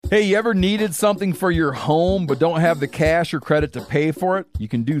Hey, you ever needed something for your home but don't have the cash or credit to pay for it? You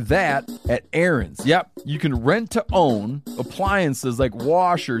can do that at Aaron's. Yep, you can rent to own appliances like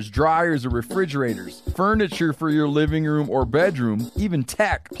washers, dryers, or refrigerators, furniture for your living room or bedroom, even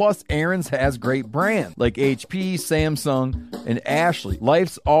tech. Plus, Aaron's has great brands like HP, Samsung, and Ashley.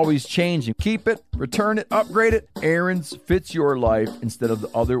 Life's always changing. Keep it, return it, upgrade it. Aaron's fits your life instead of the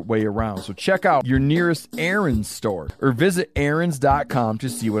other way around. So check out your nearest Aaron's store or visit Aaron's.com to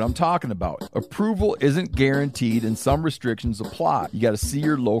see what I'm talking about. Approval isn't guaranteed and some restrictions apply. You got to see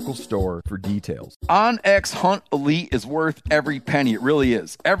your local store for details. OnX Hunt Elite is worth every penny. It really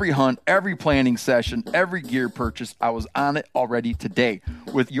is. Every hunt, every planning session, every gear purchase, I was on it already today.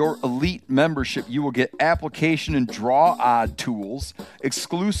 With your Elite membership, you will get application and draw odd tools,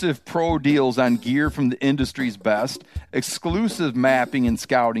 exclusive pro deals on gear from the industry's best, exclusive mapping and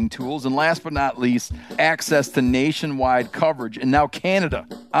scouting tools, and last but not least, access to nationwide coverage. And now Canada.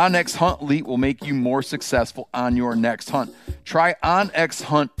 OnX Hunt Elite will make you more successful on your next hunt. Try OnX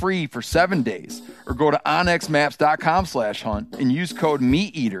Hunt free for 7 days or go to onxmaps.com/hunt and use code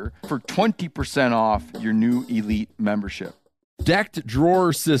MeatEater for 20% off your new Elite membership. Decked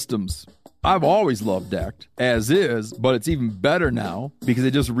Drawer Systems. I've always loved Decked, as is, but it's even better now because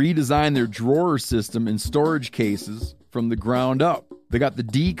they just redesigned their drawer system and storage cases from the ground up. They got the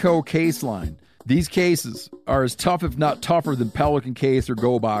Deco case line. These cases are as tough, if not tougher, than Pelican case or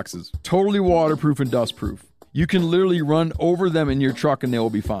Go boxes. Totally waterproof and dustproof. You can literally run over them in your truck and they will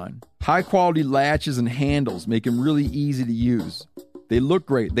be fine. High quality latches and handles make them really easy to use. They look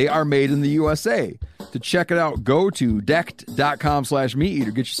great. They are made in the USA. To check it out, go to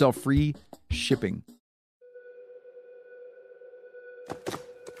decked.com/meateater. Get yourself free shipping.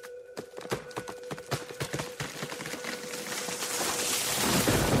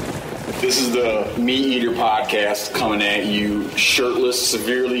 This is the Meat Eater podcast coming at you shirtless,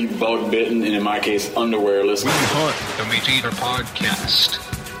 severely bug bitten, and in my case, underwearless. We hunt the Meat Eater podcast.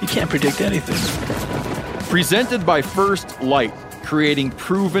 You can't predict anything. Presented by First Light, creating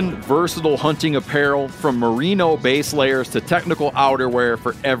proven, versatile hunting apparel from merino base layers to technical outerwear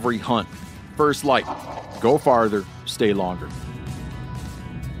for every hunt. First Light. Go farther, stay longer.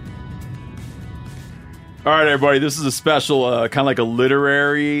 All right, everybody, this is a special, kind of like a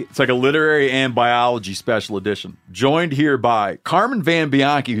literary, it's like a literary and biology special edition. Joined here by Carmen Van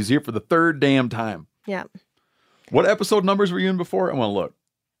Bianchi, who's here for the third damn time. Yeah. What episode numbers were you in before? I want to look.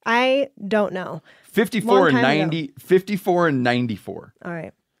 I don't know. 54 and 90, ago. 54 and 94. All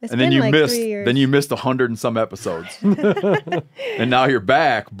right. It's and then you like missed, 3 years. then you missed 100 and some episodes. And now you're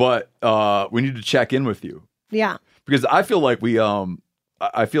back, but we need to check in with you. Yeah. Because I feel like we get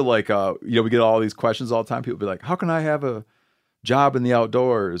all these questions all the time. People be like, how can I have a job in the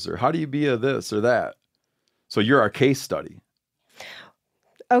outdoors? Or how do you be a this or that? So you're our case study.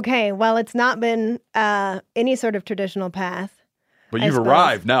 Okay. Well, it's not been any sort of traditional path. But you've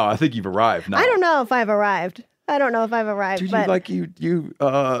arrived now. I think you've arrived now. I don't know if I've arrived. Dude, but you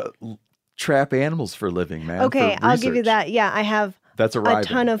trap animals for a living, man. Okay, I'll give you that. Yeah, I have That's a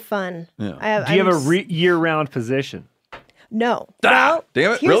ton of fun. Yeah. Do you have a year-round position? No. Damn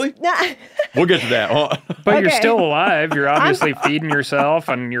it, really? We'll get to that. But you're still alive. You're obviously feeding yourself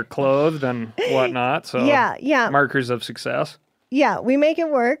and you're clothed and whatnot. So yeah. Markers of success. Yeah, we make it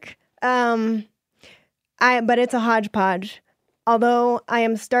work. But it's a hodgepodge. Although I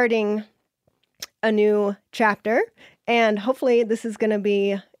am starting a new chapter, and hopefully this is going to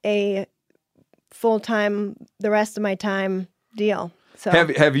be a full-time, the rest of my time deal. So have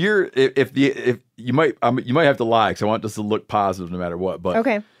if you might have to lie because I want this to look positive no matter what. But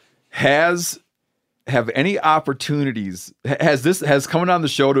okay, have any opportunities? Has coming on the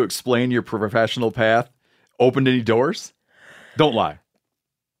show to explain your professional path opened any doors? Don't lie.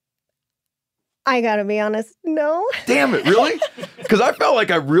 I gotta be honest. No. Damn it! Really? Because I felt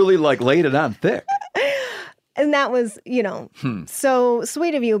like I really laid it on thick. And that was, so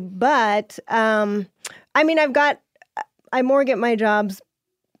sweet of you. But I more get my jobs,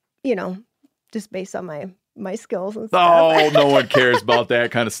 just based on my skills and stuff. Oh, no one cares about that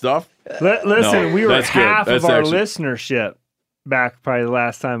kind of stuff. Listen, we were half of our listenership back probably the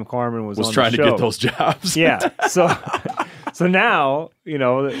last time Carmen was on trying the to show. get those jobs. Yeah. So now,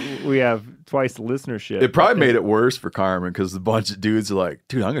 we have twice the listenership. It probably made it worse for Carmen because a bunch of dudes are like,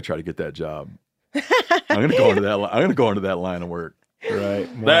 dude, I'm going to try to get that job. I'm going to go into that line of work. Right.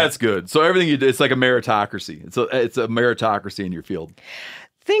 That's good. So everything you do, it's like a meritocracy. It's a meritocracy in your field.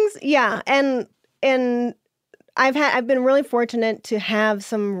 Things, yeah. And I've been really fortunate to have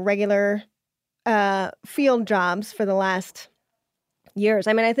some regular field jobs for the last years.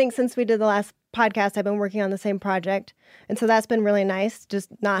 I mean, I think since we did the last podcast, I've been working on the same project. And so that's been really nice, just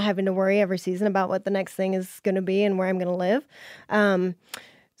not having to worry every season about what the next thing is going to be and where I'm going to live.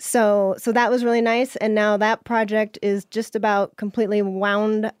 So that was really nice. And now that project is just about completely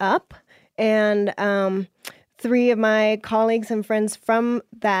wound up. And 3 of my colleagues and friends from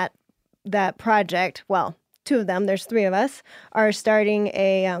that project, well, 2 of them, there's 3 of us, are starting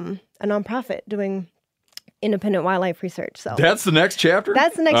a nonprofit doing independent wildlife research. So that's the next chapter?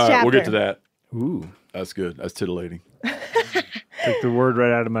 That's the next chapter. We'll get to that. Ooh. That's good. That's titillating. Took the word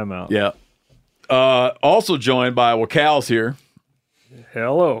right out of my mouth. Yeah. Also joined by, Cal's here.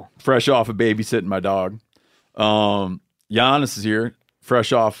 Hello. Fresh off of babysitting my dog. Giannis is here.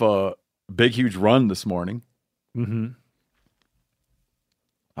 Fresh off a big, huge run this morning. Mm-hmm.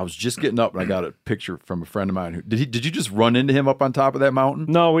 I was just getting up and I got a picture from a friend of mine. Did you just run into him up on top of that mountain?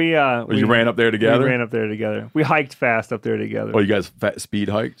 No, we you ran up there together? We ran up there together. We hiked fast up there together. Oh, you guys speed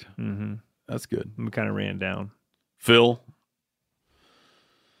hiked? Mm-hmm. That's good. We kind of ran down. Phil,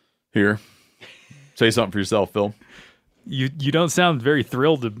 here. Say something for yourself, Phil. You don't sound very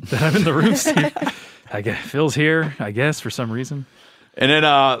thrilled that I'm in the room, Steve. I guess Phil's here, I guess, for some reason. And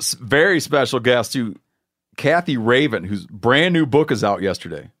then very special guest too, Kathy Raven, whose brand new book is out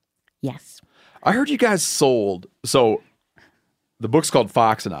yesterday. Yes. I heard you guys sold. So the book's called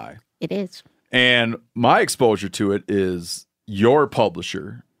Fox and I. It is. And my exposure to it is your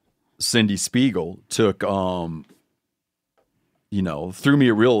publisher, Cindy Spiegel, took, threw me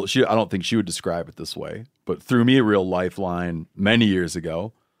a real, I don't think she would describe it this way, but threw me a real lifeline many years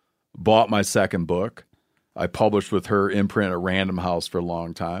ago, bought my second book. I published with her imprint at Random House for a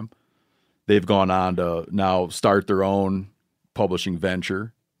long time. They've gone on to now start their own publishing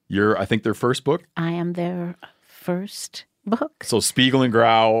venture. You're, I think, their first book? I am their first book. So Spiegel and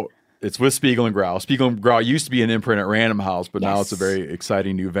Grau, it's with Spiegel and Grau. Spiegel and Grau used to be an imprint at Random House, but now it's a very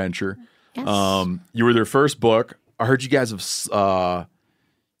exciting new venture. Yes. You were their first book. I heard you guys have,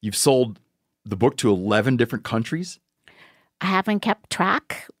 you've sold the book to 11 different countries? I haven't kept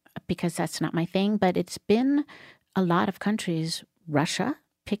track because that's not my thing, but it's been a lot of countries. Russia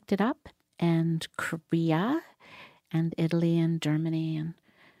picked it up, and Korea, and Italy, and Germany,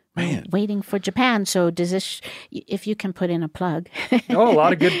 and waiting for Japan. So does this, if you can put in a plug. A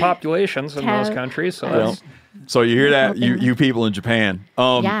lot of good populations in those countries. So, so you hear that, you people in Japan.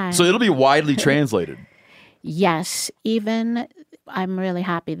 So it'll be widely translated. Yes, I'm really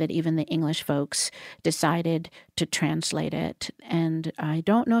happy that even the English folks decided to translate it. And I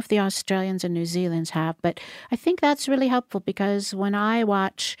don't know if the Australians and New Zealanders have, but I think that's really helpful because when I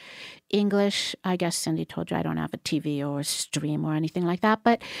watch English, I guess Cindy told you I don't have a TV or a stream or anything like that,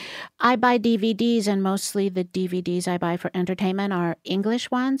 but I buy DVDs, and mostly the DVDs I buy for entertainment are English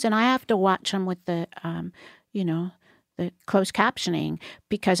ones, and I have to watch them with the, the closed captioning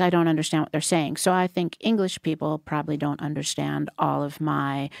because I don't understand what they're saying. So I think English people probably don't understand all of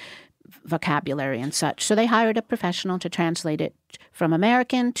my vocabulary and such. So they hired a professional to translate it from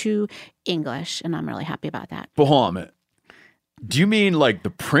American to English, and I'm really happy about that. But hold on a minute. Do you mean like the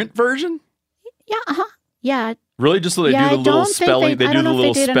print version? Yeah, yeah. Really? Just so they do the little spelling, they do the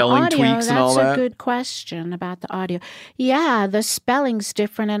little spelling tweaks and all that? That's a good question about the audio. Yeah, the spelling's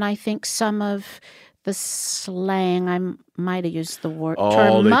different, and I think some of the slang, I might have used the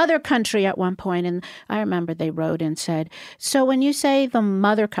term mother country at one point, and I remember they wrote and said, so when you say the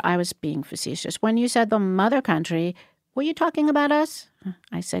mother, I was being facetious, when you said the mother country, were you talking about us?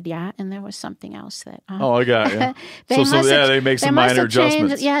 I said, yeah, and there was something else that... I got you. They make some minor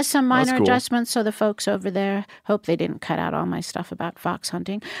adjustments. Yeah, some minor adjustments, so the folks over there hope they didn't cut out all my stuff about fox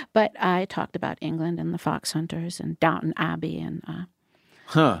hunting, but I talked about England and the fox hunters and Downton Abbey and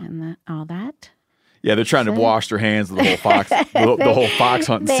all that. Yeah, they're trying to wash their hands of the whole fox, the whole fox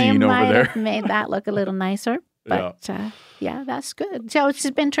hunting scene over there. They might have made that look a little nicer, but yeah, that's good. So it's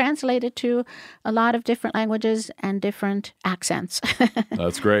been translated to a lot of different languages and different accents.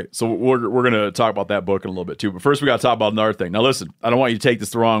 That's great. So we're going to talk about that book in a little bit too. But first, we got to talk about another thing. Now, listen, I don't want you to take this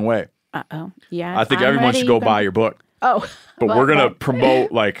the wrong way. Uh-oh. Yeah. I think everyone should go buy your book. Oh. But we're going to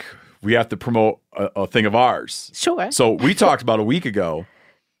promote, we have to promote a thing of ours. Sure. So we talked about a week ago.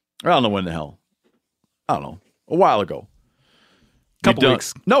 I don't know when the hell. I don't know, a while ago. Couple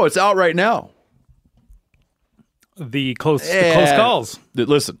weeks. No, it's out right now. The close calls.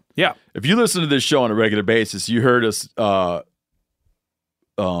 Listen. Yeah. If you listen to this show on a regular basis, you heard us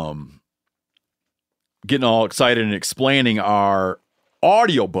getting all excited and explaining our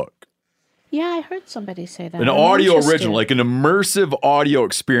audiobook. Yeah, I heard somebody say that. An audio original, like an immersive audio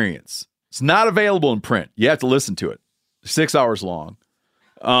experience. It's not available in print. You have to listen to it. 6 hours long.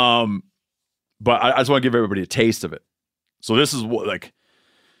 But I just want to give everybody a taste of it. So this is what,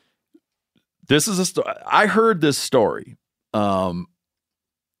 This is a story. I heard this story. I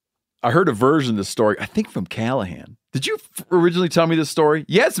heard a version of this story, I think from Callahan. Did you originally tell me this story?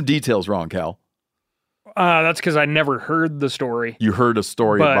 You had some details wrong, Cal. That's because I never heard the story. You heard a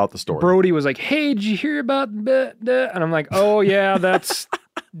story about the story. Brody was like, hey, did you hear about that? And I'm like, oh, yeah, that's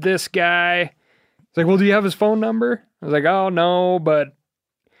this guy. He's like, well, do you have his phone number? I was like, oh, no, but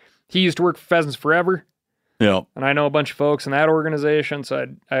he used to work for Pheasants Forever. Yeah. And I know a bunch of folks in that organization, so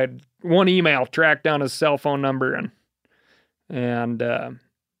I had one email, tracked down his cell phone number, and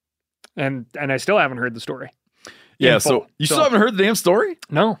I still haven't heard the story. Yeah, so you still haven't heard the damn story?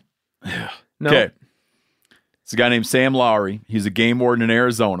 No. Yeah. No. Okay. It's a guy named Sam Lowry. He's a game warden in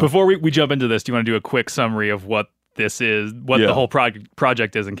Arizona. Before we jump into this, do you want to do a quick summary of what this is, what the whole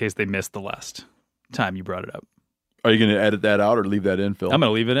project is, in case they missed the last time you brought it up? Are you going to edit that out or leave that in, Phil? I'm going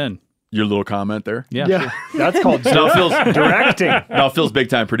to leave it in. Your little comment there? Yeah. Sure. That's called directing. Now Phil's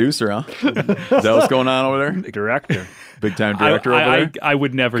big-time producer, huh? Is that what's going on over there? Director. Big-time director over there? I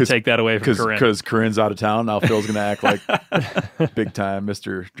would never take that away from Corinne. Because Corinne's out of town. Now Phil's going to act like big-time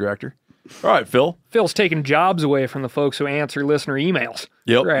Mr. Director. All right, Phil. Phil's taking jobs away from the folks who answer listener emails.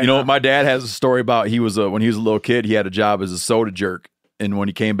 Yep. Right. You know what? My dad has a story about when he was a little kid, he had a job as a soda jerk. And when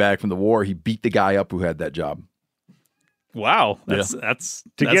he came back from the war, he beat the guy up who had that job. That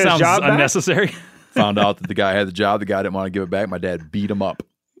get his sounds job back? unnecessary. Found out that the guy had the job. The guy didn't want to give it back. My dad beat him up.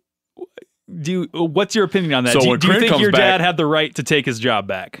 What's your opinion on that? So do you think your dad back, had the right to take his job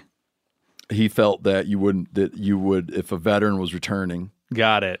back? He felt that you would, if a veteran was returning.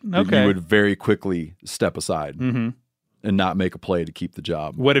 Got it. Okay. You would very quickly step aside and not make a play to keep the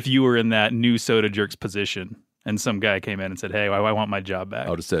job. What if you were in that new soda jerk's position and some guy came in and said, hey, I want my job back? I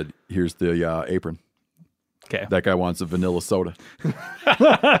would have said, here's the apron. Okay. That guy wants a vanilla soda.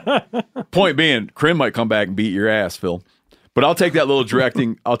 Point being, Corinne might come back and beat your ass, Phil. But I'll take that little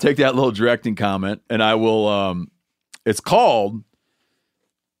directing comment, and I will. It's called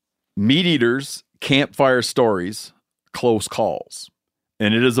Meat Eaters Campfire Stories, Close Calls,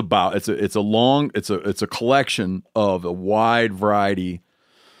 and it is about it's a collection of a wide variety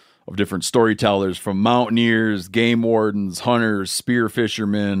of different storytellers, from mountaineers, game wardens, hunters, spear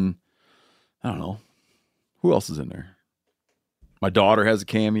fishermen. I don't know. Who else is in there? My daughter has a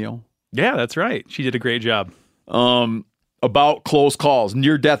cameo. Yeah, that's right. She did a great job. About close calls,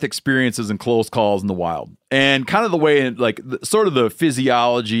 near-death experiences and close calls in the wild. And kind of the way, sort of the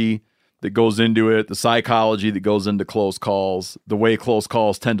physiology that goes into it, the psychology that goes into close calls, the way close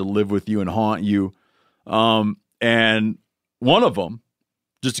calls tend to live with you and haunt you. And one of them,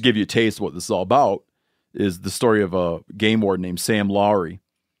 just to give you a taste of what this is all about, is the story of a game warden named Sam Lowry,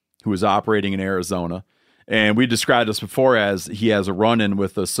 who was operating in Arizona. And we described this before as he has a run-in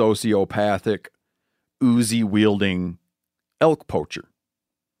with a sociopathic, Uzi-wielding elk poacher.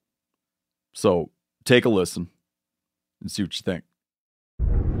 So take a listen and see what you think.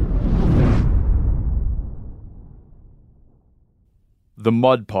 The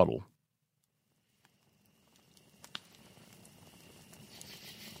Mud Puddle.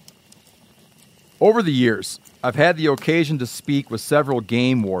 Over the years, I've had the occasion to speak with several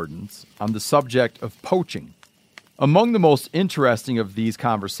game wardens on the subject of poaching. Among the most interesting of these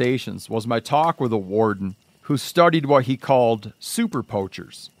conversations was my talk with a warden who studied what he called super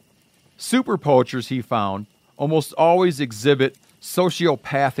poachers. Super poachers, he found, almost always exhibit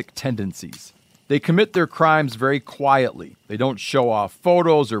sociopathic tendencies. They commit their crimes very quietly. They don't show off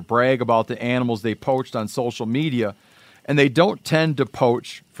photos or brag about the animals they poached on social media, and they don't tend to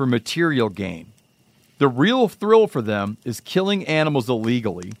poach for material gain. The real thrill for them is killing animals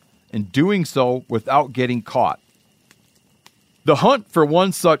illegally and doing so without getting caught. The hunt for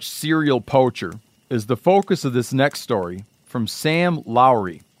one such serial poacher is the focus of this next story from Sam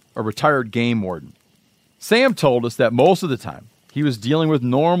Lowry, a retired game warden. Sam told us that most of the time he was dealing with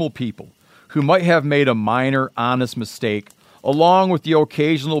normal people who might have made a minor, honest mistake, along with the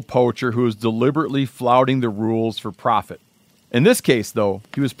occasional poacher who was deliberately flouting the rules for profit. In this case, though,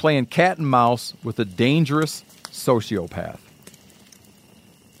 he was playing cat and mouse with a dangerous sociopath.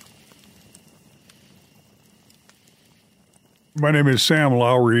 My name is Sam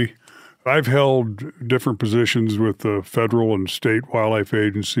Lowry. I've held different positions with the federal and state wildlife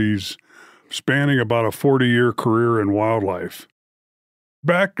agencies, spanning about a 40-year career in wildlife.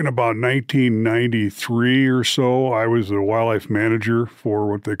 Back in about 1993 or so, I was the wildlife manager for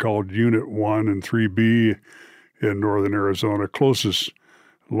what they called Unit 1 and 3B in northern Arizona. Closest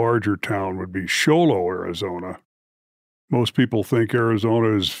larger town would be Show Low, Arizona. Most people think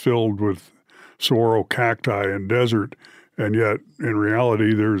Arizona is filled with saguaro cacti and desert, and yet in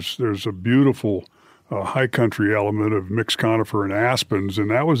reality there's a beautiful a high country element of mixed conifer and aspens, and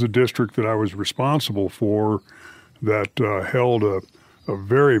that was a district that I was responsible for that held a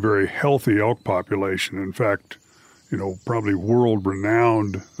very, very healthy elk population. In fact, probably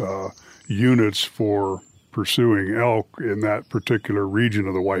world-renowned units for pursuing elk in that particular region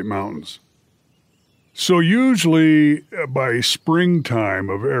of the White Mountains. So usually by springtime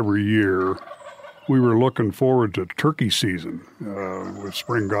of every year, we were looking forward to turkey season with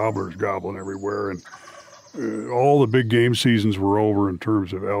spring gobblers gobbling everywhere. And all the big game seasons were over in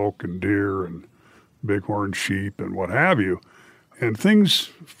terms of elk and deer and bighorn sheep and what have you. And things,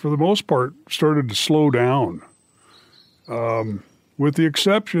 for the most part, started to slow down. With the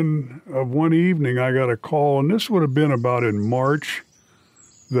exception of one evening, I got a call, and this would have been about in March,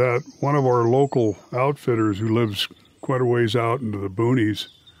 that one of our local outfitters who lives quite a ways out into the boonies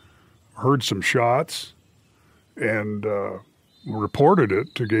heard some shots and reported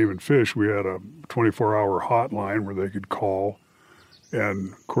it to Game and Fish. We had a 24-hour hotline where they could call.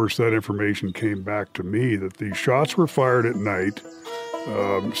 And, of course, that information came back to me that these shots were fired at night,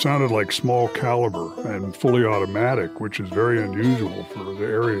 sounded like small caliber and fully automatic, which is very unusual for the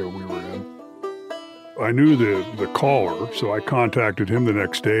area we were in. I knew the caller, so I contacted him the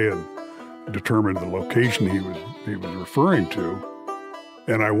next day and determined the location he was referring to.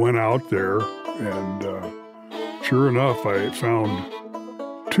 And I went out there, and sure enough, I found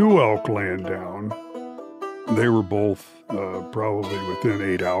 2 elk laying down. They were both probably within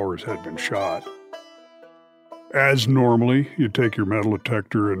 8 hours had been shot. As normally, you take your metal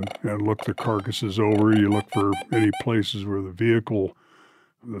detector and look the carcasses over. You look for any places where the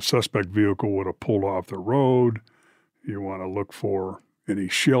suspect vehicle would have pulled off the road. You want to look for any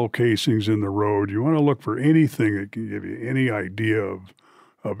shell casings in the road. You want to look for anything that can give you any idea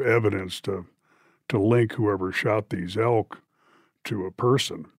of evidence to link whoever shot these elk to a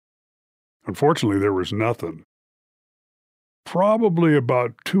person. Unfortunately, there was nothing. Probably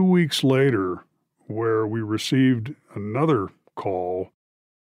about 2 weeks later, where we received another call,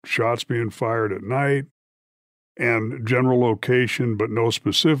 shots being fired at night, and general location, but no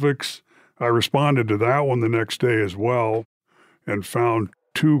specifics. I responded to that one the next day as well and found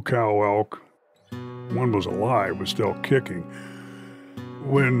 2 cow elk. One was alive, was still kicking.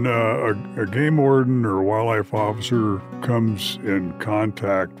 When a game warden or a wildlife officer comes in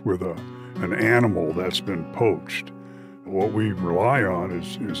contact with an animal that's been poached, what we rely on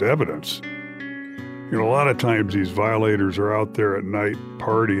is evidence. A lot of times these violators are out there at night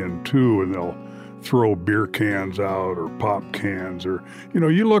partying too, and they'll throw beer cans out or pop cans, or,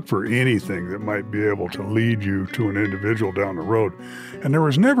 you look for anything that might be able to lead you to an individual down the road. And there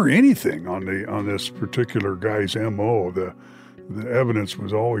was never anything on this particular guy's MO. The evidence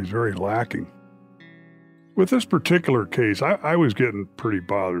was always very lacking. With this particular case, I was getting pretty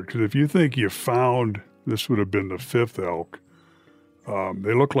bothered, because if you think you found, this would have been the 5th elk,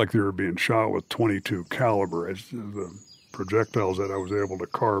 they looked like they were being shot with .22 caliber, as the projectiles that I was able to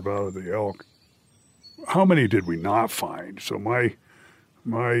carve out of the elk. How many did we not find? So my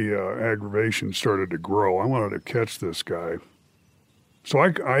aggravation started to grow. I wanted to catch this guy. So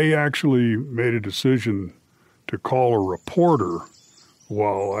I actually made a decision to call a reporter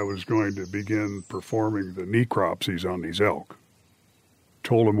while I was going to begin performing the necropsies on these elk.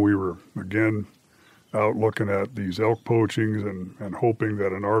 Told him we were, again, out looking at these elk poachings and hoping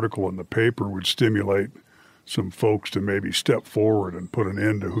that an article in the paper would stimulate some folks to maybe step forward and put an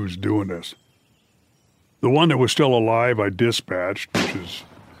end to who's doing this. The one that was still alive I dispatched, which is,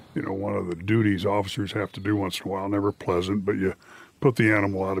 one of the duties officers have to do once in a while, never pleasant, but you put the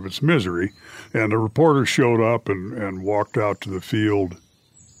animal out of its misery. And the reporter showed up and walked out to the field.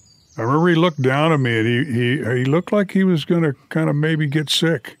 I remember he looked down at me, and he looked like he was going to kind of maybe get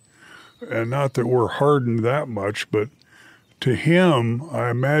sick. And not that we're hardened that much, but to him,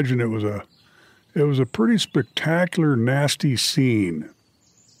 I imagine it was a pretty spectacular, nasty scene.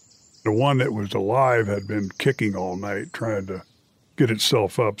 The one that was alive had been kicking all night, trying to get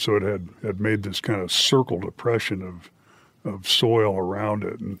itself up, so it had made this kind of circle depression of soil around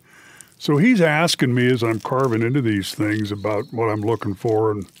it. And so he's asking me as I'm carving into these things about what I'm looking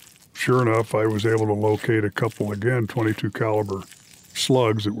for, and sure enough, I was able to locate a couple, again, .22 caliber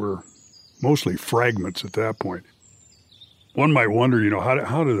slugs that were mostly fragments at that point. One might wonder, how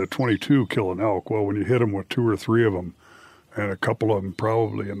did a .22 kill an elk? Well, when you hit them with 2 or 3 of them, and a couple of them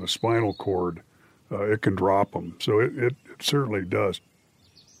probably in the spinal cord, it can drop them. So it certainly does.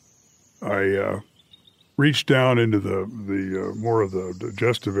 I reached down into the more of the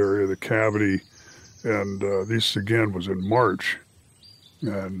digestive area, the cavity, and this again was in March.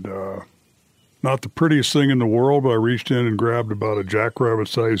 And not the prettiest thing in the world, but I reached in and grabbed about a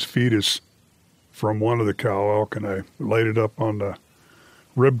jackrabbit-sized fetus from one of the cow elk, and I laid it up on the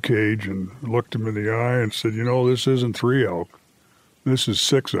rib cage and looked him in the eye and said, this isn't 3 elk. This is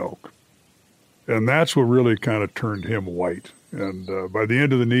 6 elk. And that's what really kind of turned him white. And by the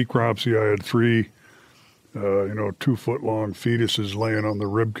end of the necropsy, I had 3, 2-foot-long fetuses laying on the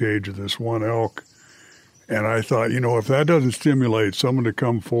rib cage of this one elk. And I thought, if that doesn't stimulate someone to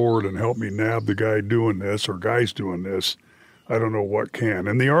come forward and help me nab the guy doing this or guys doing this, I don't know what can.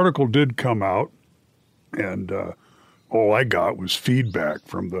 And the article did come out, and all I got was feedback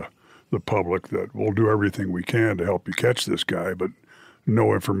from the public that we'll do everything we can to help you catch this guy, but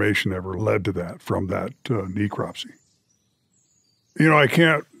no information ever led to that from that necropsy. I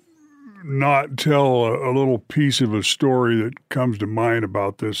can't not tell a little piece of a story that comes to mind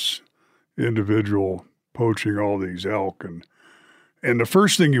about this individual poaching all these elk. And the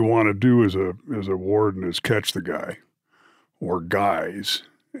first thing you want to do as a warden is catch the guy or guys.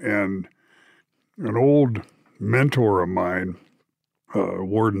 And an old mentor of mine, a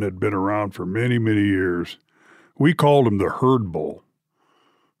warden had been around for many, many years. We called him the herd bull,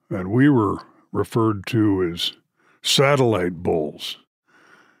 and we were referred to as satellite bulls.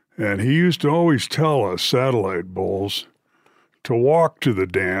 And he used to always tell us satellite bulls to walk to the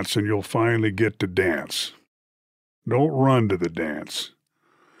dance and you'll finally get to dance. Don't run to the dance.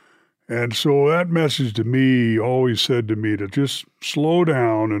 And so that message to me always said to me to just slow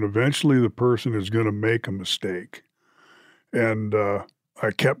down, and eventually the person is going to make a mistake. And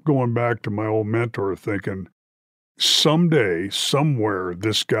I kept going back to my old mentor thinking, someday, somewhere,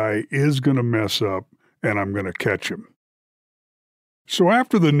 this guy is going to mess up and I'm going to catch him. So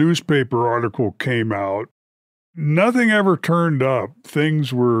after the newspaper article came out, nothing ever turned up.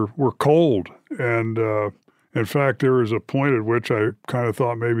 Things were cold. And in fact, there was a point at which I kind of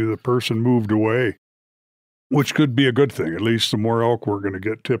thought maybe the person moved away, which could be a good thing. At least some more elk were going to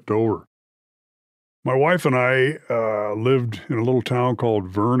get tipped over. My wife and I lived in a little town called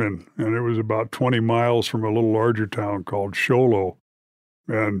Vernon, and it was about 20 miles from a little larger town called Show Low.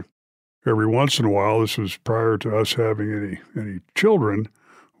 And every once in a while, this was prior to us having any children,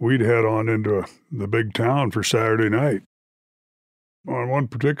 we'd head on into the big town for Saturday night. On one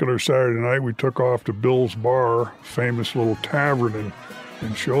particular Saturday night, we took off to Bill's Bar, a famous little tavern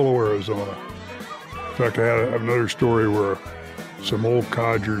in Show Low, Arizona. In fact, I have another story where some old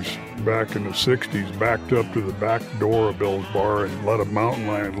codgers back in the 60s backed up to the back door of Bill's Bar and let a mountain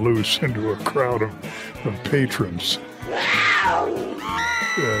lion loose into a crowd of patrons.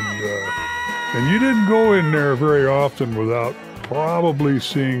 And you didn't go in there very often without probably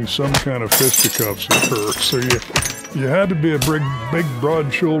seeing some kind of fisticuffs occur. So you had to be a big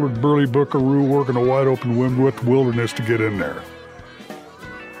broad-shouldered burly buckaroo working a wide-open wilderness to get in there.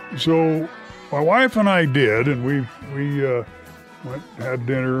 So my wife and I did, and we went, had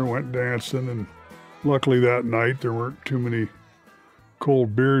dinner, went dancing, and luckily that night there weren't too many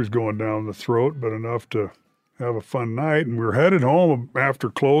cold beers going down the throat, but enough to have a fun night. And we were headed home after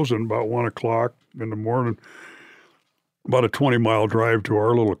closing about 1 o'clock in the morning, about a 20-mile drive to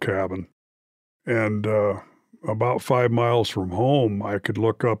our little cabin. And about 5 miles from home, I could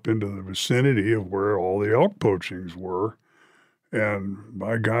look up into the vicinity of where all the elk poachings were. And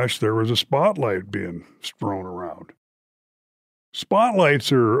by gosh, there was a spotlight being thrown around.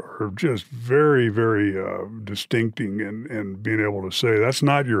 Spotlights are just very, very distincting in being able to say that's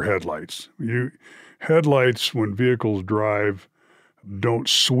not your headlights. Headlights, when vehicles drive, don't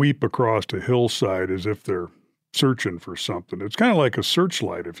sweep across a hillside as if they're searching for something. It's kind of like a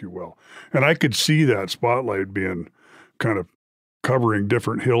searchlight, if you will. And I could see that spotlight being kind of covering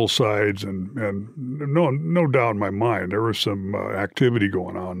different hillsides, and no doubt in my mind there was some activity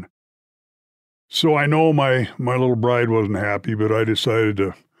going on. So I know my little bride wasn't happy, but I decided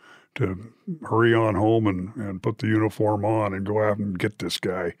to hurry on home and put the uniform on and go out and get this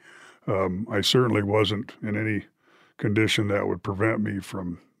guy. I certainly wasn't in any condition that would prevent me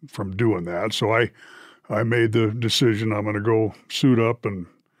from doing that. So I made the decision I'm going to go suit up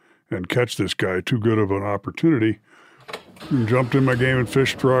and catch this guy. Too good of an opportunity. And jumped in my game and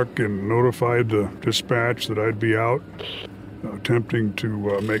fish truck and notified the dispatch that I'd be out attempting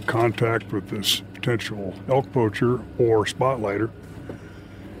to make contact with this potential elk poacher or spotlighter,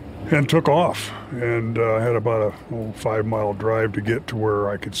 and took off. And I had about a 5-mile drive to get to where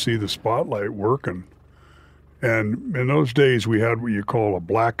I could see the spotlight working. And in those days, we had what you call a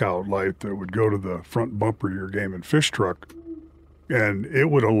blackout light that would go to the front bumper of your game and fish truck. And it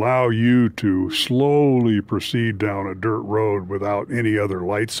would allow you to slowly proceed down a dirt road without any other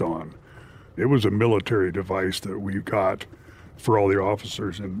lights on. It was a military device that we got for all the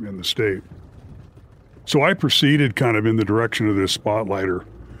officers in the state. So I proceeded kind of in the direction of this spotlighter,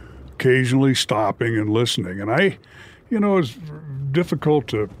 occasionally stopping and listening. And it's difficult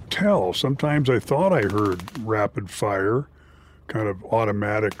to tell. Sometimes I thought I heard rapid fire, kind of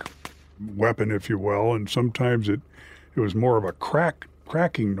automatic weapon, if you will, and sometimes it was more of a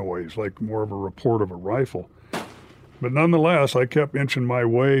cracking noise, like more of a report of a rifle. But nonetheless, I kept inching my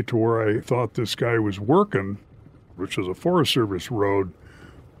way to where I thought this guy was working, which is a Forest Service road,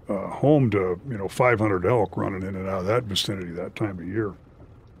 home to 500 elk running in and out of that vicinity that time of year.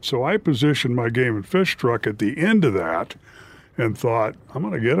 So I positioned my game and fish truck at the end of that and thought, I'm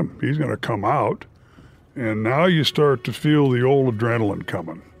going to get him. He's going to come out. And now you start to feel the old adrenaline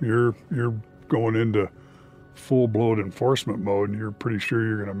coming. You're going into full-blown enforcement mode, and you're pretty sure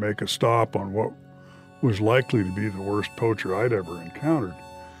you're going to make a stop on what was likely to be the worst poacher I'd ever encountered.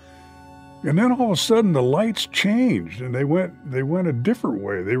 And then all of a sudden the lights changed and they went a different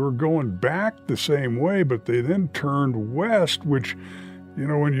way. They were going back the same way, but they then turned west, which,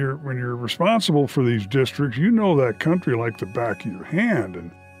 when you're responsible for these districts, you know that country like the back of your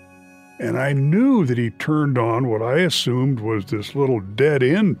hand. And I knew that he turned on what I assumed was this little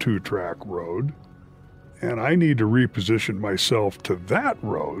dead-end 2-track road, and I need to reposition myself to that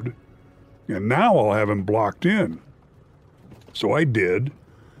road, and now I'll have him blocked in. So I did.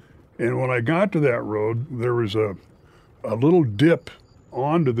 And when I got to that road, there was a little dip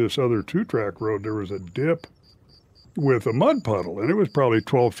onto this other 2-track road. There was a dip with a mud puddle, and it was probably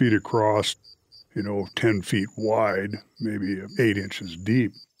 12 feet across, 10 feet wide, maybe 8 inches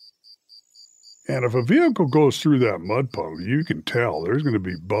deep. And if a vehicle goes through that mud puddle, you can tell there's going to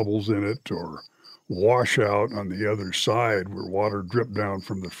be bubbles in it or washout on the other side where water dripped down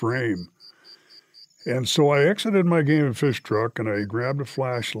from the frame. And so I exited my game and fish truck, and I grabbed a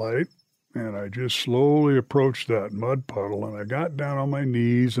flashlight, and I just slowly approached that mud puddle, and I got down on my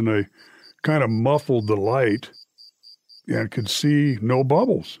knees, and I kind of muffled the light and could see no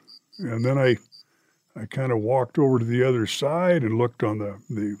bubbles. And then I kind of walked over to the other side and looked on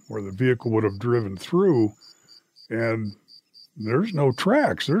the where the vehicle would have driven through, and there's no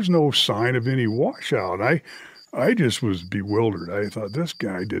tracks. There's no sign of any washout. I just was bewildered. I thought, this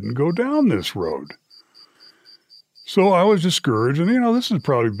guy didn't go down this road. So I was discouraged, and this has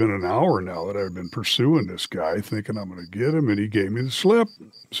probably been an hour now that I've been pursuing this guy, thinking I'm going to get him, and he gave me the slip.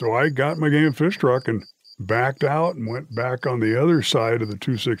 So I got my game and fish truck and backed out and went back on the other side of the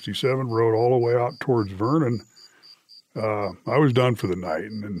 267 road all the way out towards Vernon. I was done for the night,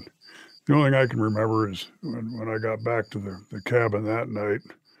 and then the only thing I can remember is when I got back to the cabin that night,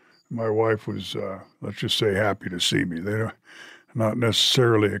 my wife was, let's just say, happy to see me. They're not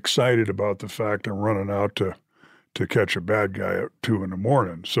necessarily excited about the fact I'm running out to catch a bad guy at 2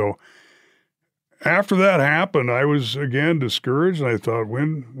 a.m. So after that happened, I was again discouraged, and I thought,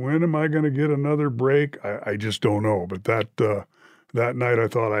 when am I going to get another break? I just don't know. But that night I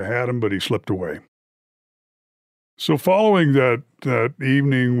thought I had him, but he slipped away. So following that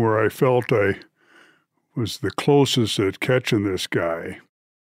evening where I felt I was the closest at catching this guy,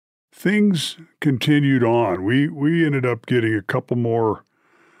 things continued on. We ended up getting a couple more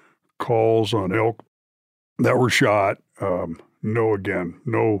calls on elk that were shot. No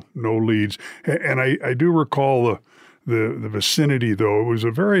leads. And I do recall the vicinity, though. It was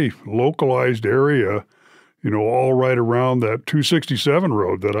a very localized area, all right around that 267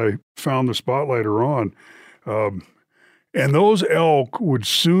 road that I found the spotlighter on. And those elk would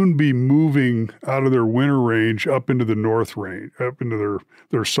soon be moving out of their winter range up into the north range, up into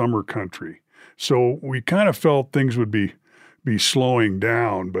their summer country. So we kind of felt things would be slowing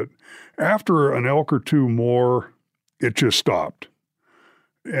down. But after an elk or two more, it just stopped.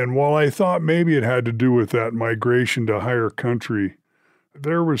 And while I thought maybe it had to do with that migration to higher country,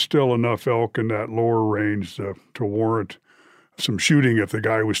 there was still enough elk in that lower range to warrant some shooting if the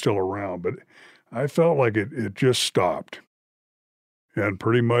guy was still around. But I felt like it just stopped and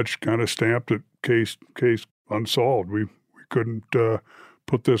pretty much kind of stamped it case unsolved. We couldn't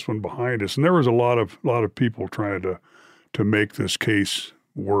put this one behind us. And there was a lot of people trying to make this case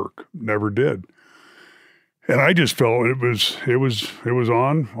work. Never did. And I just felt it was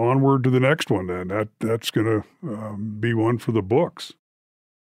onward to the next one. Then that's going to be one for the books.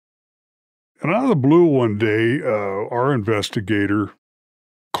 And out of the blue one day, our investigator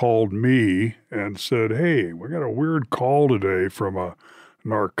called me and said, "Hey, we got a weird call today from a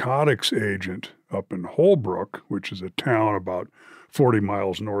narcotics agent up in Holbrook, which is a town about 40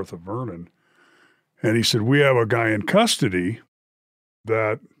 miles north of Vernon." And he said, "We have a guy in custody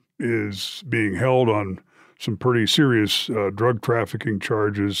that is being held on some pretty serious drug trafficking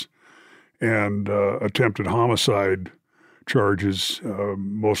charges and attempted homicide charges,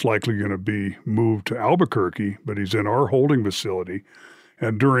 most likely going to be moved to Albuquerque, but he's in our holding facility.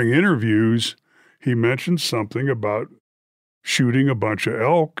 And during interviews, he mentioned something about shooting a bunch of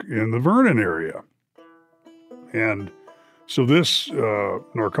elk in the Vernon area. And so this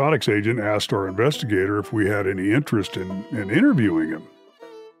narcotics agent asked our investigator if we had any interest in interviewing him.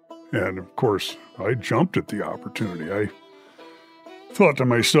 And of course, I jumped at the opportunity. I thought to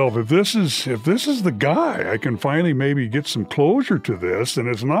myself, if this is the guy, I can finally maybe get some closure to this, and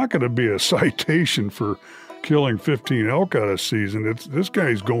it's not going to be a citation for killing 15 elk out of season. This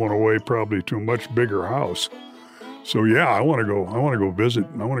guy's going away probably to a much bigger house. So yeah, I want to go visit.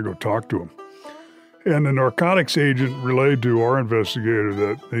 I want to go talk to him. And the narcotics agent relayed to our investigator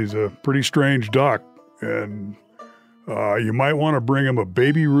that he's a pretty strange duck, and you might want to bring him a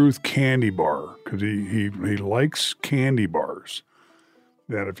Baby Ruth candy bar because he likes candy bars.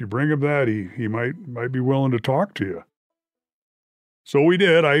 And if you bring him that, he might be willing to talk to you. So we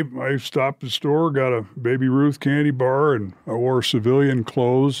did. I stopped at the store, got a Baby Ruth candy bar, and I wore civilian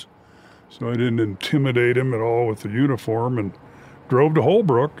clothes, so I didn't intimidate him at all with the uniform, and drove to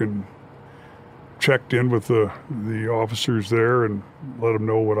Holbrook and checked in with the officers there and let them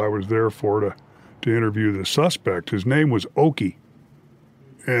know what I was there for to interview the suspect. His name was Okie.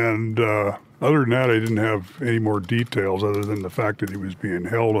 And other than that, I didn't have any more details other than the fact that he was being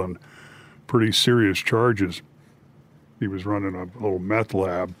held on pretty serious charges. He was running a little meth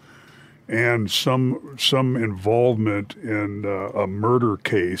lab and some involvement in a murder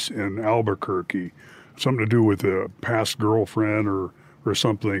case in Albuquerque, something to do with a past girlfriend or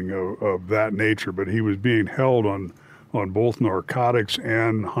something of that nature. But he was being held on both narcotics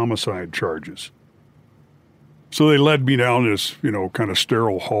and homicide charges. So they led me down this, kind of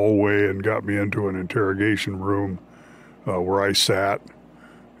sterile hallway and got me into an interrogation room where I sat.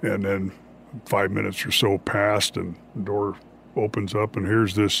 And then 5 minutes or so passed and the door opens up and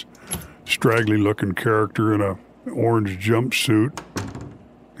here's this straggly looking character in an orange jumpsuit.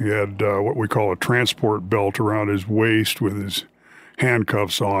 He had what we call a transport belt around his waist with his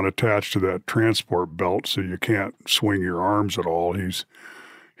handcuffs on attached to that transport belt so you can't swing your arms at all.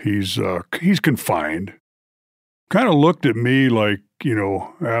 He's confined. Kind of looked at me like,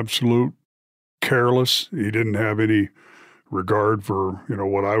 absolute careless. He didn't have any regard for,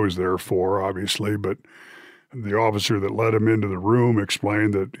 what I was there for, obviously. But the officer that led him into the room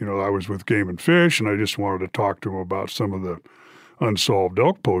explained that, I was with Game and Fish, and I just wanted to talk to him about some of the unsolved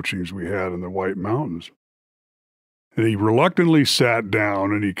elk poachings we had in the White Mountains. And he reluctantly sat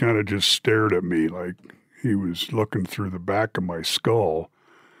down, and he kind of just stared at me like he was looking through the back of my skull.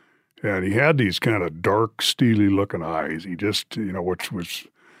 And he had these kind of dark, steely-looking eyes. He just, which was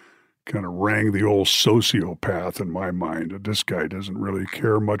kind of rang the old sociopath in my mind, that this guy doesn't really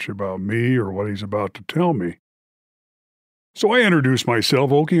care much about me or what he's about to tell me. So I introduced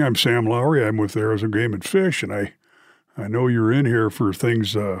myself. Okie, I'm Sam Lowry. I'm with Arizona Game and Fish, and I know you're in here for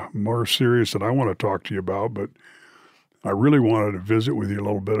things more serious that I want to talk to you about, but I really wanted to visit with you a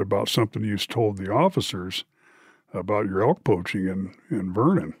little bit about something you told the officers about your elk poaching in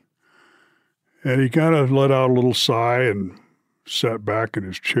Vernon. And he kind of let out a little sigh and sat back in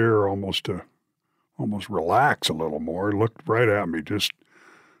his chair almost to relax a little more. He looked right at me, just,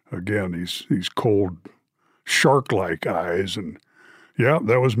 again, these cold, shark-like eyes. And, yeah,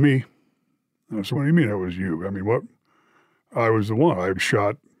 that was me. I said, what do you mean that was you? I mean, what? I was the one. I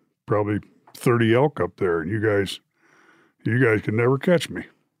shot probably 30 elk up there, and you guys could never catch me.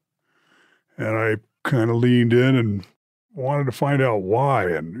 And I kind of leaned in and wanted to find out why,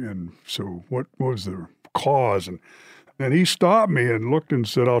 and so what was the cause? And he stopped me and looked and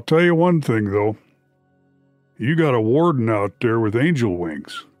said, I'll tell you one thing, though. You got a warden out there with angel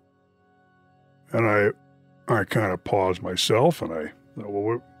wings. And I kind of paused myself, and I thought,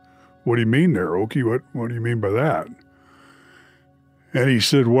 well, what do you mean there, Okie? What do you mean by that? And he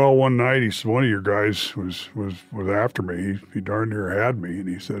said, well, one night, he said, one of your guys was after me. He darn near had me, and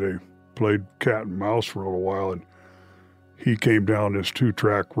he said, I played cat and mouse for a little while, and he came down this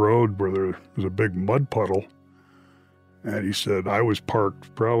 2-track road where there was a big mud puddle. And he said, I was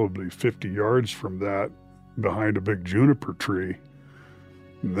parked probably 50 yards from that behind a big juniper tree.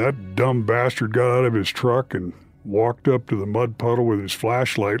 And that dumb bastard got out of his truck and walked up to the mud puddle with his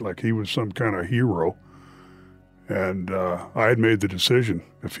flashlight like he was some kind of hero. And I had made the decision,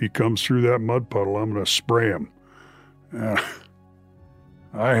 if he comes through that mud puddle, I'm going to spray him.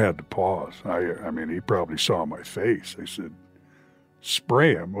 I had to pause. I mean, he probably saw my face. I said,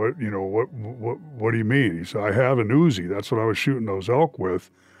 spray him? What do you mean? He said, I have an Uzi. That's what I was shooting those elk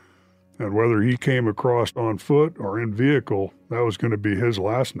with. And whether he came across on foot or in vehicle, that was going to be his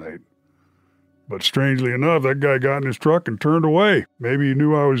last night. But strangely enough, that guy got in his truck and turned away. Maybe he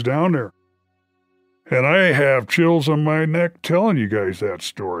knew I was down there. And I have chills on my neck telling you guys that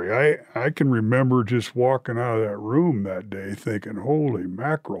story. I can remember just walking out of that room that day thinking, holy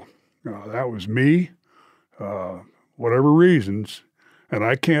mackerel, that was me, whatever reasons. And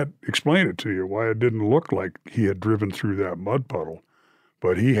I can't explain it to you why it didn't look like he had driven through that mud puddle,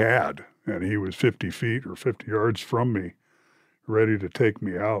 but he had, and he was 50 feet or 50 yards from me, ready to take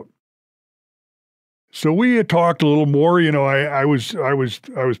me out. So we had talked a little more. I was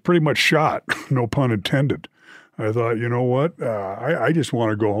pretty much shot, no pun intended. I thought, you know what? I just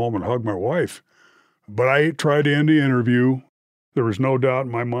want to go home and hug my wife. But I tried to end the interview. There was no doubt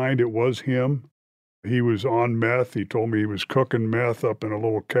in my mind it was him. He was on meth. He told me he was cooking meth up in a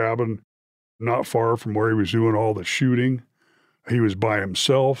little cabin not far from where he was doing all the shooting. He was by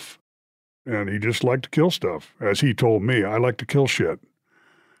himself, and he just liked to kill stuff. As he told me, I like to kill shit.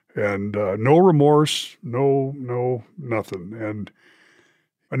 And no remorse, no, nothing. And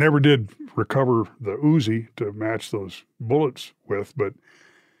I never did recover the Uzi to match those bullets with, but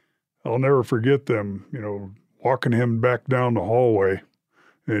I'll never forget them, walking him back down the hallway.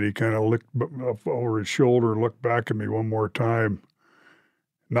 And he kind of looked up over his shoulder, looked back at me one more time,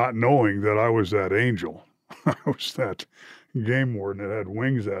 not knowing that I was that angel. I was that game warden that had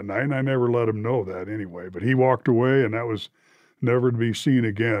wings that night, and I never let him know that anyway. But he walked away, and that was never to be seen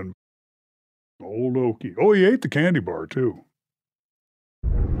again. Old Okie. Oh, he ate the candy bar, too.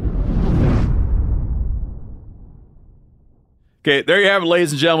 Okay, there you have it,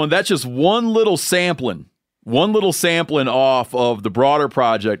 ladies and gentlemen. That's just one little sampling off of the broader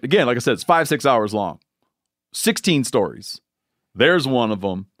project. Again, like I said, it's 5-6 hours long. 16 stories. There's one of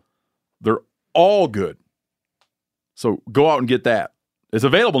them. They're all good. So go out and get that. It's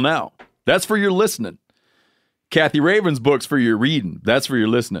available now. That's for your listening. Kathy Raven's book's for your reading. That's for your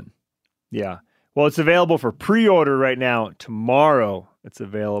listening. Yeah. Well, it's available for pre-order right now. Tomorrow, it's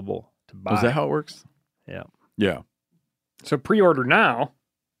available to buy. Is that how it works? Yeah. Yeah. So pre-order now,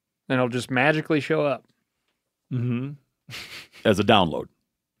 and it'll just magically show up. Mm-hmm. As a download.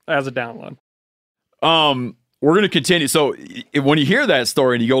 We're going to continue. So when you hear that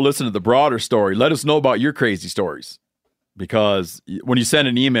story and you go listen to the broader story, let us know about your crazy stories. Because when you send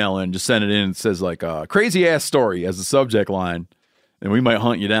an email in, just send it in. It says like crazy ass story as the subject line, and we might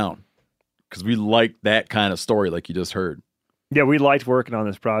hunt you down because we like that kind of story like you just heard. Yeah, we liked working on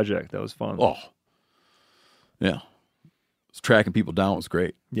this project. That was fun. Oh, yeah. Tracking people down was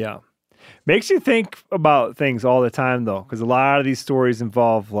great. Yeah. Makes you think about things all the time, though, because a lot of these stories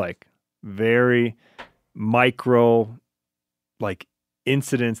involve like very micro, like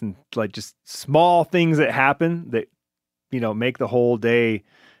incidents and like just small things that happen that, make the whole day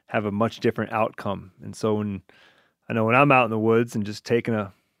have a much different outcome. And so when I'm out in the woods and just taking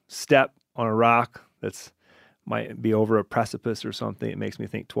a step on a rock that's might be over a precipice or something, it makes me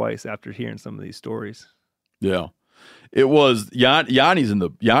think twice after hearing some of these stories. Yeah. It was Yanni's in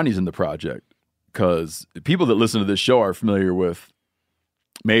the project because people that listen to this show are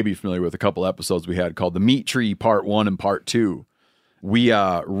maybe familiar with a couple episodes we had called The Meat Tree Part 1 and Part 2. We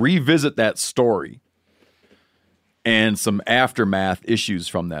revisit that story and some aftermath issues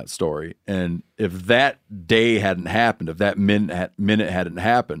from that story. And if that day hadn't happened, if that minute hadn't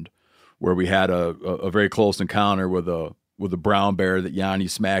happened, where we had a very close encounter with a brown bear that Yanni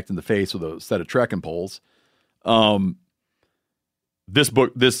smacked in the face with a set of trekking poles, this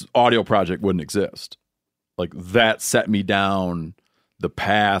audio project wouldn't exist. Like that set me down the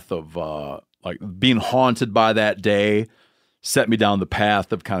path of like being haunted by that day, set me down the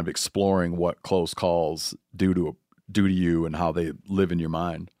path of kind of exploring what close calls do to you and how they live in your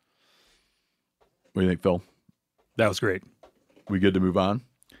mind. What do you think, Phil? That was great. We good to move on?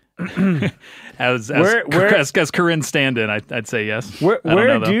 as Corinne's stand-in, I'd say yes. Where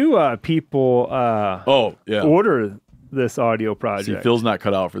do people order this audio project? See, Phil's not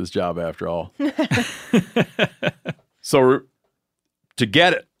cut out for this job after all. So to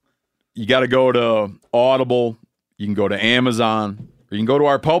get it, you got to go to Audible. You can go to Amazon, or you can go to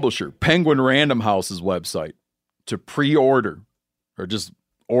our publisher, Penguin Random House's website, to pre-order or just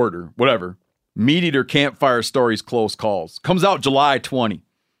order, whatever. Meat Eater Campfire Stories Close Calls. Comes out July 20.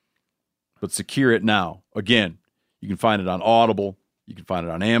 But secure it now. Again, you can find it on Audible. You can find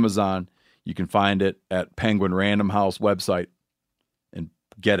it on Amazon. You can find it at Penguin Random House website and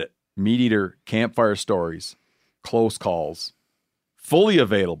get it. Meat Eater Campfire Stories Close Calls. Fully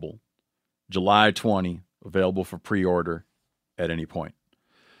available July 20. Available for pre-order at any point.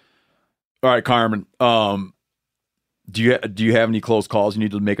 All right, Carmen. Do you have any close calls you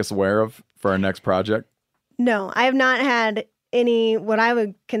need to make us aware of for our next project? No, I have not had any what I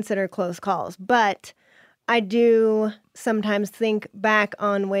would consider close calls, but I do sometimes think back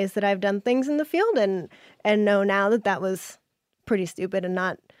on ways that I've done things in the field and know now that that was pretty stupid and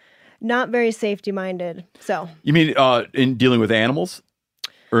not very safety minded. So You mean in dealing with animals?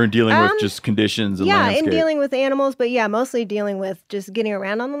 Or in dealing with just conditions and landscape? In dealing with animals, but mostly dealing with just getting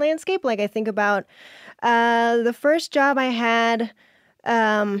around on the landscape. Like I think about the first job I had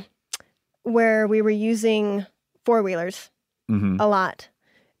where we were using four-wheelers a lot.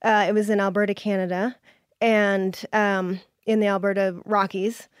 It was in Alberta, Canada, and in the Alberta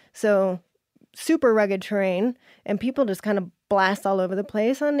Rockies. So super rugged terrain, and people just kind of blast all over the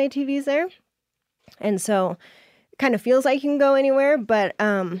place on ATVs there. And so it kind of feels like you can go anywhere, but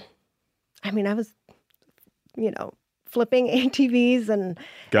I was, flipping ATVs and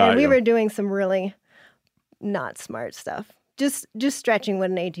we were doing some really not smart stuff. Just stretching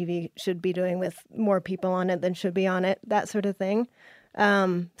what an ATV should be doing with more people on it than should be on it, that sort of thing.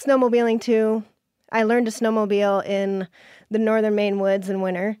 Snowmobiling too. I learned to snowmobile in the northern Maine woods in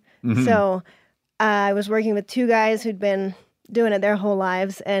winter. So I was working with two guys who'd been doing it their whole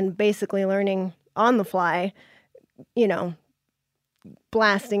lives and basically learning on the fly,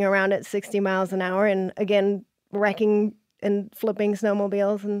 blasting around at 60 miles an hour and again, wrecking and flipping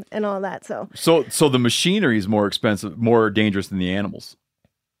snowmobiles and all that. So the machinery is more expensive, more dangerous than the animals.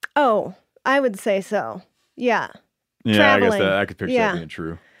 Oh, I would say so. Yeah. Yeah, Traveling. I guess I could picture that being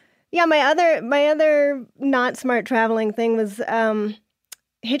true. Yeah, my other not smart traveling thing was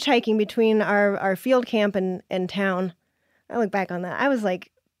hitchhiking between our field camp and town. I look back on that. I was I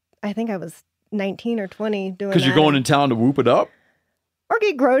think I was 19 or 20 doing that. Because you're going in town to whoop it up? Or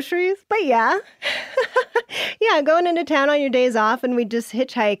get groceries, but yeah. Yeah, going into town on your days off and we just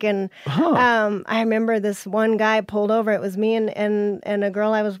hitchhike. And I remember this one guy pulled over. It was me and a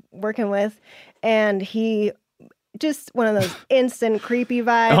girl I was working with. And he just one of those instant creepy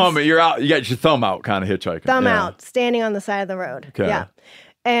vibes. Oh, man, you're out. You got your thumb out kind of hitchhiking. Thumb out, standing on the side of the road. Okay. Yeah.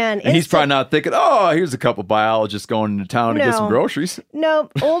 And he's probably not thinking, here's a couple biologists going into town to get some groceries. No,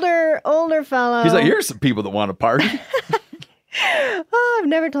 older fellow. He's like, here's some people that want to party. I've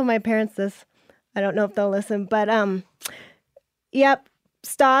never told my parents this. I don't know if they'll listen, but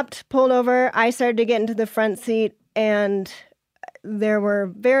stopped, pulled over. I started to get into the front seat, and there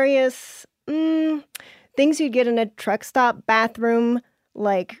were various things you'd get in a truck stop bathroom,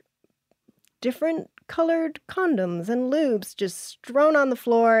 like different colored condoms and lubes just strewn on the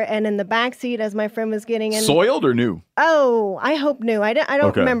floor, and in the back seat as my friend was getting in. Soiled or new? Oh, I hope new. I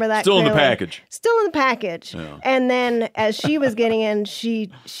don't remember that. Still clearly. In the package. Still in the package. Yeah. And then as she was getting in, she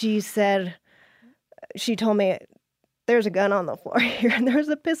said, she told me, "There's a gun on the floor here, and there's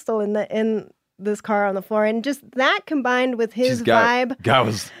a pistol in this car on the floor." And just that combined with his vibe, guy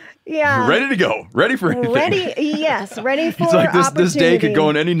was. Yeah. Ready to go. Ready for anything. Ready for He's like, this day could go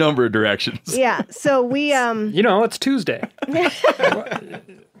in any number of directions. Yeah. So we it's Tuesday.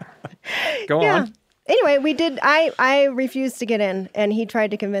 Go on. Anyway, we did I refused to get in and he tried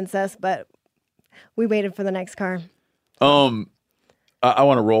to convince us, but we waited for the next car. I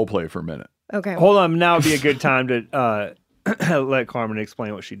want to role play for a minute. Okay. Hold on, now would be a good time to let Carmen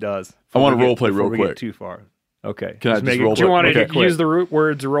explain what she does. I want to role play real quick. Get too far. Okay. Can I just role play? Do you want to use the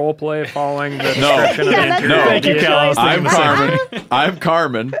words role play following the description of the interview? No. Thank you, Cal. I'm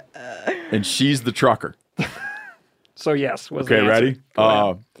Carmen, and she's the trucker. So yes. Okay, ready?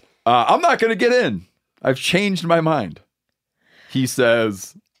 I'm not going to get in. I've changed my mind. He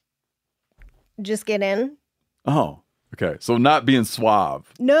says, just get in. Oh, okay. So not being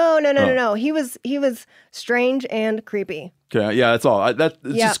suave. No. He was strange and creepy. Okay, yeah, that's all. It's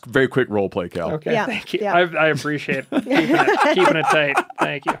just very quick role play, Cal. Okay, thank you. Yeah. I appreciate keeping it tight.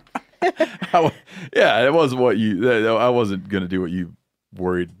 Thank you. It wasn't what I wasn't going to do what you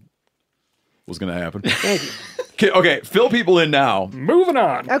worried was going to happen. Thank you. Okay, fill people in now. Moving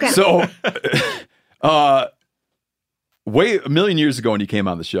on. Okay. So, a million years ago when you came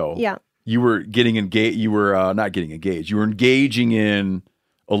on the show, you were getting engaged. You were not getting engaged. You were engaging in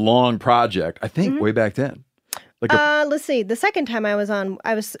a long project. I think way back then. Let's see. The second time I was on,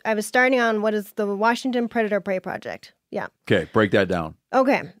 I was starting on what is the Washington Predator Prey Project. Yeah. Okay, break that down.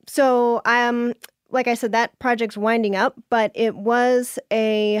 Okay, so like I said, that project's winding up, but it was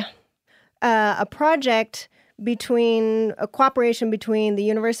a project between a cooperation between the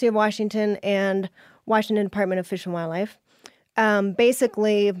University of Washington and Washington Department of Fish and Wildlife.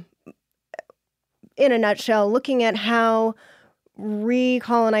 Basically, in a nutshell, looking at how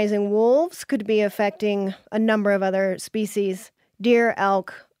recolonizing wolves could be affecting a number of other species, deer,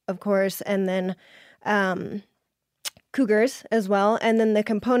 elk, of course, and then cougars as well. And then the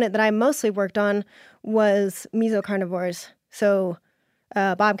component that I mostly worked on was mesocarnivores, so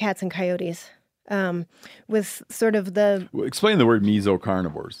bobcats and coyotes. with sort of the Explain the word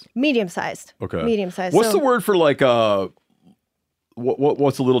mesocarnivores. medium-sized. Okay. Medium-sized. What's So- the word for like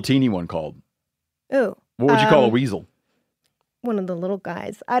what's a little teeny one called? Ooh. What would you call a weasel? One of the little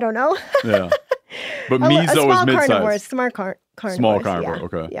guys. I don't know. Yeah. But A meso small is mid-sized. carnivores. Carnivores. Small carnivore, Yeah.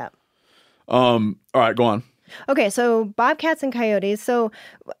 okay. Yeah. All right, go on. Okay, so bobcats and coyotes. So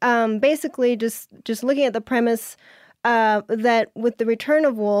basically, just looking at the premise that with the return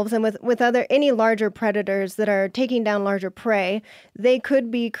of wolves and with any larger predators that are taking down larger prey, they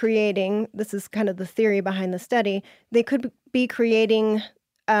could be creating. This is kind of the theory behind the study. They could be creating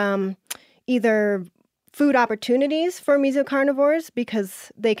either food opportunities for mesocarnivores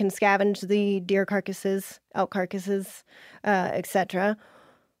because they can scavenge the deer carcasses, elk carcasses, etc.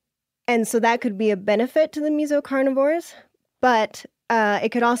 And so that could be a benefit to the mesocarnivores, but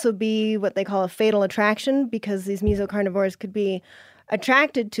it could also be what they call a fatal attraction because these mesocarnivores could be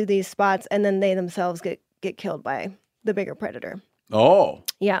attracted to these spots and then they themselves get killed by the bigger predator. Oh.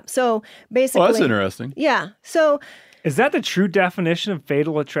 Yeah. So basically, Well, that's interesting. Yeah. So Is that the true definition of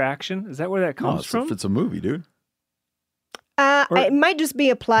fatal attraction? Is that where that No, comes from? it's a movie, dude. it might just be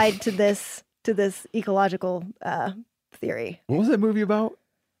applied to this ecological theory. What was that movie about?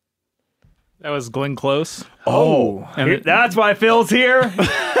 That was Glenn Close. Oh, And that's why Phil's here.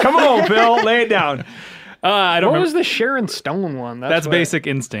 Come on, Phil, lay it down. I don't What remember. was the Sharon Stone one? That's what- Basic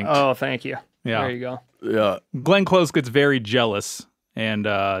Instinct. Oh, thank you. Yeah. There you go. Yeah. Glenn Close gets very jealous and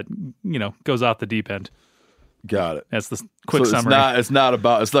goes off the deep end. Got it. That's the quick So summary. It's not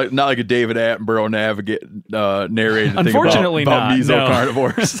like a David Attenborough narrated thing Unfortunately about not, no.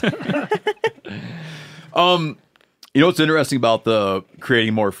 mesocarnivores. You know what's interesting about the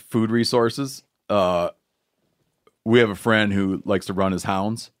creating more food resources? We have a friend who likes to run his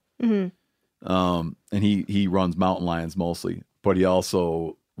hounds. Mm-hmm. And he runs mountain lions mostly, but he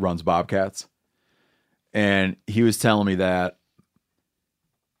also runs bobcats. And he was telling me that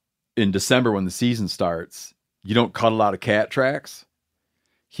in December when the season starts, you don't cut a lot of cat tracks.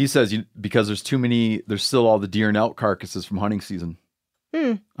 He says because there's still all the deer and elk carcasses from hunting season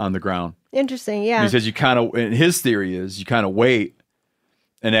on the ground. Interesting. Yeah. And he says and his theory is you kind of wait,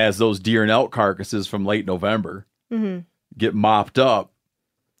 and as those deer and elk carcasses from late November get mopped up,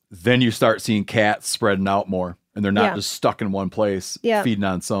 then you start seeing cats spreading out more, and they're not just stuck in one place feeding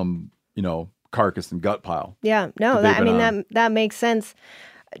on some, carcass and gut pile. Yeah, no, that makes sense.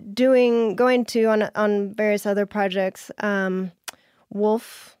 Going to on various other projects,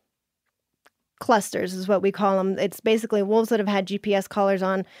 wolf clusters is what we call them. It's basically wolves that have had GPS collars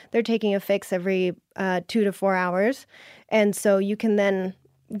on. They're taking a fix every 2 to 4 hours, and so you can then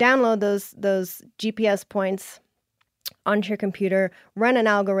download those GPS points onto your computer, run an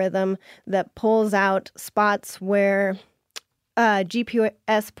algorithm that pulls out spots where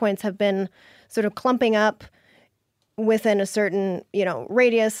GPS points have been sort of clumping up within a certain,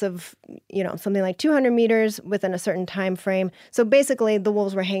 radius of, something like 200 meters within a certain time frame. So basically, the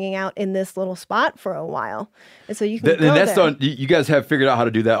wolves were hanging out in this little spot for a while, and so you can. And that's done. You guys have figured out how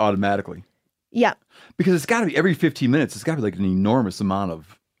to do that automatically. Yeah. Because it's got to be every 15 minutes. It's got to be like an enormous amount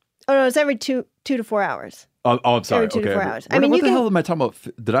of. Oh no, it's every 2 to 4 hours. Oh, I'm sorry. Every 2 to 4 hours. What you the hell am I talking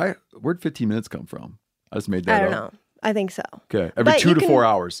about? Where'd 15 minutes come from? I just made that I up. don't know. I think so. Okay, every But 2 you to can- 4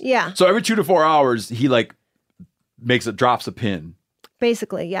 hours. Yeah. So every 2 to 4 hours, he drops a pin.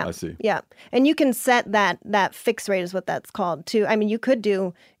 Basically, yeah. I see. Yeah. And you can set that fix rate is what that's called too. I mean,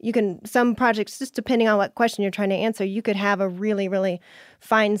 some projects, just depending on what question you're trying to answer, you could have a really, really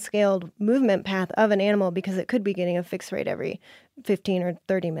fine scaled movement path of an animal because it could be getting a fix rate every 15 or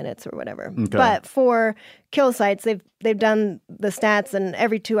 30 minutes or whatever. Okay. But for kill sites, they've done the stats and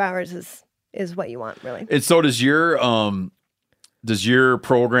every 2 hours is what you want, really. And so does your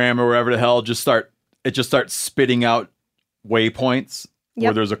program or whatever the hell just start spitting out waypoints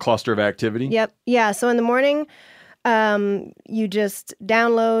where there's a cluster of activity? Yep. Yeah. So in the morning, you just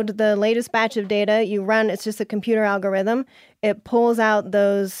download the latest batch of data. You run. It's just a computer algorithm. It pulls out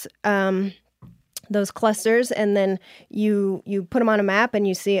those clusters, and then you put them on a map, and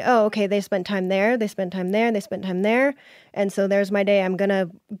you see, oh, okay, they spent time there. They spent time there. They spent time there. And so there's my day. I'm gonna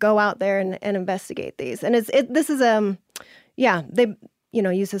go out there and investigate these. And this is they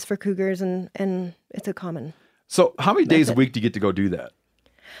use this for cougars, and it's a common. So how many days a week do you get to go do that?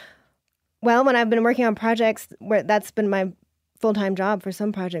 Well, when I've been working on projects where that's been my full-time job for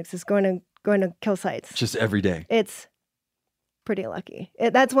some projects, is going to kill sites. Just every day. It's pretty lucky.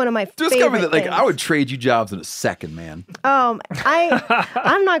 That's one of my Just favorite cover that. things. I would trade you jobs in a second, man. I'm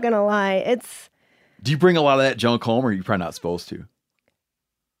not gonna lie. Do you bring a lot of that junk home, or are you probably not supposed to?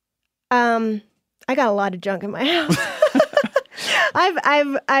 I got a lot of junk in my house.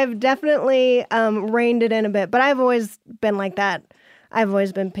 I've definitely reined it in a bit, but I've always been like that. I've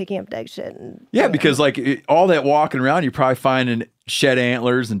always been picking up dead shit. And, Yeah, because like all that walking around, you're probably finding shed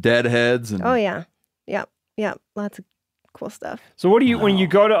antlers and dead heads. And oh yeah, yep, lots of cool stuff. So what do you when you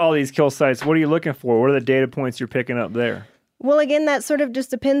go to all these kill sites? What are you looking for? What are the data points you're picking up there? Well, again, that sort of just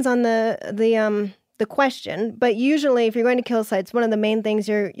depends on the question. But usually, if you're going to kill sites, one of the main things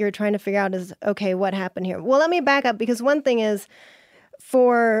you're trying to figure out is, okay, what happened here? Well, let me back up, because one thing is,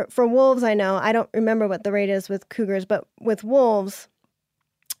 for wolves, I know, I don't remember what the rate is with cougars, but with wolves,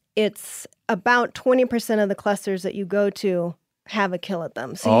 it's about 20% of the clusters that you go to have a kill at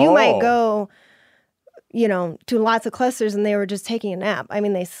them. So you might go, to lots of clusters and they were just taking a nap. I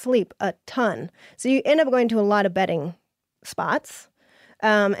mean, they sleep a ton. So you end up going to a lot of bedding spots.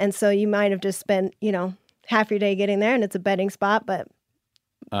 And so you might have just spent, half your day getting there and it's a bedding spot, but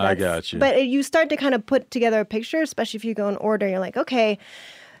I got you. But you start to kind of put together a picture, especially if you go in order. You're like, okay,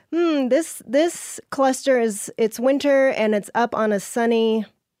 this cluster it's winter and it's up on a sunny,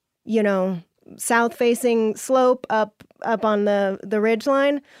 south-facing slope up on the ridge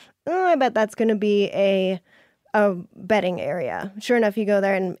line. Oh, I bet that's going to be a bedding area. Sure enough, you go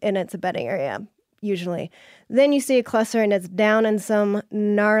there and it's a bedding area usually. Then you see a cluster and it's down in some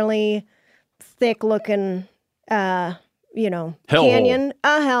gnarly, thick-looking, canyon,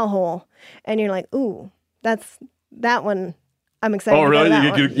 a hellhole, and you're like, ooh, that's that one. I'm excited. Oh, really?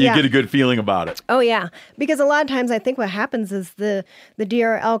 You get a good feeling about it. Oh, yeah. Because a lot of times I think what happens is the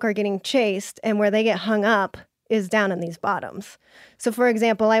deer or elk are getting chased, and where they get hung up is down in these bottoms. So, for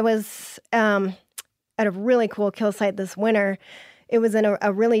example, I was at a really cool kill site this winter. It was in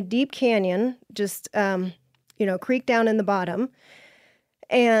a really deep canyon, just, creek down in the bottom.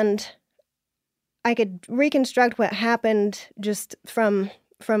 And I could reconstruct what happened just from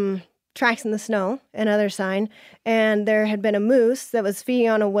tracks in the snow, another sign, and there had been a moose that was feeding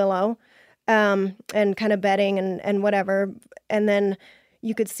on a willow and kind of bedding and whatever, and then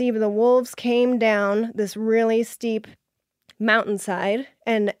you could see the wolves came down this really steep mountainside,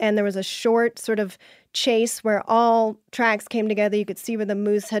 and there was a short sort of chase where all tracks came together. You could see where the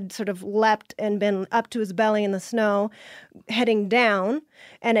moose had sort of leapt and been up to his belly in the snow, heading down,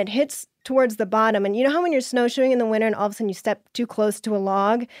 and it hits towards the bottom. And you know how when you're snowshoeing in the winter and all of a sudden you step too close to a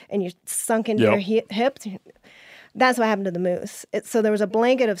log and you're sunk into your hips? That's what happened to the moose. So there was a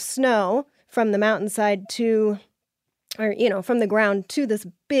blanket of snow from the mountainside from the ground to this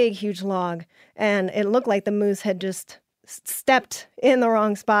big, huge log. And it looked like the moose had just stepped in the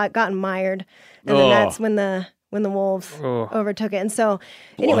wrong spot, gotten mired. And then that's when the wolves overtook it. And so,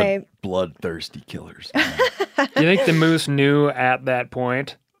 anyway. Bloodthirsty killers. Do you think the moose knew at that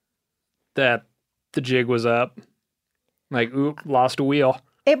point that the jig was up? Like, oop, lost a wheel.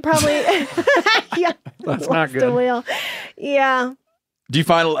 It probably, yeah. That's not good. A wheel. Yeah. Do you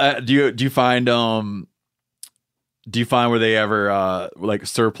find where they ever like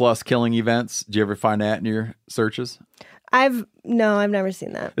surplus killing events? Do you ever find that in your searches? I've never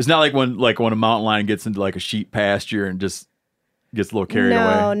seen that. It's not like when a mountain lion gets into like a sheep pasture and just gets a little carried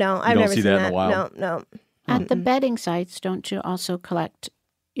away. No, I've never seen that in the wild. No. At the bedding sites, don't you also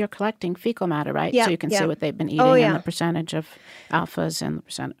you're collecting fecal matter, right? Yeah, so you can see what they've been eating and the percentage of alphas and the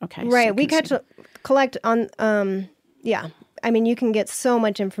percent. Okay. Right. So we collect on, I mean, you can get so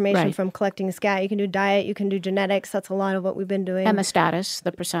much information from collecting scat. You can do diet, you can do genetics. That's a lot of what we've been doing. And the status,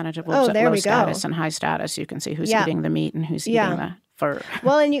 the percentage of wolves at low status and high status. You can see who's eating the meat and who's eating the fur.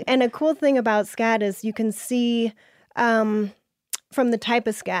 Well, and a cool thing about scat is you can see from the type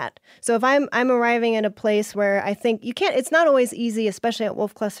of scat. So if I'm arriving at a place where I think it's not always easy, especially at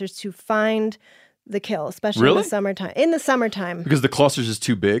wolf clusters, to find the kill, especially in the summertime. In the summertime. Because the cluster's just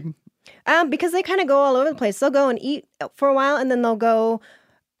too big? Because they kind of go all over the place. They'll go and eat for a while, and then they'll go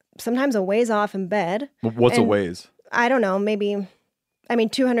sometimes a ways off in bed. What's a ways? I don't know,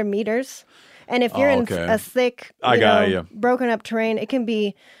 200 meters. And if you're in a thick, broken up terrain, it can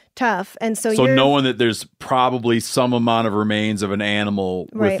be tough. And so knowing that there's probably some amount of remains of an animal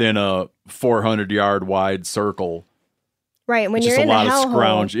within a 400-yard wide circle. Right, when you're in a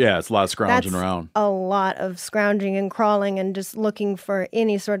hellhole, it's a lot of scrounging around. A lot of scrounging and crawling and just looking for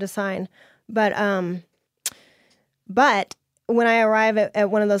any sort of sign. But when I arrive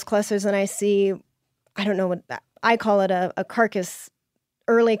at one of those clusters and I see, I don't know what I call it, a carcass,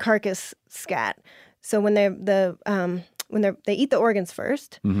 early carcass scat. So when they eat the organs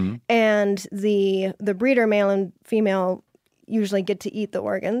first, and the breeder male and female usually get to eat the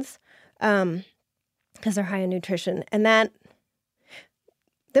organs because they're high in nutrition, and then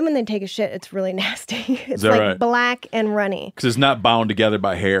when they take a shit, it's really nasty. It's like black and runny. Because it's not bound together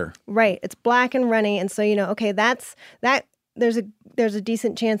by hair. Right. It's black and runny. And so, there's a there's a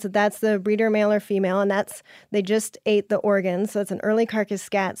decent chance that that's the breeder male or female, and they just ate the organs, so it's an early carcass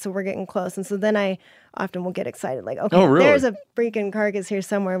scat, so we're getting close. And so then I often will get excited, like, okay, Oh, really? there's a freaking carcass here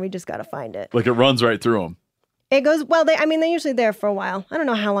somewhere, we just got to find it. Like it runs right through them. It goes, well, they're usually there for a while. I don't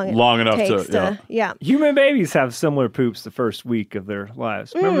know how long it Long enough takes to, yeah. Human babies have similar poops the first week of their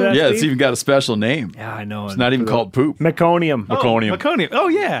lives. Remember that? Yeah, Steve? it's even got a special name. Yeah, I know. It's not even called poop. meconium. Meconium. Meconium. Oh,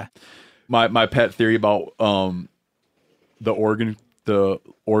 yeah. My pet theory about the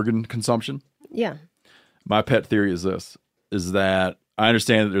organ consumption. Yeah. My pet theory is this: is that I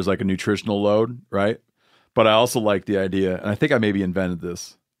understand that there's like a nutritional load, right? But I also like the idea, and I think I maybe invented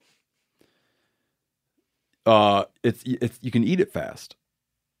this. It's you can eat it fast,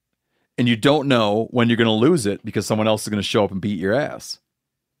 and you don't know when you're going to lose it because someone else is going to show up and beat your ass,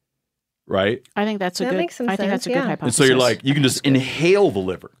 right? I think that's That makes some I think that's a sense, good yeah. hypothesis. And so you're like, you can just inhale the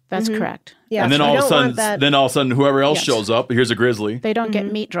liver, That's correct. Yeah. and then so all we of a don't want sudden, that. whoever else Yes. shows up. Here's a grizzly. They don't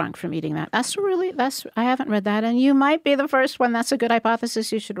get meat drunk from eating that. I haven't read that, and you might be the first one. That's a good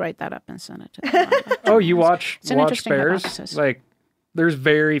hypothesis. You should write that up and send it to them. Oh, you watch It's an watch interesting bears? hypothesis. Like, there's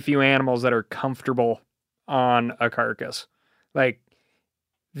very few animals that are comfortable on a carcass. Like,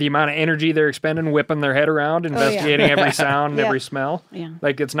 the amount of energy they're expending, whipping their head around, investigating every sound, and Yeah. every smell. Yeah.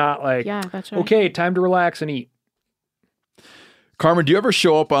 Like, it's not like, Yeah, that's right. okay, time to relax and eat. Carmen, do you ever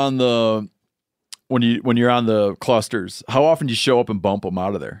show up on the when you're on the clusters? How often do you show up and bump them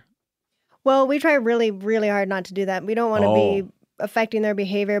out of there? Well, we try really, really hard not to do that. We don't want to be affecting their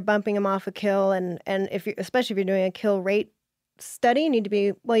behavior, bumping them off a kill, and especially if you're doing a kill rate study,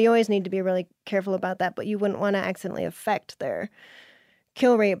 you always need to be really careful about that. But you wouldn't want to accidentally affect their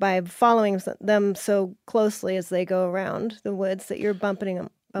kill rate by following them so closely as they go around the woods that you're bumping them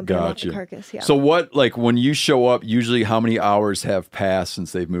off Gotcha. the carcass. Yeah. So what, like when you show up, usually how many hours have passed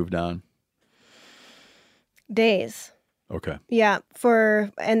since they've moved on? Days. Okay. Yeah,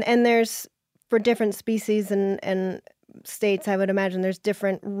 and there's for different species and states, I would imagine there's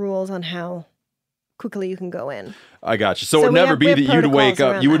different rules on how quickly you can go in. I got you. So it So would we never have- be we that have you'd wake protocols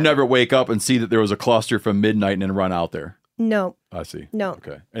up. around You would that. never wake up and see that there was a cluster from midnight and then run out there. No, I see. No.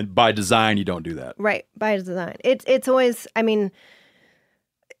 Okay. And by design, you don't do that. right, by design. It's always, I mean,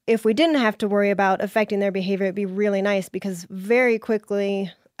 if we didn't have to worry about affecting their behavior, it'd be really nice because very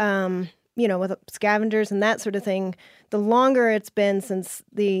quickly, with scavengers and that sort of thing, the longer it's been since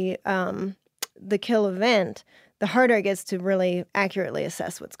the kill event, the harder it gets to really accurately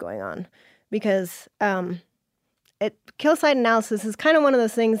assess what's going on. Because kill site analysis is kind of one of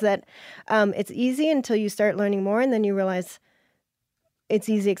those things that it's easy until you start learning more, and then you realize it's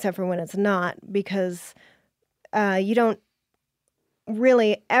easy except for when it's not, because you don't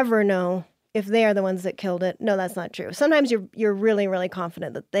really ever know if they are the ones that killed it. No, that's not true. Sometimes you're really, really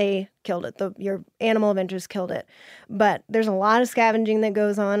confident that they killed it, your animal of interest killed it. But there's a lot of scavenging that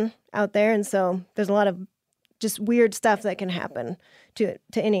goes on out there, and so there's a lot of just weird stuff that can happen to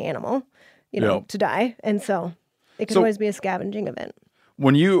any animal, Yep. to die. And so it can So- always be a scavenging event.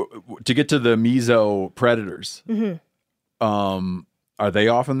 When to get to the meso predators, are they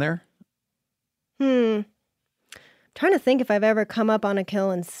often there? Trying to think if I've ever come up on a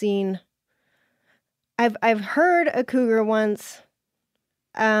kill and seen. I've heard a cougar once.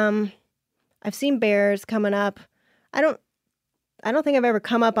 I've seen bears coming up. I don't think I've ever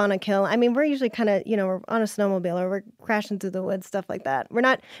come up on a kill. I mean, we're usually kind of, we're on a snowmobile or we're crashing through the woods, stuff like that. We're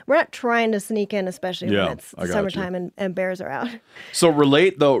not trying to sneak in, especially Yeah, when it's I got summertime and bears are out. So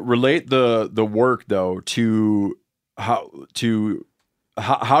relate the work though to how do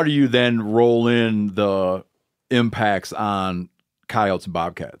you then roll in the impacts on coyotes and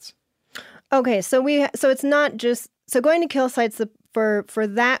bobcats? Okay, so it's not just going to kill sites. For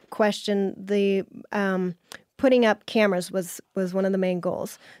that question, the putting up cameras was one of the main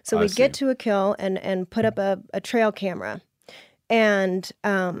goals. So I we see. get to a kill and put up a trail camera, and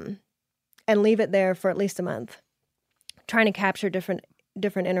leave it there for at least a month, trying to capture different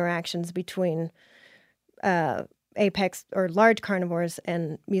interactions between apex or large carnivores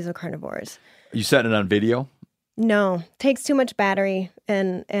and mesocarnivores. You setting it on video? No, takes too much battery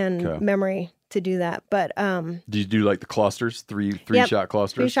and Okay. memory to do that. But Do you do like the clusters, three Yep. shot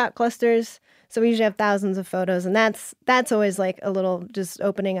clusters? 3-shot clusters. So we usually have thousands of photos, and that's always like a little just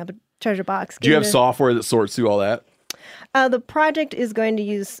opening up a treasure box. Do you have software that sorts through all that? The project is going to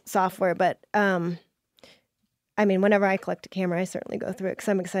use software, but I mean, whenever I collect a camera, I certainly go through it because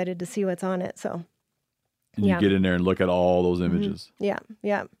I'm excited to see what's on it. So And Yeah. you get in there and look at all those images. yeah.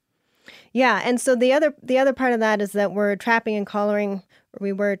 And so the other part of that is that we're trapping and collaring.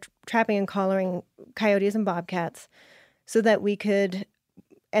 We were trapping and collaring coyotes and bobcats, so that we could,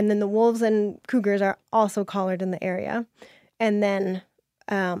 and then the wolves and cougars are also collared in the area, and then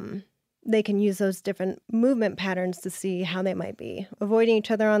they can use those different movement patterns to see how they might be avoiding each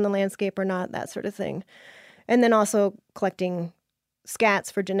other on the landscape or not, that sort of thing. And then also collecting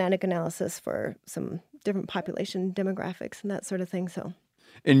scats for genetic analysis for some different population demographics and that sort of thing. So,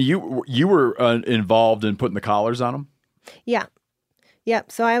 And you were involved in putting the collars on them? yeah.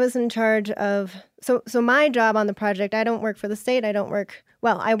 Yep. So I was in charge of, so my job on the project, I don't work for the state. I work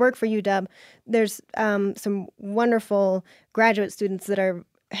for UW. There's some wonderful graduate students that are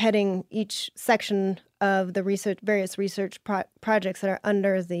heading each section of the various research projects that are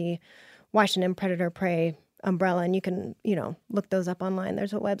under the Washington Predator Prey umbrella. And you can, look those up online.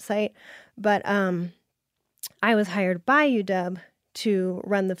 There's a website. But I was hired by UW to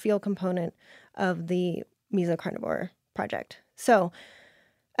run the field component of the mesocarnivore project. So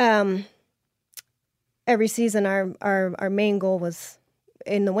every season, our main goal was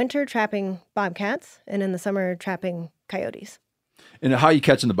in the winter trapping bobcats and in the summer trapping coyotes. And how are you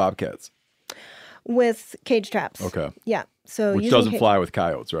catching the bobcats? With cage traps. Okay. Yeah. So which doesn't fly with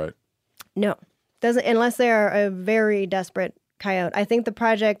coyotes, right? No, doesn't, unless they are a very desperate coyote. I think the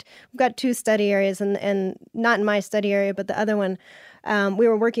project, we've got 2 study areas, and not in my study area, but the other one, we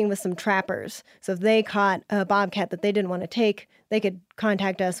were working with some trappers. So if they caught a bobcat that they didn't want to take, they could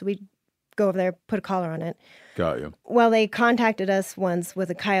contact us. We'd go over there, put a collar on it. Got you. Well, they contacted us once with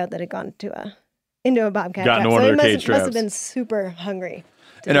a coyote that had gone into a bobcat Got trap. into one of their cage must have traps. been super hungry.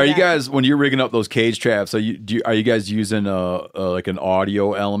 And are you guys, when you're rigging up those cage traps, are you guys using like an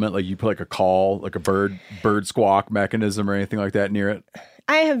audio element, like you put like a call, like a bird squawk mechanism or anything like that near it?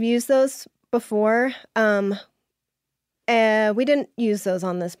 I have used those before. We didn't use those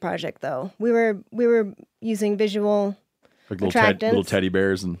on this project though. We were using visual Like attractants. little teddy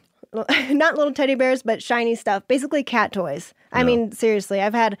bears and Not little teddy bears, but shiny stuff. Basically cat toys. I mean, seriously,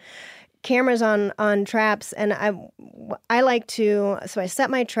 I've had cameras on traps, and I like to, so I set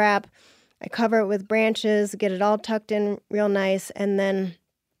my trap, I cover it with branches, get it all tucked in real nice, and then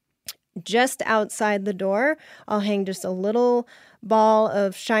just outside the door, I'll hang just a little ball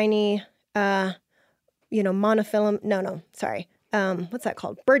of shiny, monofilament, what's that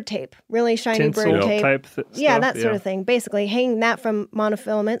called? Bird tape. Really shiny Tinsel bird tape. type Yeah, stuff, that sort of thing. Basically, hang that from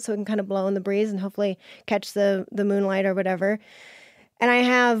monofilament so it can kind of blow in the breeze and hopefully catch the moonlight or whatever. And I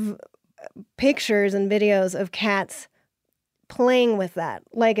have pictures and videos of cats playing with that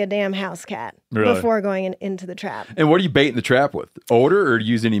like a damn house cat before going into the trap. And what are you baiting the trap with? Odor, or do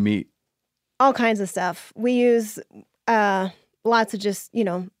you use any meat? All kinds of stuff. We use lots of just,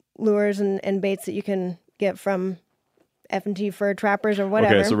 lures and baits that you can get from F&T fur trappers or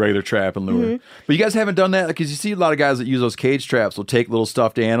whatever. Okay, so regular trap and lure. Mm-hmm. But you guys haven't done that? Because you see a lot of guys that use those cage traps will take little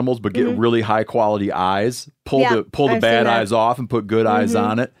stuffed animals but get really high quality eyes, pull the I've bad seen that. eyes off and put good eyes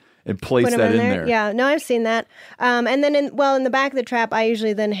on it and place Put 'em that in there. Yeah, no, I've seen that. And then in the back of the trap, I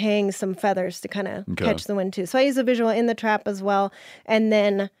usually then hang some feathers to kind of catch the wind too. So I use a visual in the trap as well. And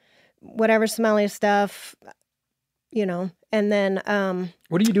then whatever smelly stuff, and then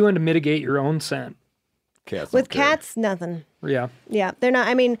What are you doing to mitigate your own scent? Cats with don't care. cats, nothing. Yeah. Yeah, they're not.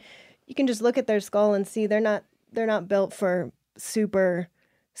 I mean, you can just look at their skull and see they're not built for super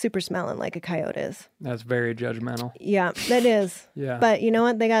smelling like a coyote is. That's very judgmental. Yeah, that is. Yeah. But you know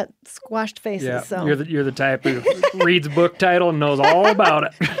what? They got squashed faces. Yeah. So You're the type who reads book title and knows all about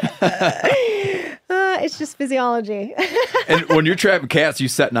it. it's just physiology. And when you're trapping cats, you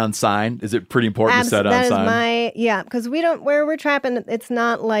setting on sign? Is it pretty important to set on that sign? is because we don't, where we're trapping, it's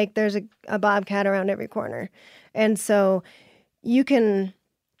not like there's a bobcat around every corner. And so you can,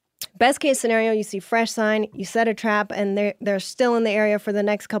 best case scenario, you see fresh sign, you set a trap, and they're still in the area for the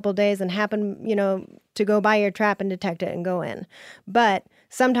next couple of days and happen, to go by your trap and detect it and go in. But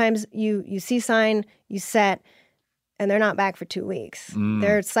sometimes you see sign, you set, and they're not back for 2 weeks.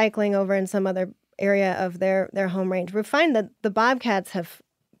 They're cycling over in some other area of their home range. We find that the bobcats have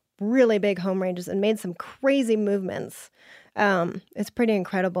really big home ranges and made some crazy movements. It's pretty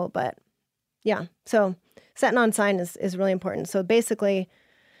incredible, but yeah. So setting on sign is really important. So basically,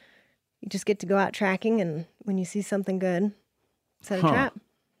 you just get to go out tracking, and when you see something good, set a trap.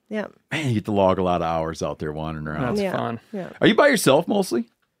 Yeah. Man, you get to log a lot of hours out there wandering around. That's fun. Yeah. Are you by yourself mostly?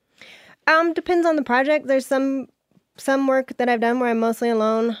 Depends on the project. There's some work that I've done where I'm mostly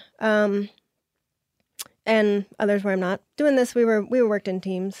alone. And others where I'm not. Doing this, we worked in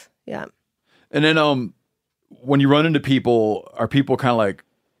teams. Yeah. And then when you run into people, are people kind of like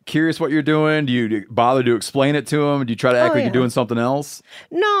curious what you're doing? Do you bother to explain it to them? Do you try to act like you're doing something else?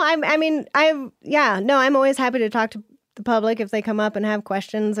 No, I'm always happy to talk to the public if they come up and have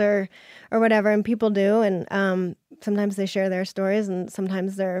questions or whatever, and people do. And sometimes they share their stories, and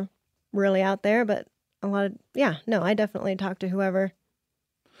sometimes they're really out there, but I definitely talk to whoever.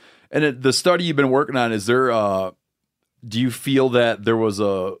 And the study you've been working on, is there, do you feel that there was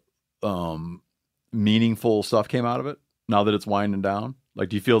a meaningful stuff came out of it now that it's winding down? Like,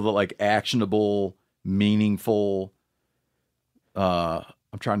 do you feel that like actionable, meaningful, I'm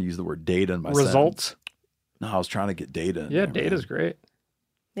trying to use the word data in my results? Sentence. No, I was trying to get data. Yeah, data's great.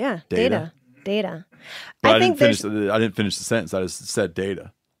 Yeah, data. But I didn't finish the sentence. I just said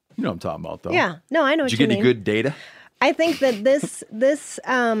data. You know what I'm talking about, though. Yeah, no, I know what you mean. Did you get any good data? I think that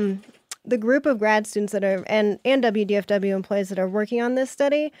the group of grad students that are and WDFW employees that are working on this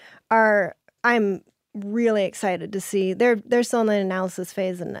study I'm really excited to see. They're still in the analysis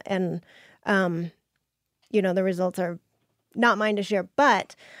phase, and the results are not mine to share.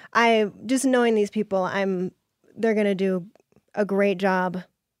 But just knowing these people, they're going to do a great job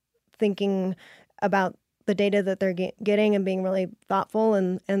thinking about the data that they're getting and being really thoughtful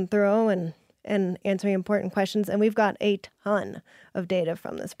and thorough and answering important questions. And we've got a ton of data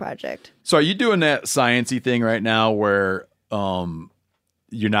from this project. So are you doing that sciencey thing right now where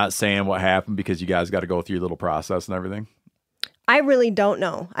you're not saying what happened because you guys got to go through your little process and everything? I really don't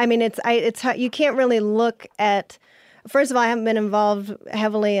know. I mean, it's you can't really look at. First of all, I haven't been involved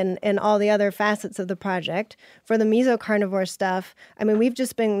heavily in all the other facets of the project. For the mesocarnivore stuff, I mean, we've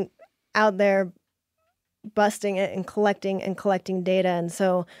just been out there busting it and collecting data. And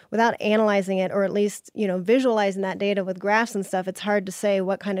so without analyzing it, or at least, visualizing that data with graphs and stuff, it's hard to say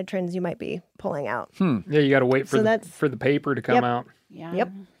what kind of trends you might be pulling out. Yeah, you got to wait for the paper to come out. Yeah.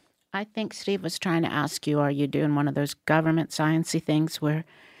 Yep. I think Steve was trying to ask you, are you doing one of those government sciencey things where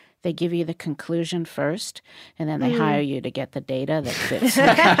they give you the conclusion first, and then they hire you to get the data that fits?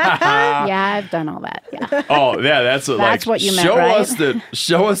 Yeah, I've done all that. Yeah. Oh, yeah, that's what you meant, right?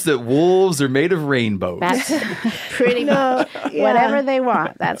 Show us that wolves are made of rainbows. That's pretty much whatever they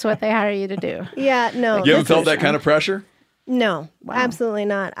want. That's what they hire you to do. Yeah, no. You haven't felt that kind of pressure? No, absolutely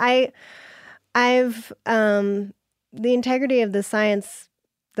not. I've the integrity of the science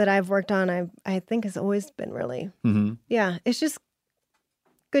that I've worked on, I think has always been really, it's just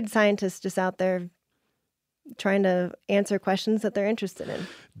good scientists just out there trying to answer questions that they're interested in.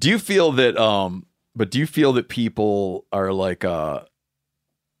 Do you feel that people are like,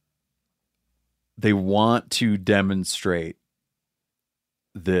 they want to demonstrate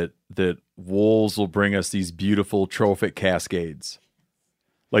that wolves will bring us these beautiful trophic cascades?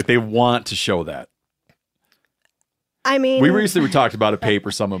 Like they want to show that. I mean, we recently talked about a paper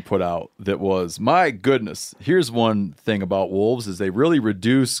someone put out that was, my goodness, here's one thing about wolves is they really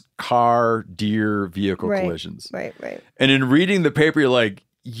reduce car-deer vehicle collisions. Right. And in reading the paper, you're like,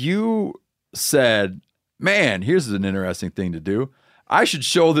 you said, man, here's an interesting thing to do. I should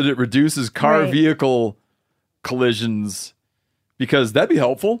show that it reduces car-vehicle collisions because that'd be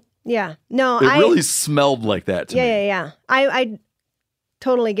helpful. Yeah. No, it really smelled like that to me. Yeah. I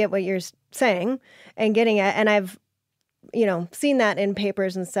totally get what you're saying and getting at, and I've seen that in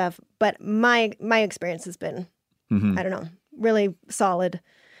papers and stuff, but my experience has been, I don't know, really solid,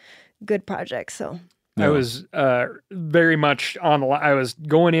 good projects. So I was very much on the line. I was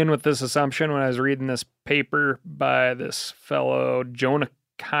going in with this assumption when I was reading this paper by this fellow, Jonah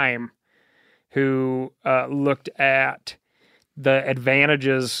Keim, who looked at the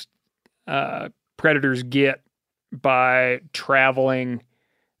advantages predators get by traveling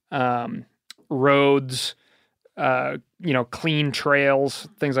roads, clean trails,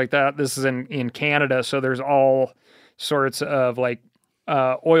 things like that. This is in Canada, so there's all sorts of like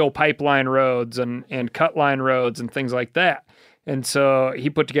oil pipeline roads and cut line roads and things like that. And so he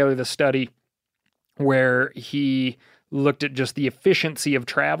put together the study where he looked at just the efficiency of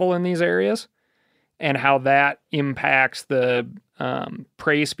travel in these areas and how that impacts the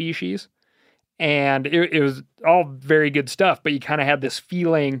prey species. And it was all very good stuff, but you kind of had this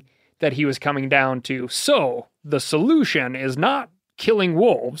feeling that he was coming down to, so the solution is not killing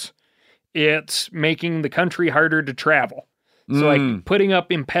wolves, it's making the country harder to travel. So like putting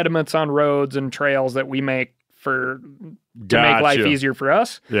up impediments on roads and trails that we make to make life easier for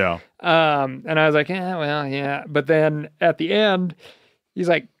us. Yeah. And I was like, yeah. But then at the end, he's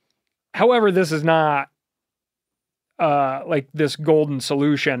like, however, this is not like this golden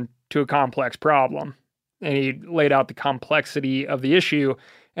solution to a complex problem. And he laid out the complexity of the issue.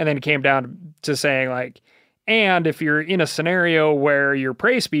 And then it came down to saying like, and if you're in a scenario where your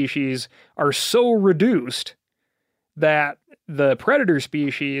prey species are so reduced that the predator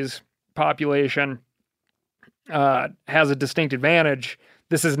species population has a distinct advantage,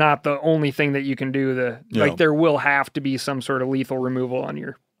 this is not the only thing that you can do. Like there will have to be some sort of lethal removal on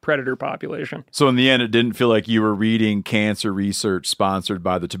your predator population. So in the end, it didn't feel like you were reading cancer research sponsored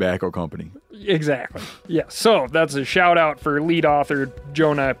by the tobacco company. Exactly. Yeah. So that's a shout out for lead author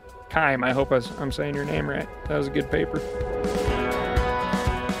Jonah Keim. I hope I'm saying your name right. That was a good paper.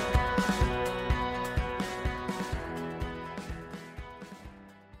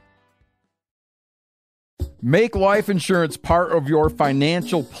 Make life insurance part of your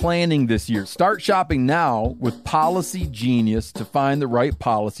financial planning this year. Start shopping now with Policy Genius to find the right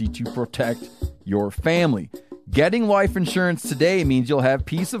policy to protect your family. Getting life insurance today means you'll have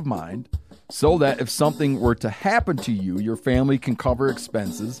peace of mind so that if something were to happen to you, your family can cover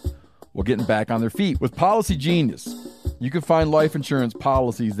expenses while getting back on their feet. With Policy Genius, you can find life insurance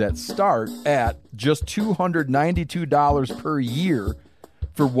policies that start at just $292 per year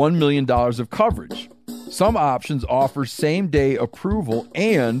for $1 million of coverage. Some options offer same-day approval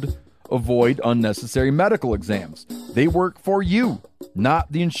and avoid unnecessary medical exams. They work for you,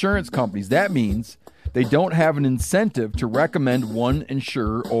 not the insurance companies. That means they don't have an incentive to recommend one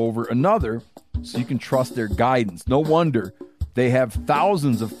insurer over another, so you can trust their guidance. No wonder they have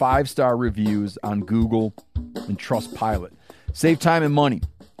thousands of 5-star reviews on Google and Trustpilot. Save time and money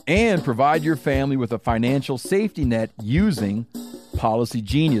and provide your family with a financial safety net using Policy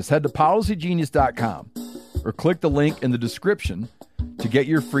Genius. Head to policygenius.com or click the link in the description to get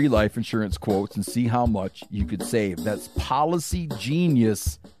your free life insurance quotes and see how much you could save. That's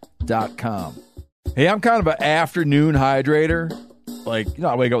policygenius.com. Hey, I'm kind of an afternoon hydrator. Like,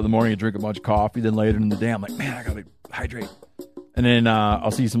 I wake up in the morning and drink a bunch of coffee. Then later in the day, I'm like, man, I got to hydrate. And then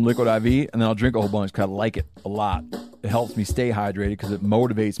I'll see some Liquid IV, and then I'll drink a whole bunch because I like it a lot. It helps me stay hydrated because it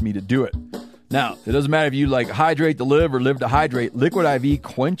motivates me to do it. Now, it doesn't matter if you like hydrate to live or live to hydrate. Liquid IV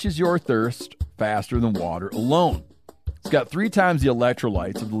quenches your thirst faster than water alone. It's got 3 times the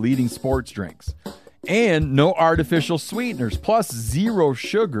electrolytes of the leading sports drinks and no artificial sweeteners, plus 0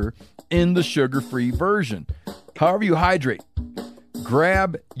 sugar in the sugar-free version. However you hydrate,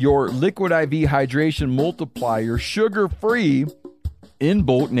 grab your Liquid IV Hydration Multiplier sugar-free in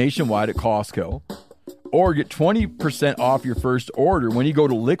bulk nationwide at Costco, or get 20% off your first order when you go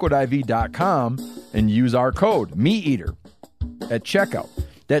to liquidiv.com and use our code MeatEater at checkout.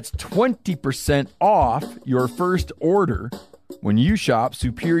 That's 20% off your first order when you shop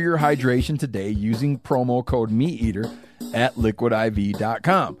Superior Hydration today using promo code MeatEater at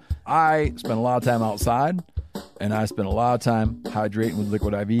liquidiv.com. I spend a lot of time outside, and I spend a lot of time hydrating with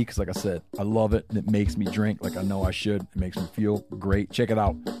Liquid IV because, like I said, I love it, and it makes me drink like I know I should. It makes me feel great. Check it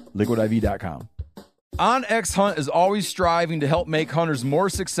out, liquidiv.com. OnX Hunt is always striving to help make hunters more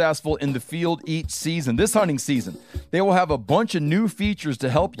successful in the field each season. This hunting season, they will have a bunch of new features to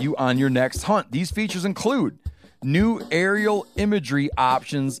help you on your next hunt. These features include new aerial imagery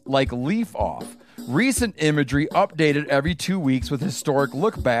options like Leaf Off, recent imagery updated every 2 weeks with historic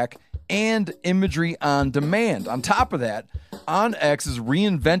look back, and imagery on demand. On top of that, OnX is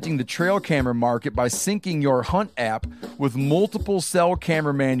reinventing the trail camera market by syncing your Hunt app with multiple cell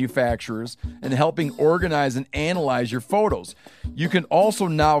camera manufacturers and helping organize and analyze your photos. You can also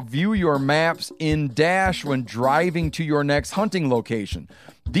now view your maps in Dash when driving to your next hunting location.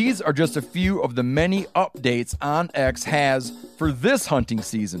 These are just a few of the many updates OnX has for this hunting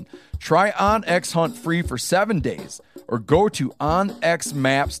season. Try OnX Hunt free for 7 days or go to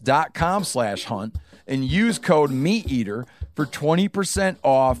onxmaps.com/hunt and use code MeatEater for 20%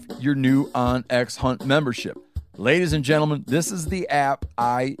 off your new OnX Hunt membership. Ladies and gentlemen, this is the app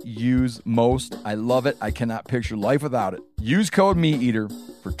I use most. I love it. I cannot picture life without it. Use code MeatEater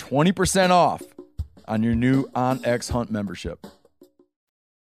for 20% off on your new OnX Hunt membership.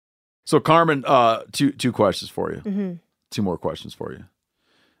 So, Carmen, two questions for you. Mm-hmm. 2 more questions for you.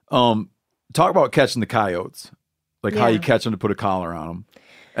 Talk about catching the coyotes, like how you catch them to put a collar on them,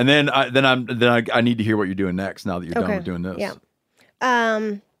 and then I need to hear what you're doing next. Now that you're done with doing this,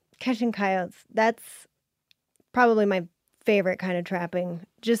 catching coyotes. That's probably my favorite kind of trapping,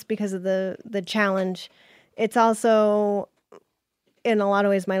 just because of the challenge. It's also, in a lot of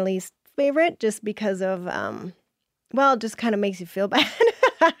ways, my least favorite, just because of it just kind of makes you feel bad.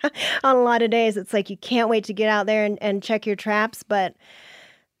 On a lot of days, it's like you can't wait to get out there and check your traps, but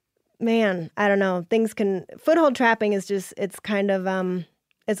man, I don't know. Foothold trapping is just, it's kind of,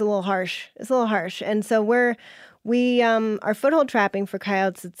 it's a little harsh. And so our foothold trapping for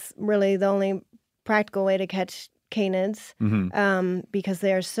coyotes, it's really the only practical way to catch canids, because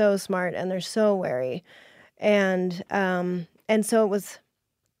they are so smart and they're so wary. And so it was,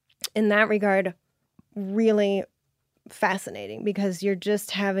 in that regard, really fascinating, because you're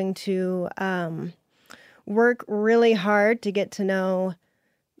just having to work really hard to get to know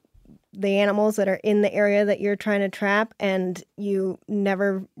the animals that are in the area that you're trying to trap, and you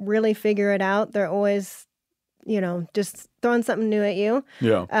never really figure it out. They're always just throwing something new at you.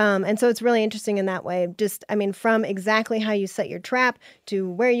 Yeah. And so it's really interesting in that way. From exactly how you set your trap to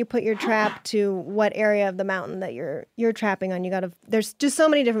where you put your trap to what area of the mountain that you're trapping on. There's just so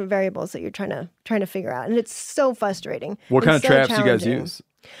many different variables that you're trying to figure out, and it's so frustrating. What kind of so traps do you guys challenging. use?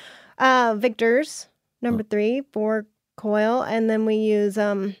 Victor's number 3 for coil, and then we use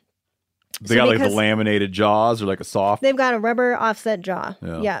They got like the laminated jaws or like a soft. They've got a rubber offset jaw.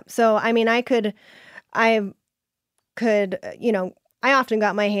 Yeah. So I mean, I could, I often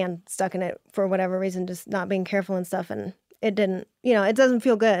got my hand stuck in it for whatever reason, just not being careful and stuff, and it didn't. It doesn't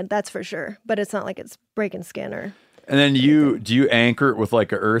feel good. That's for sure. But it's not like it's breaking skin or. And then do you anchor it with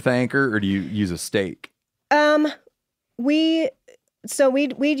like an earth anchor, or do you use a stake? We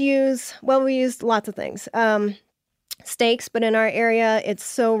used lots of things. Stakes, but in our area, it's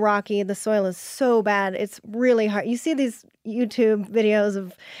so rocky. The soil is so bad. It's really hard. You see these YouTube videos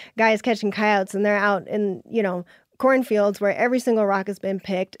of guys catching coyotes, and they're out in, cornfields where every single rock has been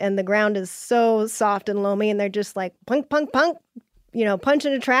picked, and the ground is so soft and loamy, and they're just like punk, punk, punk,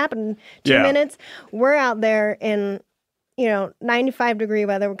 punching a trap in 2 minutes. We're out there in, 95-degree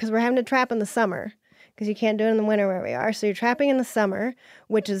weather because we're having to trap in the summer because you can't do it in the winter where we are. So you're trapping in the summer,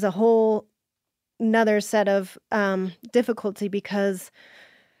 which is a whole another set of difficulty because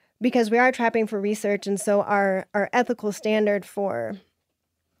we are trapping for research, and so our ethical standard for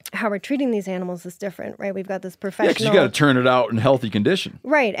how we're treating these animals is different, right? We've got this professional... Yeah, because you got to turn it out in healthy condition.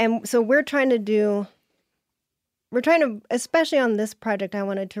 Right, and so we're trying to, especially on this project, I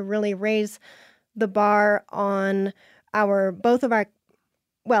wanted to really raise the bar on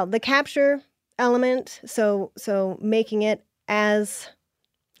the capture element, so making it as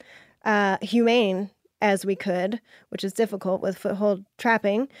humane as we could, which is difficult with foothold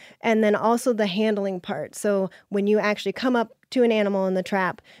trapping, and then also the handling part. So when you actually come up to an animal in the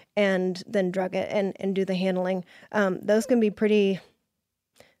trap and then drug it and do the handling, those can be pretty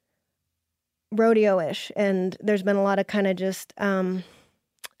rodeo-ish. And there's been a lot of kind of just,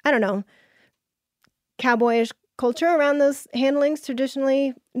 cowboyish culture around those handlings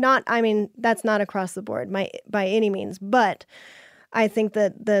traditionally. That's not across the board by any means, but I think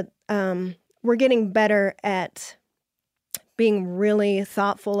that we're getting better at being really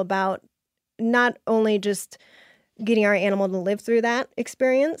thoughtful about not only just getting our animal to live through that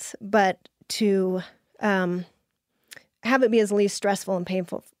experience, but to have it be as least stressful and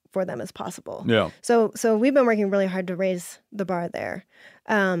painful for them as possible. Yeah. So we've been working really hard to raise the bar there.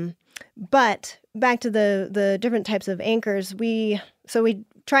 But back to the different types of anchors, we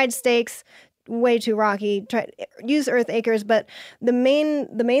tried stakes. Way too rocky. Use earth anchors, but the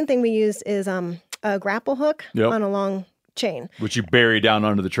main thing we use is a grapple hook on a long chain, which you bury down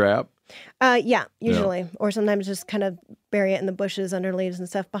under the trap. Usually, or sometimes just kind of bury it in the bushes under leaves and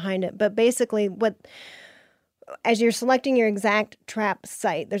stuff behind it. But basically, as you're selecting your exact trap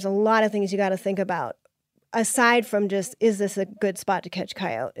site, there's a lot of things you got to think about. Aside from just, is this a good spot to catch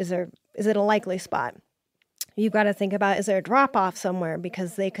coyote? Is it a likely spot? You've got to think about, is there a drop off somewhere,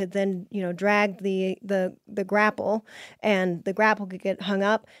 because they could then, drag the grapple, and the grapple could get hung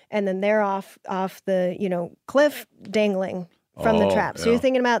up, and then they're off the, cliff dangling from the trap. So you're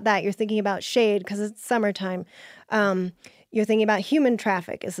thinking about that. You're thinking about shade because it's summertime. You're thinking about human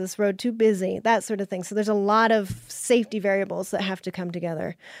traffic. Is this road too busy? That sort of thing. So there's a lot of safety variables that have to come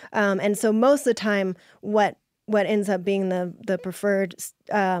together. And so most of the time, what ends up being the preferred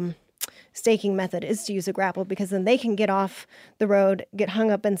staking method is to use a grapple, because then they can get off the road, get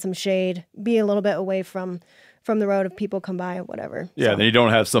hung up in some shade, be a little bit away from the road if people come by or whatever. Yeah, then you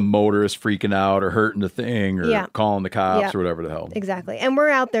don't have some motorist freaking out or hurting the thing or calling the cops or whatever the hell. Exactly. And we're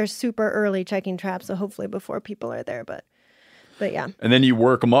out there super early checking traps, so hopefully before people are there, but yeah. And then you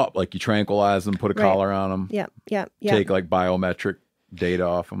work them up, like you tranquilize them, put a collar on them. Yeah. Take like biometric data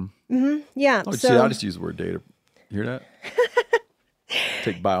off them. Mm-hmm. Yeah. Oh, see, I just use the word data. You hear that?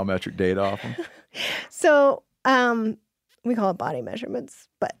 Take biometric data off them. So we call it body measurements,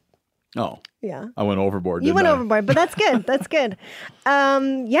 but yeah, I went overboard. You went overboard, but that's good. That's good.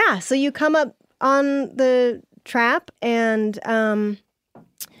 So you come up on the trap, and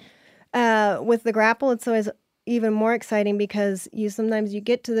with the grapple, it's always even more exciting, because sometimes you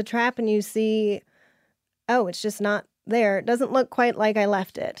get to the trap and you see, it's just not there. It doesn't look quite like I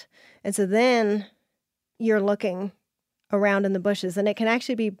left it, and so then you're looking around in the bushes, and it can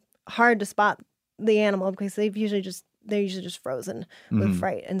actually be hard to spot the animal because they're usually just frozen with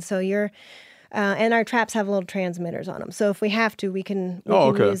fright. And so and our traps have little transmitters on them. So if we have to, we can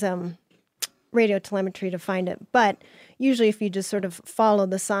use radio telemetry to find it. But usually if you just sort of follow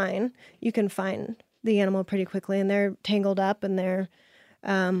the sign, you can find the animal pretty quickly, and they're tangled up, and they're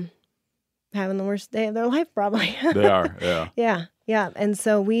having the worst day of their life, probably. They are, yeah. Yeah. And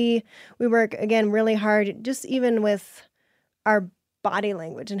so we work, again, really hard, just even with our body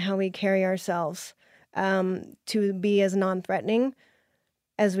language and how we carry ourselves, to be as non-threatening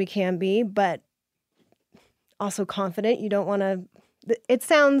as we can be, but also confident. You don't want to, it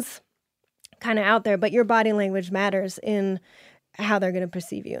sounds kind of out there, but your body language matters in how they're going to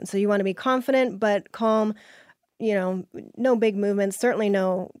perceive you. And so you want to be confident, but calm, no big movements, certainly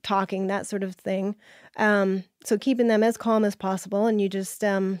no talking, that sort of thing. So keeping them as calm as possible. And you just,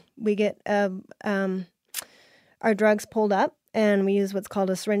 we get our drugs pulled up, and we use what's called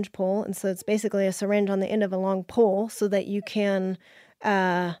a syringe pull. And so it's basically a syringe on the end of a long pole so that you can,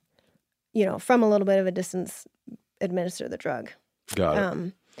 from a little bit of a distance, administer the drug. Got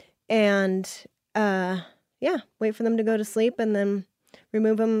it. Wait for them to go to sleep and then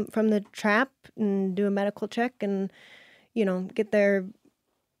remove them from the trap and do a medical check and, get their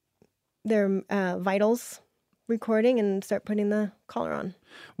vitals recording and start putting the collar on.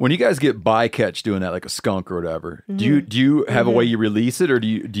 When you guys get bycatch doing that, like a skunk or whatever, do you have a way you release it, or do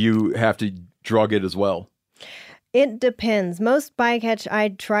you have to drug it as well? It depends. Most bycatch I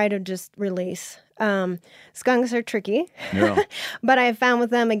try to just release. Skunks are tricky, Yeah. but I've found with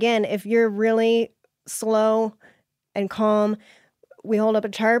them, again, if you're really slow and calm, we hold up a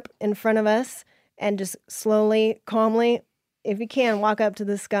tarp in front of us and just slowly, calmly, if you can, walk up to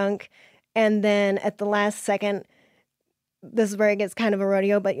the skunk. And then at the last second, this is where it gets kind of a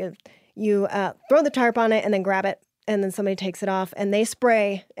rodeo, but you throw the tarp on it and then grab it. And then somebody takes it off and they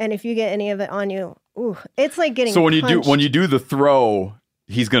spray. And if you get any of it on you, ooh, it's like getting So when punched. you do the throw,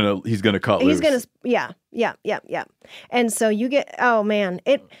 he's gonna cut loose. He's gonna, yeah. And so you get, oh man,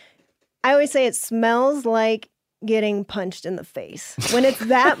 I always say it smells like getting punched in the face. When it's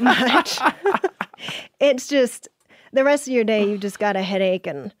that much, it's just, the rest of your day, you just got a headache.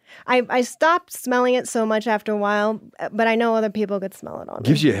 And I stopped smelling it so much after a while, but I know other people could smell it on me.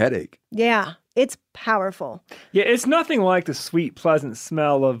 Gives you a headache. Yeah, it's powerful. Yeah, it's nothing like the sweet, pleasant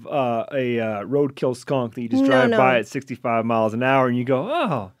smell of a roadkill skunk that you just drive by at 65 miles an hour and you go,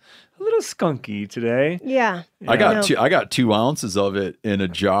 oh, a little skunky today. Yeah. I got 2 ounces of it in a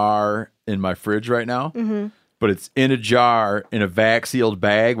jar in my fridge right now, but it's in a jar in a vac sealed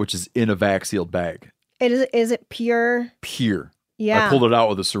bag, which is in a vac sealed bag. Is it pure? Pure. Yeah. I pulled it out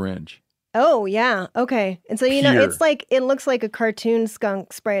with a syringe. Oh, yeah. Okay. And so, it's like, it looks like a cartoon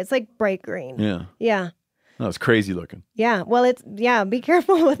skunk spray. It's like bright green. Yeah. Yeah. No, it's crazy looking. Yeah. Well, be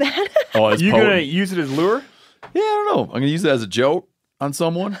careful with that. Oh, it's You potent. going to use it as lure? Yeah, I don't know. I'm going to use it as a joke on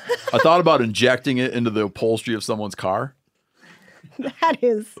someone. I thought about injecting it into the upholstery of someone's car. That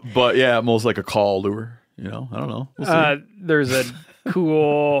is. But yeah, almost like a call lure. I don't know. We'll see. There's a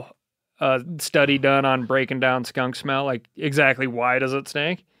cool study done on breaking down skunk smell, like exactly why does it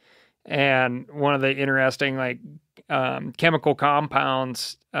stink? And one of the interesting chemical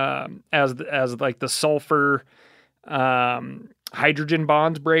compounds as like the sulfur hydrogen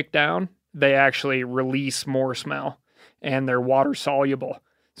bonds break down, they actually release more smell, and they're water soluble.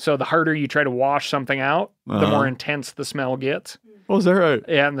 So the harder you try to wash something out, the more intense the smell gets. Oh, is that right?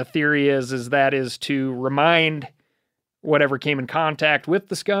 And the theory is that is to remind whatever came in contact with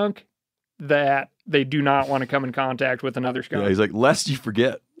the skunk that they do not want to come in contact with another skunk. Yeah, he's like, lest you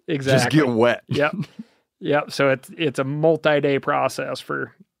forget. Exactly. Just get wet. Yep. So it's a multi-day process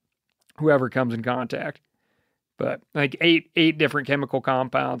for whoever comes in contact. But like eight different chemical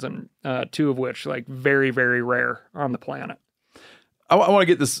compounds, and 2 of which like very, very rare on the planet. I want to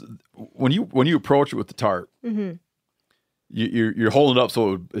get this. When you approach it with the tarp, you're holding it up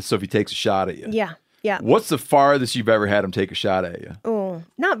so if he takes a shot at you. Yeah. Yeah. What's the farthest you've ever had him take a shot at you? Oh,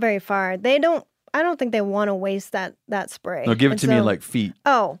 not very far. I don't think they want to waste that spray. No, give it to me in like feet.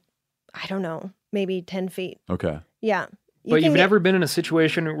 Oh, I don't know. Maybe 10 feet. Okay. Yeah. But you've never been in a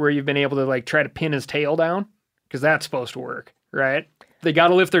situation where you've been able to like try to pin his tail down? Because that's supposed to work, right? They got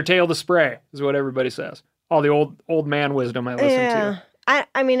to lift their tail to spray, is what everybody says. All the old man wisdom I listen to.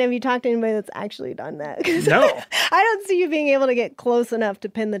 I mean, have you talked to anybody that's actually done that? No. I don't see you being able to get close enough to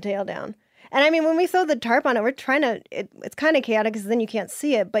pin the tail down. And I mean, when we throw the tarp on it, we're trying to, it's kind of chaotic because then you can't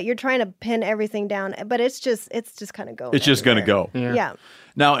see it, but you're trying to pin everything down. But it's just kind of going. It's just going to go. Yeah.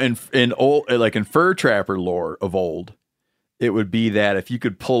 Now, in fur trapper lore of old, it would be that if you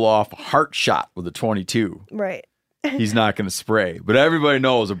could pull off a heart shot with a 22, right, he's not going to spray. But everybody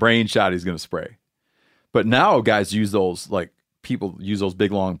knows a brain shot he's going to spray. But now guys use those, people use those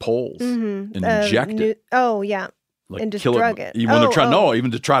big long poles and inject it. Oh, yeah. Like and just kill drug it. it. Even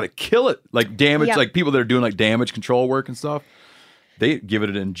to try to kill it, like damage, like people that are doing like damage control work and stuff, they give it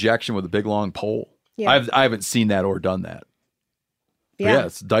an injection with a big long pole. Yeah. I haven't seen that or done that. Yeah,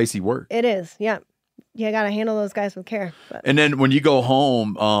 it's dicey work. It is. Yeah. You got to handle those guys with care. But. And then when you go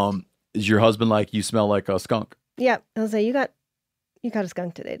home, is your husband like, you smell like a skunk? Yeah. He'll say, you got a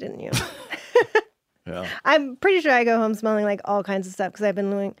skunk today, didn't you? Yeah. I'm pretty sure I go home smelling like all kinds of stuff because I've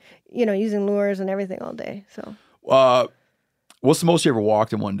been using lures and everything all day. So, what's the most you ever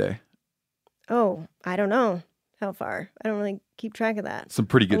walked in one day? Oh, I don't know how far. I don't really keep track of that. Some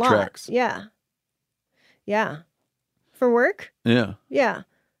pretty good tracks. Yeah. Yeah. For work? Yeah. Yeah.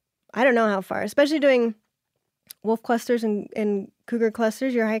 I don't know how far, especially doing wolf clusters and cougar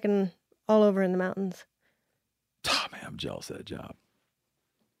clusters. You're hiking all over in the mountains. Oh, man, I'm jealous of that job.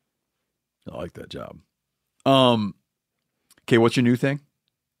 I like that job. Okay, what's your new thing?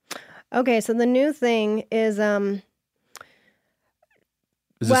 Okay, so the new thing is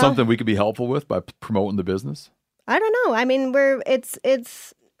Is it something we could be helpful with by promoting the business? I don't know. I mean, it's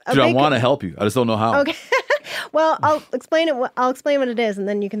Dude, I want to help you. I just don't know how. Okay. Well, I'll explain it. I'll explain what it is, and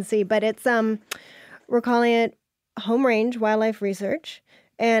then you can see. But it's we're calling it Home Range Wildlife Research,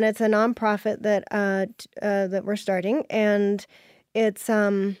 and it's a nonprofit that we're starting, and it's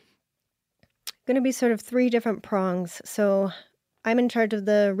going to be sort of 3 different prongs. So I'm in charge of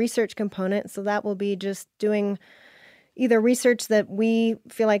the research component, so that will be just doing either research that we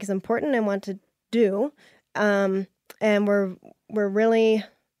feel like is important and want to do, and we're really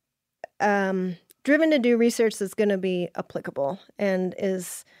driven to do research that's going to be applicable and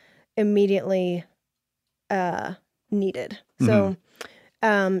is immediately needed. So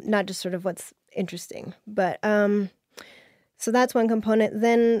not just sort of what's interesting, but so that's one component.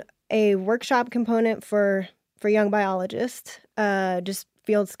 Then a workshop component for young biologists, just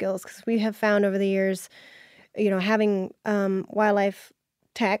field skills, because we have found over the years, having wildlife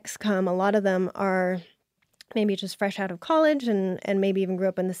techs come, a lot of them are maybe just fresh out of college and maybe even grew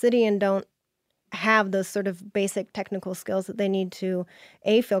up in the city and don't have those sort of basic technical skills that they need to,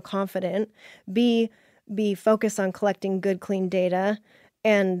 A, feel confident, B, be focused on collecting good, clean data,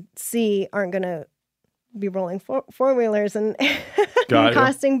 and C, aren't going to be rolling four-wheelers and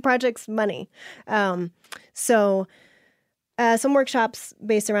costing projects money. So some workshops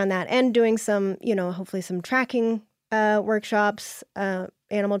based around that, and doing some, hopefully some tracking workshops,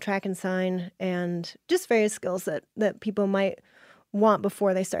 animal track and sign, and just various skills that people might want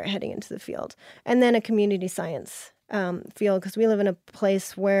before they start heading into the field. And then a community science field, because we live in a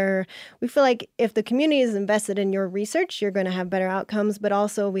place where we feel like if the community is invested in your research, you're going to have better outcomes. But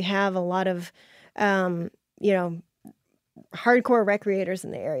also we have a lot of, hardcore recreators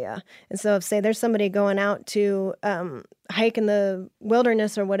in the area. And so if, say, there's somebody going out to hike in the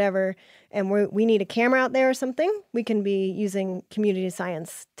wilderness or whatever, and we need a camera out there or something, we can be using community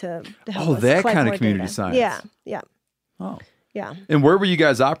science to help us that collect kind more of community data. science. Yeah. Oh. Yeah. And where were you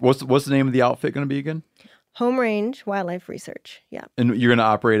guys what's the name of the outfit going to be again? Home Range Wildlife Research. Yeah. And you're going to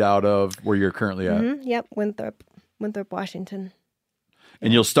operate out of where you're currently at? Mm-hmm. Yep. Winthrop, Washington.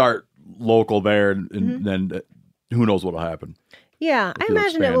 And you'll start local there, and then who knows what'll happen. Yeah, I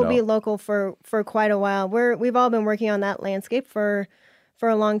imagine it will be local for quite a while. We've all been working on that landscape for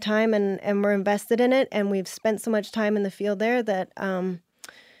a long time, and we're invested in it, and we've spent so much time in the field there that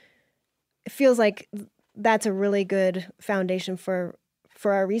it feels like that's a really good foundation for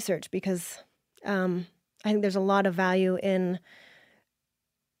our research, because I think there's a lot of value in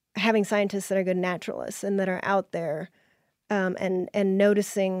having scientists that are good naturalists and that are out there and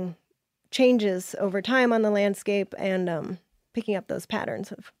noticing changes over time on the landscape and picking up those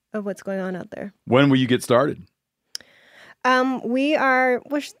patterns of what's going on out there. When will you get started? We're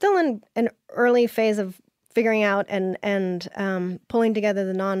still in an early phase of figuring out and pulling together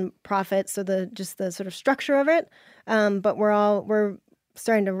the nonprofit, so the sort of structure of it. But we're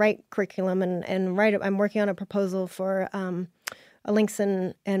starting to write curriculum and write. I'm working on a proposal for a lynx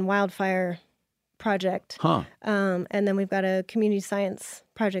and wildfire project. And then we've got a community science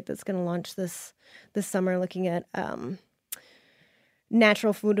project that's going to launch this summer, looking at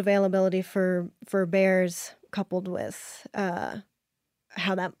natural food availability for bears, coupled with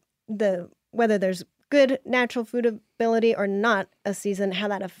whether there's good natural food ability or not a season, how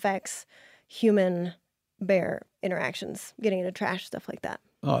that affects human bear interactions, getting into trash, stuff like that.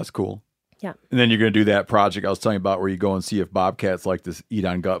 Oh, that's cool. Yeah. And then you're going to do that project I was telling you about, where you go and see if bobcats like to eat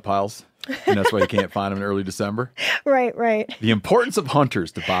on gut piles, and that's why you can't find them in early December. Right. The importance of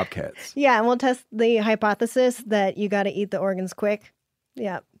hunters to bobcats. Yeah, and we'll test the hypothesis that you got to eat the organs quick.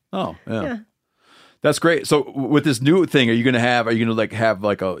 Yeah. Oh, yeah. That's great. So with this new thing, are you going to have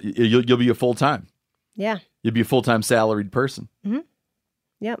you'll be a full-time? Yeah. You'll be a full-time salaried person. Mm-hmm.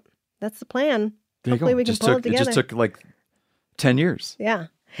 Yep. That's the plan. There Hopefully we can pull it together. It just took like 10 years. Yeah.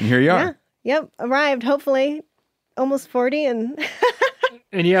 And here you are. Yeah. Yep. Arrived, hopefully, almost 40 and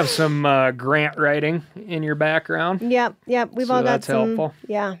And you have some grant writing in your background. Yep. We've So all got that's some. helpful.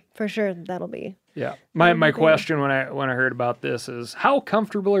 Yeah, for sure. That'll be. Yeah. My question when I heard about this is, how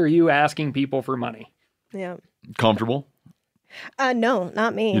comfortable are you asking people for money? Yeah. Comfortable? No,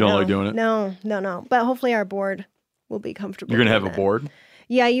 not me. You don't no. like doing it? No. But hopefully our board will be comfortable. You're going to have doing a that. board?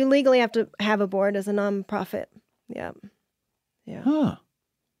 Yeah, you legally have to have a board as a nonprofit. Yeah. Huh.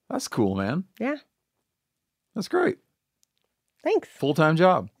 That's cool, man. Yeah. That's great. Thanks. Full-time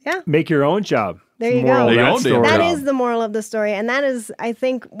job. Yeah. Make your own job. There you Moral go. of that Your own damn story. That job. is the moral of the story, and that is, I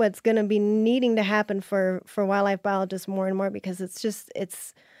think, what's going to be needing to happen for wildlife biologists more and more, because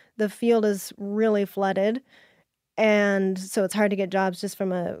it's the field is really flooded, and so it's hard to get jobs just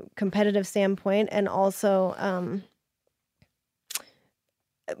from a competitive standpoint, and also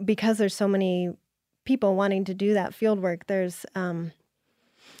because there's so many people wanting to do that field work. There's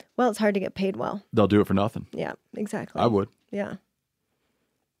it's hard to get paid well. They'll do it for nothing. Yeah, exactly. I would. Yeah.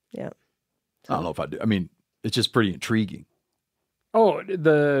 I don't know if I do. I mean, it's just pretty intriguing. Oh,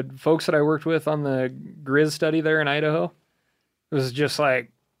 the folks that I worked with on the Grizz study there in Idaho, it was just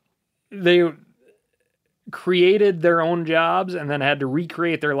like they created their own jobs and then had to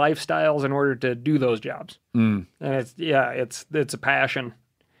recreate their lifestyles in order to do those jobs. Mm. And it's a passion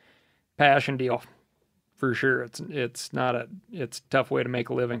deal for sure. It's a tough way to make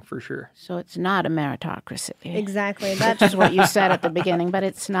a living for sure. So it's not a meritocracy. Exactly. That's just what you said at the beginning, but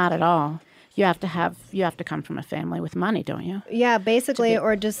it's not at all. You have to come from a family with money, don't you? Yeah, basically,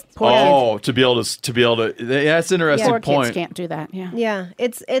 or just To be able to. Yeah, that's an interesting Poor point. kids can't do that. Yeah. Yeah,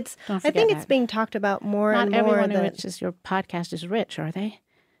 it's. Don't I forget think it's that. being talked about more Not and more. everyone who that- watches your podcast is rich, are they?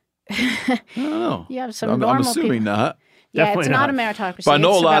 I don't know. You have some I'm normal assuming people. not. Yeah, Definitely it's not a not. meritocracy. But I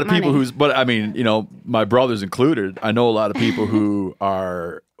know It's a lot of about people money. but I mean, my brothers included, I know a lot of people who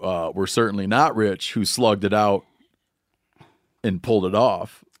were certainly not rich, who slugged it out and pulled it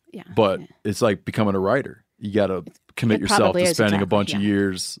off. Yeah. But it's like becoming a writer. You got to commit it yourself probably to is, spending a exactly, bunch of yeah.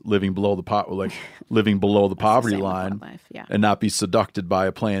 years living below the poverty same with line wildlife, yeah. and not be seducted by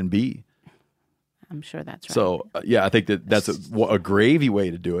a plan B. I'm sure that's right. So I think that's a gravy way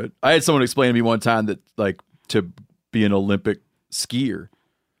to do it. I had someone explain to me one time that like to be an Olympic skier,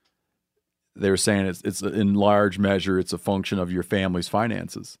 they were saying it's in large measure it's a function of your family's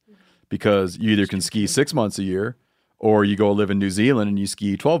finances, because you either can ski 6 months a year or you go live in New Zealand and you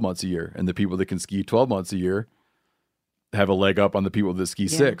ski 12 months a year, and the people that can ski 12 months a year have a leg up on the people that ski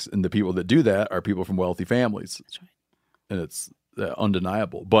 6, and the people that do that are people from wealthy families. That's right. And it's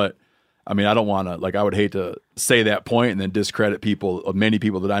undeniable. But I mean, I don't want to, I would hate to say that point and then discredit many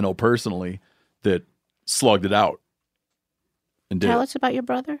people that I know personally that slugged it out and did Tell it. us about your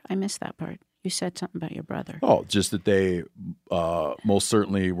brother. I missed that part. You said something about your brother. Oh, just that they most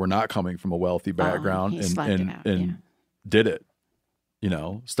certainly were not coming from a wealthy background he slugged it out, yeah. did it.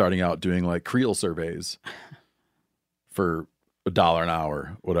 Starting out doing like Creel surveys for $1 an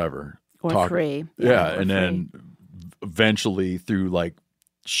hour, whatever. Or free. Yeah, or and then eventually through like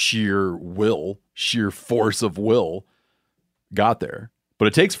sheer force of will, got there. But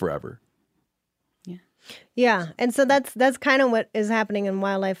it takes forever. Yeah, and so that's kind of what is happening in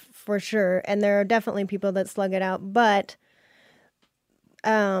wildlife for sure. And there are definitely people that slug it out, but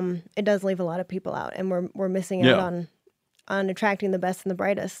it does leave a lot of people out, and we're missing out on attracting the best and the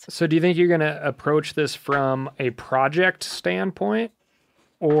brightest. So do you think you're going to approach this from a project standpoint,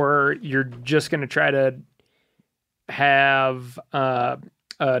 or you're just going to try to have a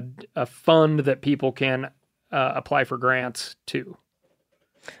fund that people can apply for grants to?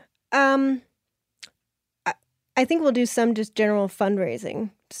 I think we'll do some just general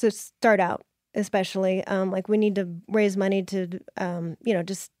fundraising to start out, especially like we need to raise money to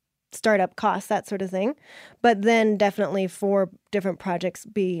just startup costs, that sort of thing. But then definitely for different projects,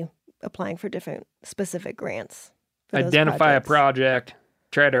 be applying for different specific grants. Identify a project,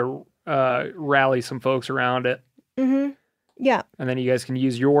 try to rally some folks around it. Mm-hmm. Yeah, And then you guys can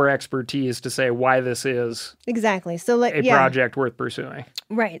use your expertise to say why this is exactly. So like a project worth pursuing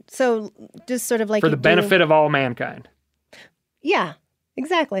right. So just sort of like for the benefit of all mankind. Yeah,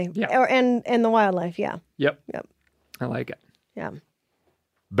 exactly. Yeah. And the wildlife. Yeah. Yep. Yep. I like it. Yeah.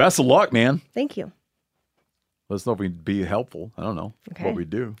 Best of luck, man. Thank you. Let's know if we can be helpful. I don't know Okay. what we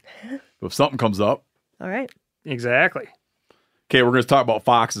do. But if something comes up. All right. Exactly. Okay, we're going to talk about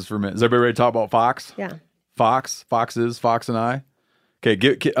foxes for a minute. Is everybody ready to talk about fox? Yeah. Foxes, Fox and I. Okay,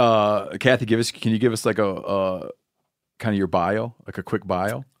 Kathy, can you give us like a kind of your bio, like a quick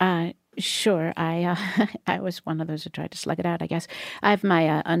bio? Sure. I was one of those who tried to slug it out, I guess. I have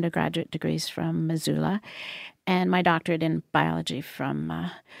my undergraduate degrees from Missoula, and my doctorate in biology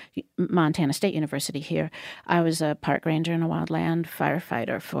from Montana State University here. I was a park ranger and a wildland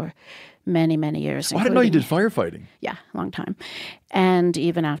firefighter for many, many years. I didn't know you did firefighting. Yeah, long time. And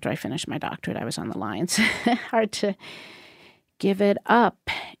even after I finished my doctorate, I was on the lines. Hard to give it up.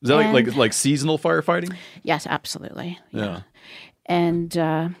 Is that like seasonal firefighting? Yes, absolutely. Yeah.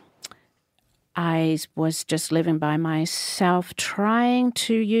 And I was just living by myself, trying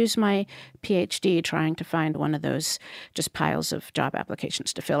to use my PhD, trying to find one of those just piles of job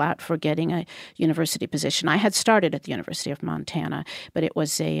applications to fill out for getting a university position. I had started at the University of Montana, but it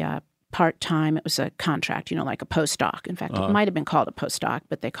was a part-time. It was a contract, like a postdoc. In fact, it might have been called a postdoc,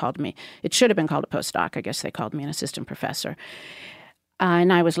 but they called me. It should have been called a postdoc. I guess they called me an assistant professor.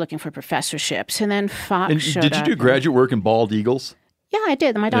 And I was looking for professorships. And then Fox showed up. Did you do graduate work in bald eagles? Yeah, I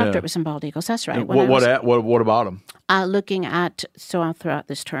did. My doctorate was in bald eagles. That's right. What about them? Looking at, so I'll throw out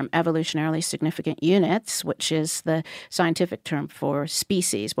this term, evolutionarily significant units, which is the scientific term for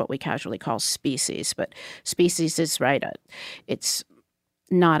species, what we casually call species. But species is right. It's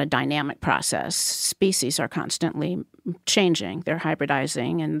not a dynamic process. Species are constantly changing. They're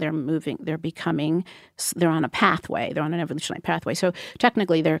hybridizing and they're moving. They're on a pathway. They're on an evolutionary pathway. So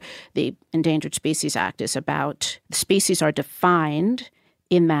technically, the Endangered Species Act is about species are defined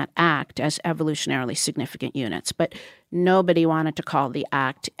in that act as evolutionarily significant units. But nobody wanted to call the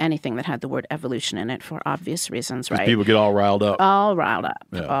act anything that had the word evolution in it for obvious reasons, right? People get all riled up. All riled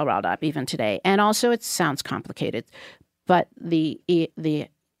up, even today. And also, it sounds complicated. But the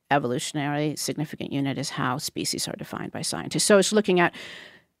evolutionary significant unit is how species are defined by scientists. So it's looking at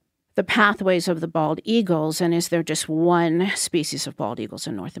the pathways of the bald eagles, and is there just one species of bald eagles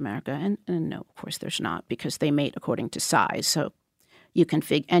in North America? And no, of course there's not, because they mate according to size. So you can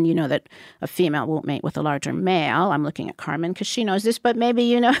figure, and you know that a female won't mate with a larger male. I'm looking at Carmen because she knows this, but maybe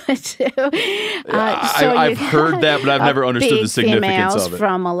you know it too. I've heard that, but I've never understood the significance of it.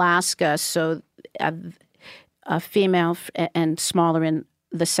 From Alaska, so a female and smaller in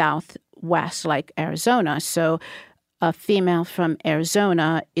the southwest, like Arizona. So a female from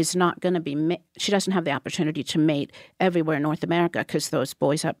Arizona is not going to be, she doesn't have the opportunity to mate everywhere in North America because those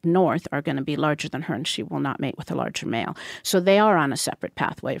boys up north are going to be larger than her and she will not mate with a larger male. So they are on a separate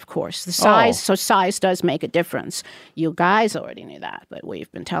pathway, of course. The size, so size does make a difference. You guys already knew that, but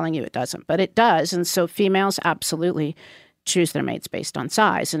we've been telling you it doesn't. But it does. And so females absolutely choose their mates based on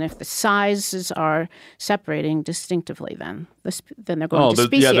size. And if the sizes are separating distinctively, then they're going to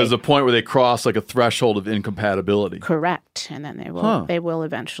speciate. Yeah, there's a point where they cross like a threshold of incompatibility. Correct. And then they will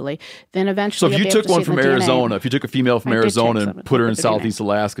eventually. Then So eventually if you took one from Arizona, if you took a female from Arizona and put her in Southeast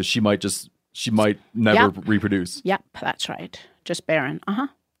Alaska, she might never reproduce. Yep, that's right. Just barren.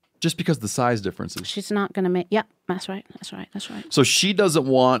 Just because the size differences. She's not going to make. Yep, that's right. So she doesn't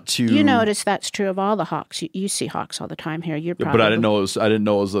want to. You notice that's true of all the hawks. You see hawks all the time here. You're probably, but I didn't know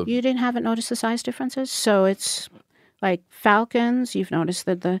it was a. You haven't noticed the size differences. So it's like falcons. You've noticed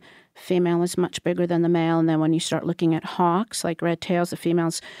that the female is much bigger than the male, and then when you start looking at hawks, like red tails, the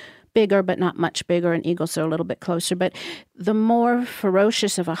female's bigger, but not much bigger, and eagles are a little bit closer. But the more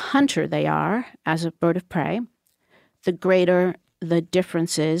ferocious of a hunter they are as a bird of prey, the greater the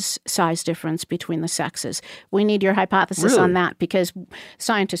size difference between the sexes. We need your hypothesis on that because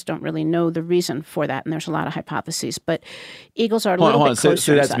scientists don't really know the reason for that, and there's a lot of hypotheses. But eagles are a little bit closer.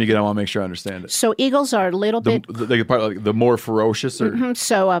 Say that to me again. I want to make sure I understand it. So eagles are a little bit... The more ferocious? Or?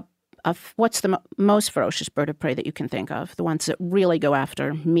 So what's the most ferocious bird of prey that you can think of? The ones that really go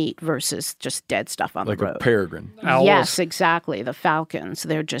after meat versus just dead stuff on the road. Like a peregrine. Owls. Yes, exactly. The falcons.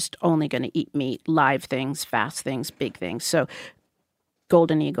 They're just only going to eat meat, live things, fast things, big things. So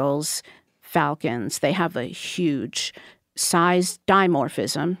golden eagles, falcons, they have a huge size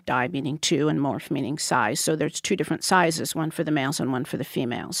dimorphism, di meaning two and morph meaning size. So there's two different sizes, one for the males and one for the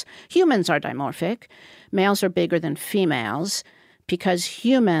females. Humans are dimorphic. Males are bigger than females. Because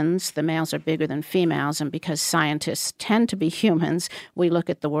humans, the males are bigger than females, and because scientists tend to be humans, we look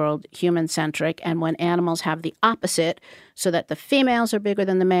at the world human-centric. And when animals have the opposite, so that the females are bigger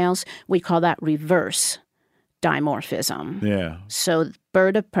than the males, we call that reverse dimorphism. Yeah. So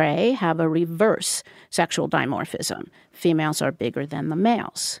bird of prey have a reverse sexual dimorphism. Females are bigger than the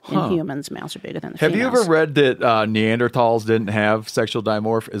males. In humans, males are bigger than the females. Have you ever read that Neanderthals didn't have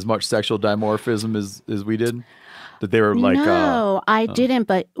as much sexual dimorphism as we did? That they were like... No, I didn't,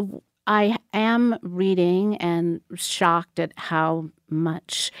 but I am reading and shocked at how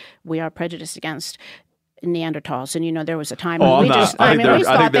much we are prejudiced against Neanderthals, and there was a time Oh, when I'm we not. I think we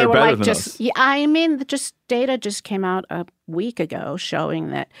thought they're they were better like than just. us. Yeah, I mean, just data just came out a week ago showing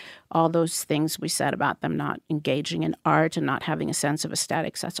that all those things we said about them not engaging in art and not having a sense of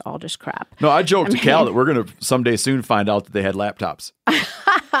aesthetics, that's all just crap. No, I joked to Cal that we're going to someday soon find out that they had laptops.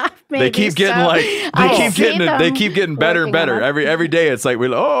 They keep getting they keep getting better and better every day. It's like it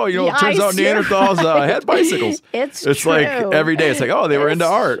turns out Neanderthals had bicycles. It's true. Like every day. It's like they were into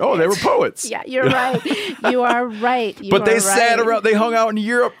art. They were poets. Yeah, you're right. You are right. But they sat around. They hung out in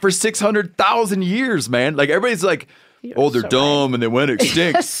Europe for 600,000 years, man. Like everybody's like, they're dumb and they went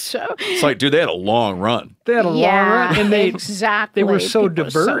extinct. It's like, dude, they had a long run. They had a long run, and they were so People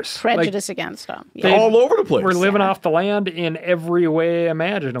diverse, so prejudiced against them. All over the place. We're living off the land in every way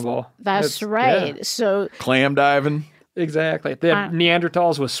imaginable. That's right. Yeah. So clam diving. Exactly. The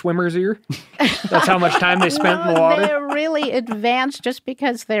Neanderthals with swimmer's ear. That's how much time they spent in the water. They're really advanced. Just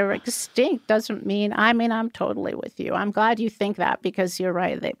because they're extinct doesn't mean. I'm totally with you. I'm glad you think that, because you're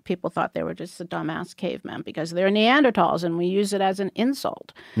right. People thought they were just the dumbass cavemen because they're Neanderthals, and we use it as an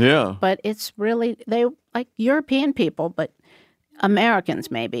insult. Yeah. But it's really they like European people, but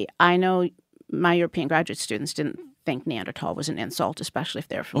Americans maybe. I know my European graduate students didn't think Neanderthal was an insult, especially if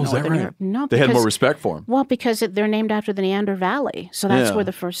they're from Northern Europe. No, they had more respect for them. Well, because they're named after the Neander Valley, so that's where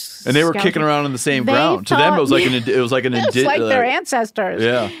the first. And they were kicking around on the same ground. To them, it was like it's like their ancestors.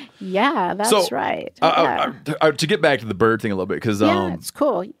 Yeah, yeah, that's right. To get back to the bird thing a little bit, because it's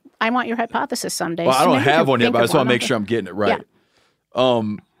cool. I want your hypothesis someday. Well, I don't have one yet, but I just want to make sure I'm getting it right. Yeah.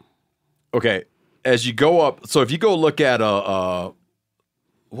 Okay, as you go up, so if you go look at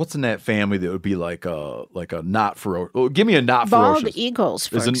what's in that family that would be like a not ferocious? Well, give me a not ferocious. Bald eagles,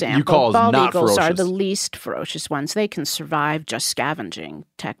 for example. You call bald not eagles ferocious. are the least ferocious ones. They can survive just scavenging.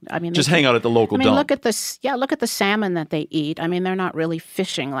 Just hang out at the local dump. Look at this. Yeah, look at the salmon that they eat. They're not really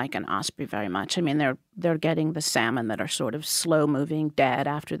fishing like an osprey very much. They're getting the salmon that are sort of slow moving, dead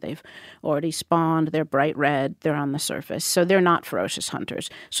after they've already spawned. They're bright red. They're on the surface, so they're not ferocious hunters.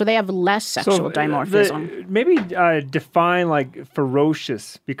 So they have less sexual dimorphism. Maybe define like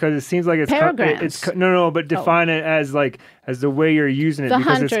ferocious, because it seems like it's but define it as the way you're using it, because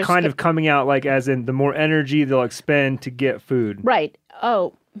hunters, it's kind of coming out like as in the more energy they'll expend to get food. Right.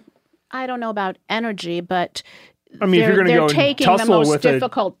 Oh, I don't know about energy, but if you're going to go taking tussle the most with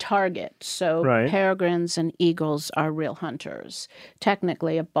difficult target. So peregrines and eagles are real hunters.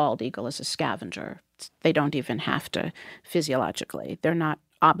 Technically, a bald eagle is a scavenger. They don't even have to physiologically. They're not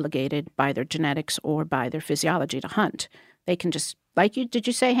obligated by their genetics or by their physiology to hunt. They can just, did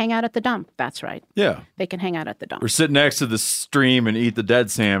you say hang out at the dump? That's right. Yeah. They can hang out at the dump. Or sit next to the stream and eat the dead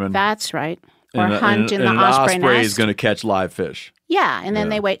salmon. That's right. Or hunt in the osprey nest. An osprey is going to catch live fish. Yeah, and then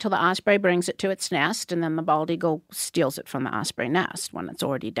they wait till the osprey brings it to its nest, and then the bald eagle steals it from the osprey nest when it's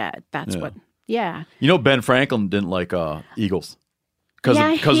already dead. That's what. Ben Franklin didn't like eagles because of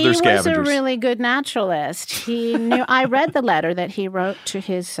their scavengers. He was a really good naturalist. He knew. I read the letter that he wrote to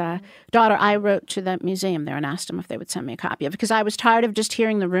his daughter. I wrote to the museum there and asked them if they would send me a copy of it, because I was tired of just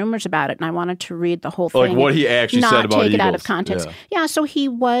hearing the rumors about it, and I wanted to read the whole thing. Like what he actually said about eagles. Not take it eagles. out of context. Yeah, so he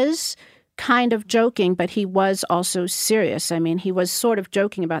was kind of joking, but he was also serious. He was sort of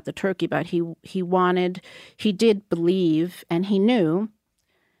joking about the turkey, but he did believe, and he knew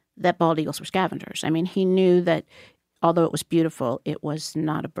that bald eagles were scavengers. He knew that although it was beautiful, it was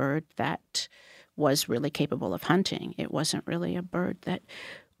not a bird that was really capable of hunting. It wasn't really a bird that,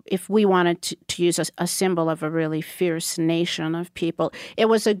 if we wanted to use a symbol of a really fierce nation of people, it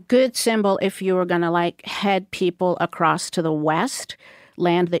was a good symbol if you were going to head people across to the west,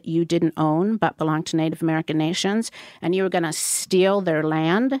 land that you didn't own but belonged to Native American nations, and you were going to steal their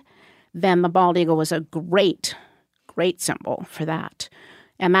land. Then the bald eagle was a great symbol for that.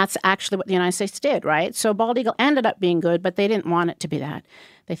 And that's actually what the United States did, right? So bald eagle ended up being good, but they didn't want it to be that.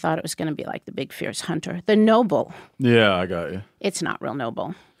 They thought it was going to be like the big fierce hunter, the noble. Yeah, I got you. It's not real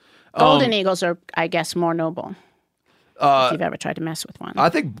noble. Golden eagles are, I guess, more noble. If you've ever tried to mess with one. I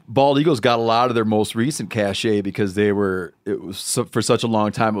think bald eagles got a lot of their most recent cachet because for such a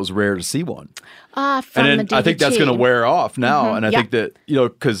long time, it was rare to see one. From and the DDT. I think that's going to wear off now. Mm-hmm. And I think that,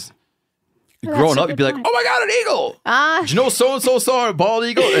 because growing up, you'd be like, oh my God, an eagle. Did you know so-and-so saw a bald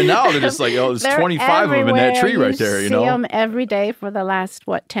eagle? And now they're just like, there's 25 of them in that tree right there, You see them every day for the last,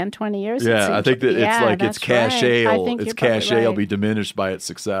 10, 20 years? Yeah, I think that it's cachet. Right. Its cachet will be diminished by its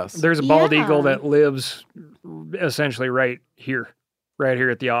success. There's a bald eagle that lives essentially right here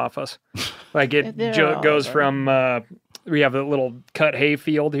at the office. It goes from, we have a little cut hay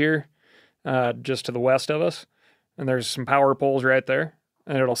field here just to the west of us. And there's some power poles right there.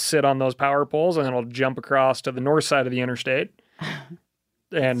 And it'll sit on those power poles, and it'll jump across to the north side of the interstate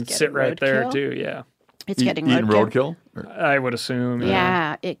and sit right there too. Yeah, It's getting eating roadkill. roadkill. I would assume.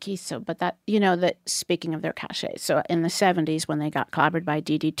 Yeah, icky. So, but that, that speaking of their cachet, so in the 70s when they got clobbered by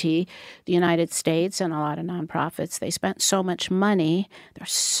DDT, the United States and a lot of nonprofits, they spent so much money. They're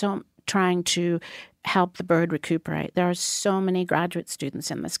so trying to help the bird recuperate. There are so many graduate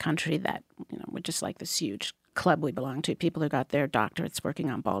students in this country that, we're just like this huge club we belong to, people who got their doctorates working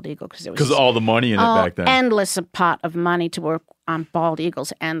on bald eagle because it was all the money in it back then. Endless a pot of money to work on bald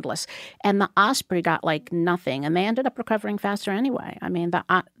eagles, endless. And the osprey got like nothing, and they ended up recovering faster anyway. I mean,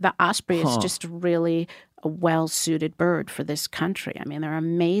 the osprey is just really a well-suited bird for this country. I mean, they're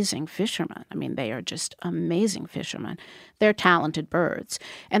amazing fishermen. I mean, they are just amazing fishermen. They're talented birds,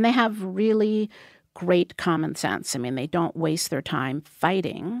 and they have really great common sense. I mean, they don't waste their time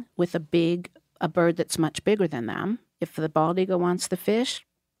fighting with a bird that's much bigger than them. If the bald eagle wants the fish,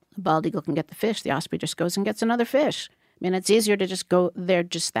 the bald eagle can get the fish. The osprey just goes and gets another fish. I mean, it's easier to just go, they're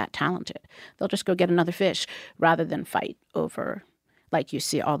just that talented. They'll just go get another fish rather than fight over, like you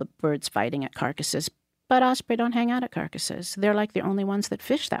see all the birds fighting at carcasses. But osprey don't hang out at carcasses. They're like the only ones that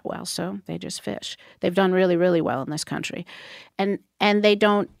fish that well, so they just fish. They've done really, really well in this country. And they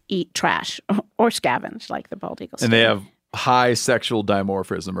don't eat trash or scavenge like the bald eagles. And they have high sexual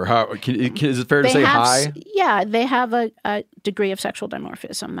dimorphism, or how is it fair to say high? Yeah, they have a degree of sexual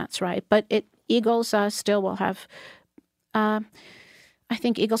dimorphism. That's right. But eagles still will have. I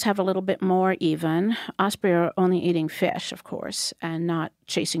think eagles have a little bit more even. Osprey are only eating fish, of course, and not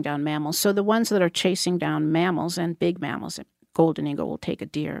chasing down mammals. So the ones that are chasing down mammals and big mammals, golden eagle will take a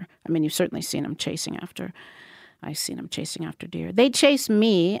deer. I mean, you've certainly seen them chasing after. I've seen them chasing after deer. They chase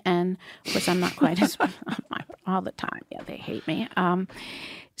me, and of course I'm not quite as all the time. Yeah, they hate me.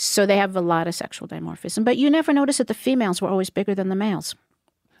 So they have a lot of sexual dimorphism. But you never notice that the females were always bigger than the males.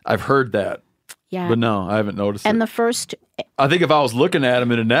 I've heard that. Yeah. But no, I haven't noticed and it. the first... I think if I was looking at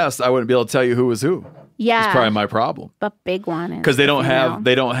them in a nest, I wouldn't be able to tell you who was who. Yeah. It's probably my problem. The big one. Because they don't have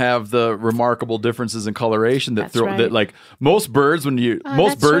the remarkable differences in coloration that right. like most birds that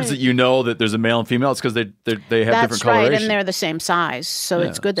you know that there's a male and female, it's because they have different coloration. That's right, and they're the same size, so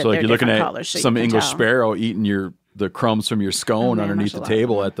it's good that they're you're looking different at colors. So some English tell. sparrow eating the crumbs from your scone underneath the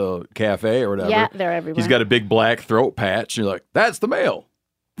table at the cafe or whatever. Yeah, they're everywhere. He's got a big black throat patch. And you're like, that's the male.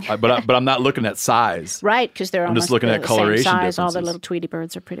 But I'm not looking at size. Right, because they're almost just looking at the coloration same size. differences. All the little Tweety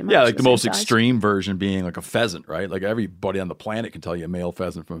birds are pretty much like the most same size. extreme version being like a pheasant, right? Like everybody on the planet can tell you a male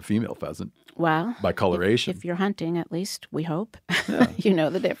pheasant from a female pheasant. Well, by coloration. If you're hunting, at least we hope you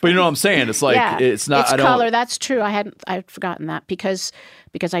know the difference. But you know what I'm saying? It's like it's not. It's color. That's true. I'd forgotten that because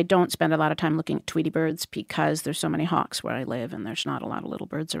I don't spend a lot of time looking at Tweety birds because there's so many hawks where I live and there's not a lot of little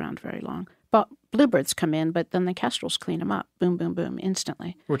birds around very long. But bluebirds come in, but then the kestrels clean them up. Boom, boom, boom,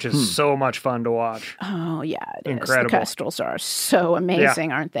 instantly. Which is so much fun to watch. Oh, yeah, it Incredible. is. The kestrels are so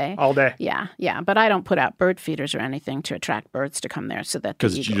amazing, aren't they? All day. Yeah. But I don't put out bird feeders or anything to attract birds to come there so that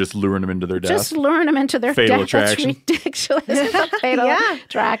because you're just luring them into their death. Just luring them into their fatal death. Attraction. That's ridiculous. It's a fatal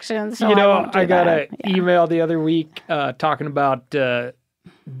attraction. So I got an email the other week talking about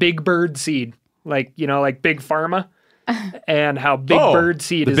big bird seed, like big pharma. And how big bird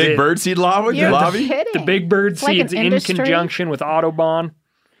seed is the big bird seed lobby? The big bird seeds like in conjunction with Autobahn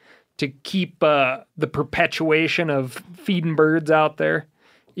to keep the perpetuation of feeding birds out there,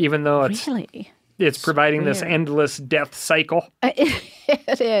 even though it's providing this endless death cycle.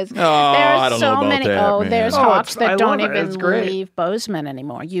 It is. Oh, I don't know about that, man. There's hawks that don't even great. leave Bozeman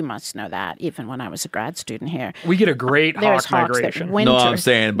anymore. You must know that, even when I was a grad student here. We get a great hawk migration. No, I'm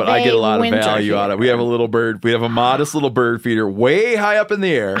saying, but I get a lot of value out of it. We have a little bird. We have a modest little bird feeder way high up in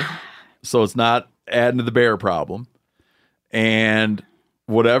the air, so it's not adding to the bear problem. And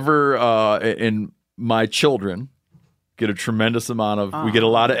whatever, and my children get a tremendous amount of. We get a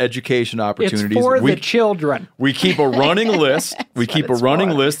lot of education opportunities. It's for the children. We keep a running list. We keep a running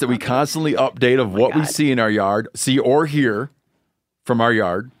list that we constantly update of what we see in our yard, see or hear from our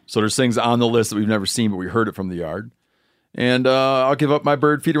yard. So there's things on the list that we've never seen, but we heard it from the yard. And I'll give up my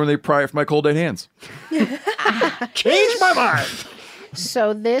bird feeder when they pry it from my cold dead hands. Change my mind.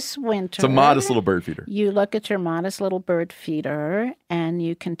 So this winter, it's a modest little bird feeder. You look at your modest little bird feeder and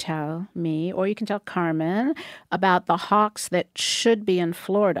you can tell me, or you can tell Carmen, about the hawks that should be in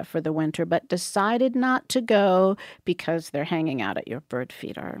Florida for the winter, but decided not to go because they're hanging out at your bird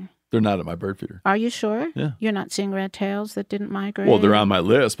feeder. They're not at my bird feeder. Are you sure? Yeah. You're not seeing red tails that didn't migrate? Well, they're on my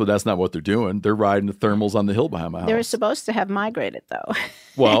list, but that's not what they're doing. They're riding the thermals on the hill behind my house. They're supposed to have migrated, though.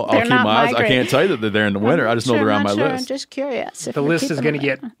 Well, I'll keep my eyes. I can't tell you that they're there in the winter. I just know they're on my list. I'm just curious. The list is going to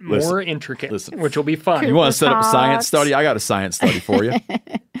get more intricate, which will be fun. You want to set up a science study? I got a science study for you.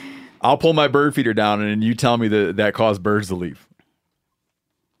 I'll pull my bird feeder down, and you tell me that caused birds to leave.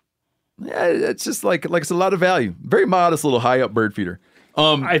 Yeah, it's just like it's a lot of value. Very modest little high up bird feeder.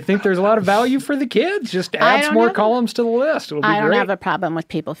 I think there's a lot of value for the kids. Just add some more columns to the list. It'll be I don't great. have a problem with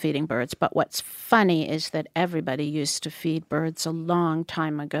people feeding birds, but what's funny is that everybody used to feed birds a long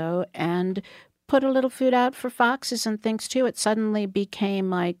time ago and put a little food out for foxes and things too. It suddenly became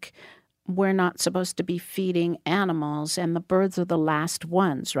like we're not supposed to be feeding animals, and the birds are the last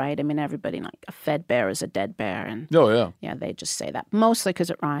ones, right? I mean, everybody, like a fed bear is a dead bear. And yeah, they just say that mostly because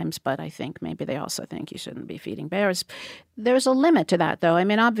it rhymes, but I think maybe they also think you shouldn't be feeding bears. There's a limit to that, though. I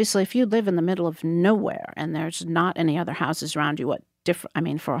mean, obviously, if you live in the middle of nowhere and there's not any other houses around you,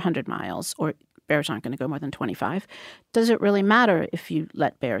 for 100 miles, or bears aren't going to go more than 25. Does it really matter if you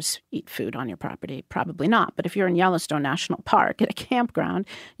let bears eat food on your property? Probably not. But if you're in Yellowstone National Park at a campground,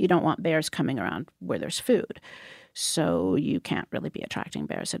 you don't want bears coming around where there's food. So you can't really be attracting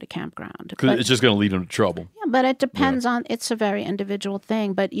bears at a campground. Because it's just going to lead them to trouble. Yeah, but it depends on, it's a very individual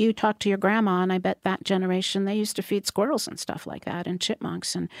thing. But you talk to your grandma, and I bet that generation, they used to feed squirrels and stuff like that, and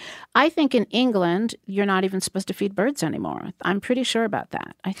chipmunks. And I think in England, you're not even supposed to feed birds anymore. I'm pretty sure about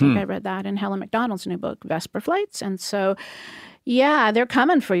that. I think I read that in Helen McDonald's new book, Vesper Flights. And so, yeah, they're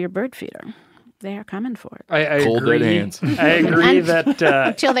coming for your bird feeder. They are coming for it. I Cold agree. dead hands. I agree that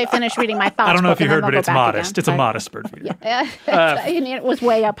until they finish reading my thoughts. I don't know if you heard, but it's modest. It's a modest bird feeder. It was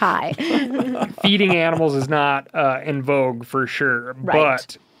way up high. feeding animals is not in vogue for sure. Right.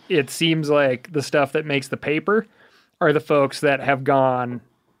 But it seems like the stuff that makes the paper are the folks that have gone,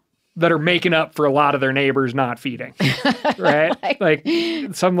 that are making up for a lot of their neighbors not feeding, right? Like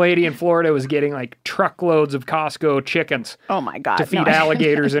some lady in Florida was getting like truckloads of Costco chickens. Oh my God. To feed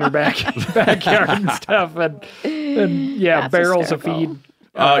alligators in her backyard and stuff. And yeah, That's barrels hysterical. of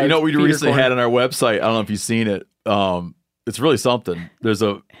feed. You know what we feeder recently corn. had on our website? I don't know if you've seen it. It's really something. There's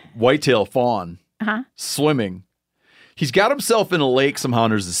a whitetail fawn swimming. He's got himself in a lake somehow,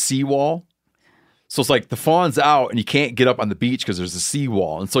 and there's a seawall. So it's like the fawn's out, and you can't get up on the beach because there's a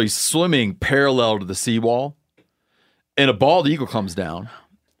seawall. And so he's swimming parallel to the seawall, and a bald eagle comes down,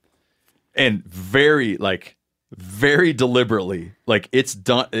 and very deliberately, like it's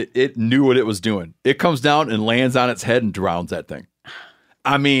done. It knew what it was doing. It comes down and lands on its head and drowns that thing.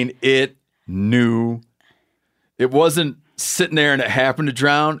 I mean, it knew. It wasn't sitting there and it happened to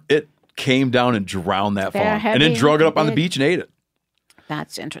drown. It came down and drowned that They're fawn, and then heavy drug it up on the and beach and ate it.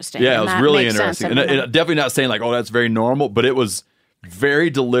 That's interesting. Yeah, it And was that really makes sense. interesting. And definitely not saying like, oh, that's very normal, but it was very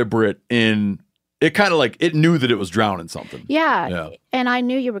deliberate in it kind of like it knew that it was drowning something. Yeah. And I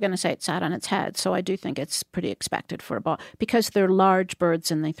knew you were going to say it sat on its head. So I do think it's pretty expected for a bald, because they're large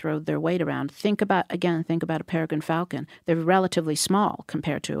birds and they throw their weight around. Think about a peregrine falcon. They're relatively small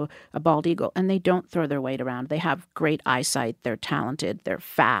compared to a bald eagle, and they don't throw their weight around. They have great eyesight. They're talented. They're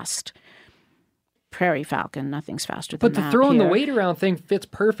fast. Prairie falcon, nothing's faster than But the that throwing the here. weight around thing fits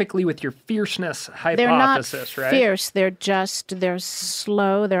perfectly with your fierceness They're not hypothesis, right? fierce. They're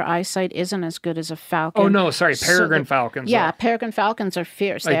slow. Their eyesight isn't as good as a falcon. Oh, no, sorry, So peregrine the- falcons. Yeah, peregrine falcons are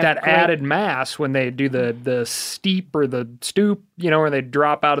fierce. They Like have that great- added mass when they do the steep or the stoop, where they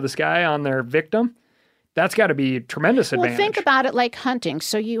drop out of the sky on their victim. That's got to be a tremendous Well, advantage. think about it like hunting.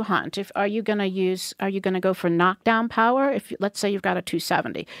 So you hunt. Are you going to go for knockdown power? Let's say you've got a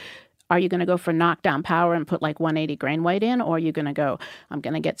 270. Are you going to go for knockdown power and put like 180 grain weight in? Or are you going to go, I'm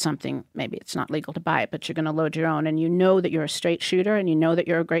going to get something, maybe it's not legal to buy it, but you're going to load your own, and you know that you're a straight shooter and you know that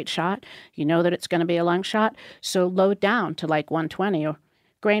you're a great shot. You know that it's going to be a long shot. So load down to like 120 or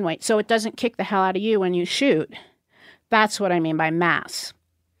grain weight so it doesn't kick the hell out of you when you shoot. That's what I mean by mass.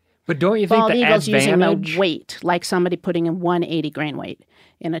 But don't you think Bald the eagles using advantage... the weight, like somebody putting in 180 grain weight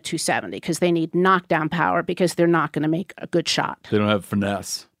in a 270, because they need knockdown power because they're not going to make a good shot. They don't have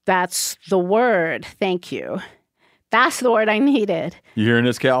finesse. That's the word. Thank you. That's the word I needed. You hearing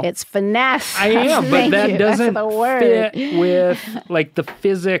this, Cal? It's finesse. I am, but Thank that you. doesn't That's the word. fit with like the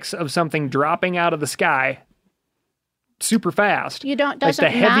physics of something dropping out of the sky super fast. You don't. Like Doesn't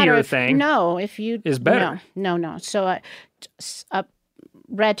the heavier matter if, thing No, if you is better. No. So a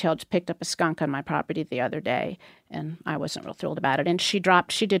red-tailed just picked up a skunk on my property the other day, and I wasn't real thrilled about it. And she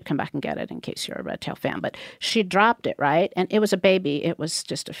did come back and get it, in case you're a red-tail fan, but she dropped it, right? And it was a baby. It was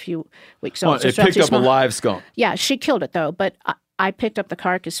just a few weeks old. Oh, so it it's not picked too up small. a live skunk. Yeah, she killed it, though, but I picked up the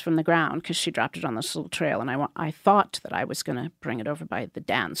carcass from the ground because she dropped it on this little trail, and I thought that I was going to bring it over by the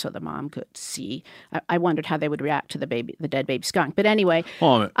den so the mom could see. I wondered how they would react to the dead baby skunk. But anyway,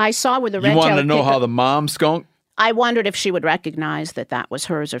 I saw where the red You tail wanted to know picked how up- the mom skunk I wondered if she would recognize that that was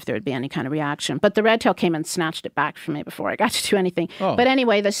hers or if there would be any kind of reaction. But the red tail came and snatched it back from me before I got to do anything. Oh. But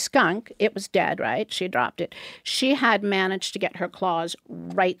anyway, the skunk, it was dead, right? She dropped it. She had managed to get her claws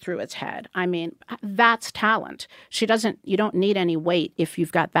right through its head. I mean, that's talent. You don't need any weight if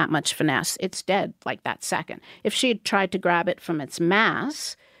you've got that much finesse. It's dead like that second. If she had tried to grab it from its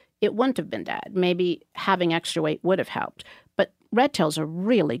mass, it wouldn't have been dead. Maybe having extra weight would have helped. But red tails are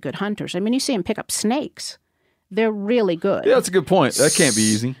really good hunters. I mean, you see them pick up snakes. They're really good. Yeah, that's a good point. That can't be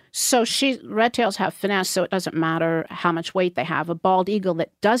easy. So red tails have finesse, so it doesn't matter how much weight they have. A bald eagle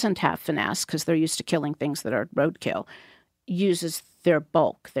that doesn't have finesse, because they're used to killing things that are roadkill, uses their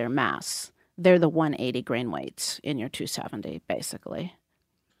bulk, their mass. They're the 180 grain weights in your 270, basically.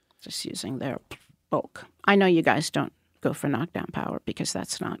 Just using their bulk. I know you guys don't go for knockdown power because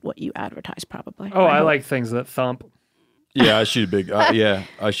that's not what you advertise, probably. Oh, I like things that thump. Yeah, I shoot a big.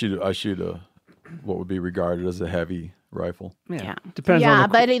 I shoot a what would be regarded as a heavy rifle. Yeah, Depends on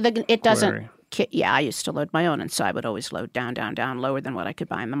but it doesn't. query. Yeah, I used to load my own, and so I would always load down, lower than what I could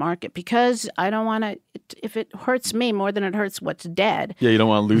buy in the market because I don't want to. If it hurts me more than it hurts what's dead, Yeah, you don't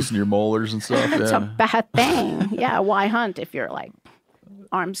want to loosen your molars and stuff. it's Yeah. a bad thing. Yeah, why hunt if your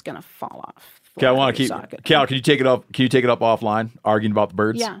arm's gonna fall off? Okay, I want to keep. Socket. Cal, can you take it up? Can you take it up offline? Arguing about the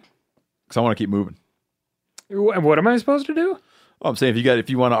birds. Yeah. Because I want to keep moving. What am I supposed to do? Oh, I'm saying if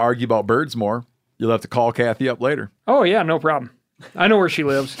you want to argue about birds more, you'll have to call Kathy up later. Oh, yeah, no problem. I know where she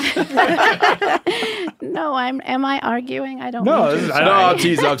lives. No, am I arguing? I don't. No, mean this to. is- I know. I'm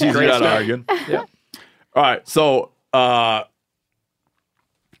teasing. You're not arguing. Yeah. All right. So that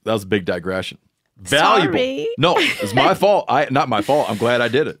was a big digression. Valuable. Sorry. No, it's my fault. Not my fault. I'm glad I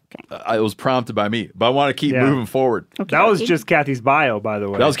did it. It was prompted by me, but I want to keep Yeah. moving forward. That was just Kathy's bio, by the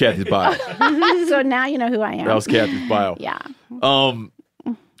way. That was Kathy's bio. So now you know who I am. That was Kathy's bio. Yeah.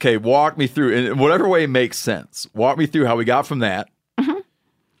 Okay, walk me through in whatever way makes sense. Walk me through how we got from that. Mm-hmm.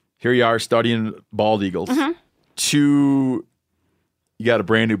 Here you are studying bald eagles. To you got a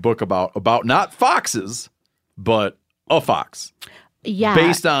brand new book about not foxes, but a fox. Yeah.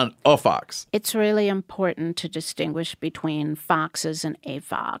 Based on a fox. It's really important to distinguish between foxes and a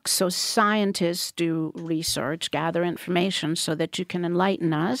fox. So scientists do research, gather information so that you can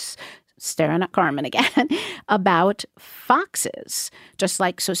enlighten us, staring at Carmen again, about foxes. Just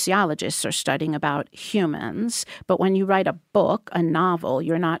like sociologists are studying about humans. But when you write a book, a novel,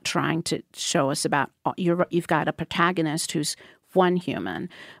 you're not trying to show us about, you've got a protagonist who's one human.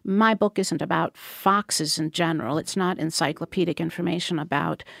 My book isn't about foxes in general. It's not encyclopedic information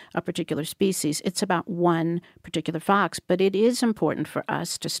about a particular species. It's about one particular fox. But it is important for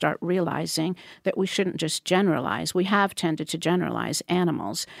us to start realizing that we shouldn't just generalize. We have tended to generalize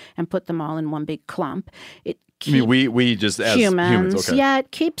animals and put them all in one big clump. It I mean, we just as humans. Okay. Yeah,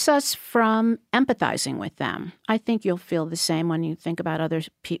 it keeps us from empathizing with them. I think you'll feel the same when you think about other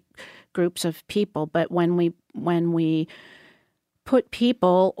groups of people. But when we put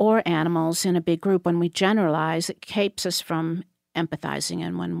people or animals in a big group, when we generalize, it keeps us from empathizing.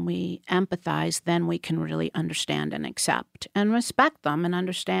 And when we empathize, then we can really understand and accept and respect them and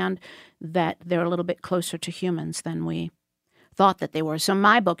understand that they're a little bit closer to humans than we thought that they were. So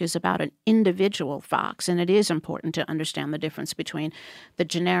my book is about an individual fox, and it is important to understand the difference between the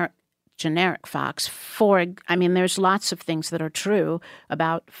generic fox. There's lots of things that are true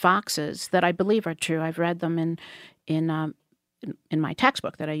about foxes that I believe are true. I've read them in my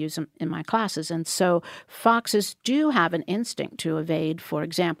textbook that I use in my classes. And so foxes do have an instinct to evade, for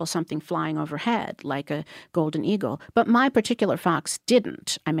example, something flying overhead, like a golden eagle. But my particular fox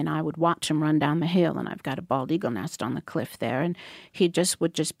didn't. I mean, I would watch him run down the hill, and I've got a bald eagle nest on the cliff there, and he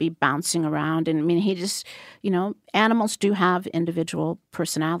would just be bouncing around. And I mean, animals do have individual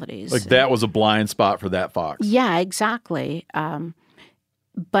personalities. Like that was a blind spot for that fox. Yeah, exactly.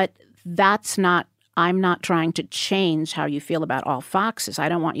 But that's not, I'm not trying to change how you feel about all foxes. I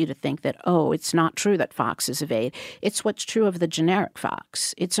don't want you to think that, it's not true that foxes evade. It's what's true of the generic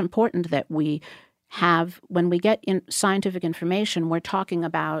fox. It's important that we have, when we get in scientific information, we're talking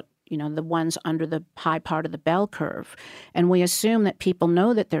about, the ones under the high part of the bell curve. And we assume that people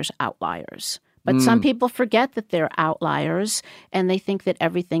know that there's outliers. But some people forget that they're outliers, and they think that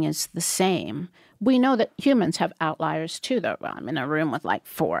everything is the same. We know that humans have outliers too, though. I'm in a room with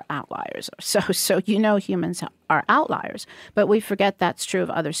 4 outliers or so. So humans are outliers. But we forget that's true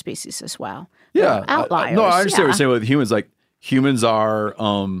of other species as well. Yeah. They're outliers. No, I understand what you're saying with humans. Like humans are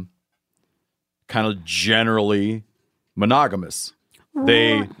kind of generally monogamous.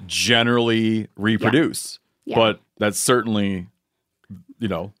 They generally reproduce. Yeah. But that's certainly,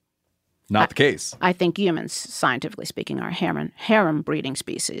 Not the case. I think humans, scientifically speaking, are harem breeding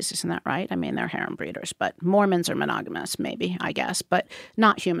species. Isn't that right? I mean, they're harem breeders, but Mormons are monogamous, maybe, I guess, but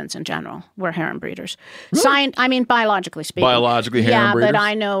not humans in general. We're harem breeders. Really? I mean, biologically speaking. Biologically harem breeders? Yeah, but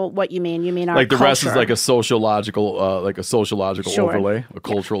I know what you mean. You mean our like the culture. rest is like a sociological Sure. overlay, a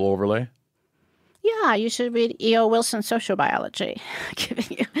cultural overlay. Yeah, you should read E.O. Wilson's Sociobiology.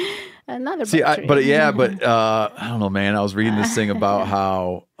 Giving you another book to read. But I don't know, man. I was reading this thing about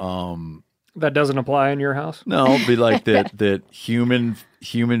how That doesn't apply in your house? no, be like that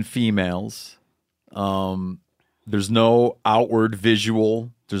human females, there's no outward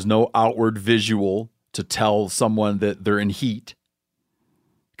visual to tell someone that they're in heat.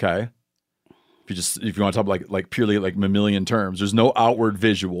 Okay. If you want to talk like purely like mammalian terms, there's no outward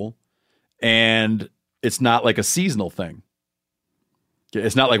visual. And it's not like a seasonal thing.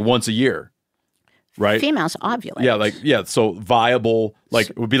 It's not like once a year, right? Females ovulate. Yeah. So viable, like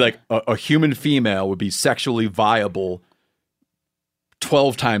it would be like a human female would be sexually viable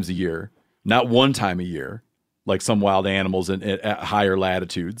 12 times a year, not one time a year, like some wild animals at higher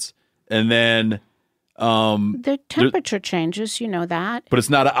latitudes. And then the temperature changes, you know that. But it's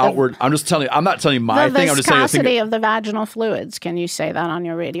not an outward. I'm just telling you. I'm not telling you my the thing. I'm just saying. The viscosity of the vaginal fluids. Can you say that on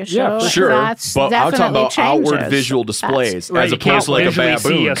your radio show? Yeah, for sure. That's but I'm talking about changes. outward visual displays Right, as you opposed to like a visually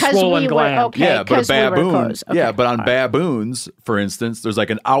see baboon. a swollen gland. Okay, Yeah, but a 'cause we were baboon. close. Okay. Yeah, but on baboons, for instance, there's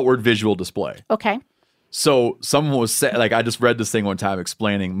like an outward visual display. Okay. So someone was saying, like, I just read this thing one time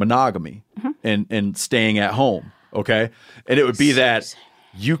explaining monogamy and staying at home. Okay, and it would be that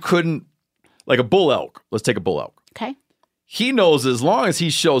you couldn't, like a bull elk. Let's take a bull elk. Okay. He knows as long as he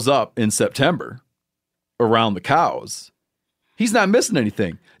shows up in September around the cows, he's not missing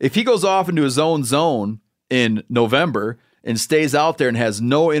anything. If he goes off into his own zone in November and stays out there and has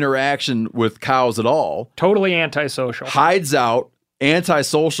no interaction with cows at all, Totally antisocial. hides out,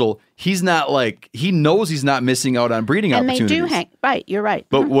 antisocial, he's not like, he knows he's not missing out on breeding And they opportunities. do hang. Right. You're right.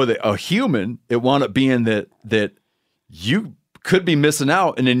 But with a human, it wound up being that you could be missing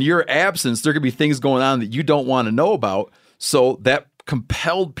out, and in your absence, there could be things going on that you don't want to know about. So that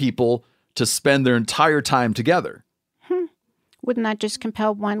compelled people to spend their entire time together. Wouldn't that just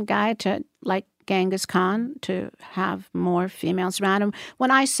compel one guy to, like Genghis Khan, to have more females around him?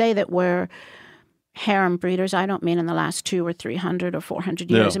 When I say that we're harem breeders, I don't mean in the last 200 or 300 or 400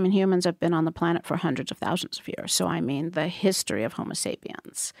 years. Yeah. I mean, humans have been on the planet for hundreds of thousands of years. So I mean the history of Homo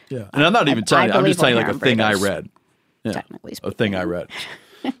sapiens. Yeah. And I'm not even telling you, I'm just telling you like a thing I read. Yeah. Technically A speaking. thing I read.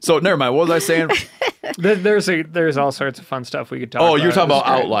 So never mind. What was I saying? There's all sorts of fun stuff we could talk about. Oh, you're talking about It's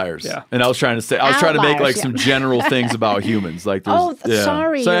great. outliers. Yeah. And I was trying to make like Outliers, some general things about humans. Like there's, Oh,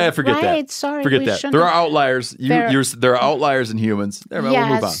 sorry, So, you're forget right. that. Sorry, Forget we that. shouldn't There are have- outliers. There are outliers in humans. Never mind.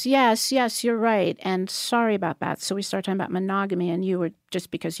 We'll move on. Yes, you're right. And sorry about that. So we started talking about monogamy, and you were,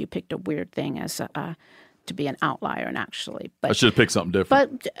 just because you picked a weird thing as to be an outlier, and actually, I but should have picked something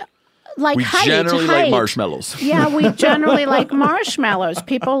different. like We height, generally like marshmallows. Yeah, we generally like marshmallows.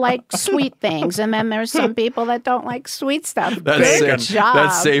 People like sweet things, and then there's some people that don't like sweet stuff. Good job.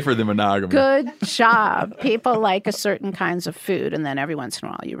 That's safer than monogamy. Good job. People like a certain kinds of food, and then every once in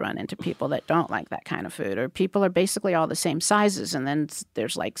a while you run into people that don't like that kind of food, or people are basically all the same sizes, and then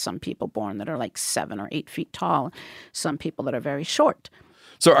there's like some people born that are like 7 or 8 feet tall, some people that are very short.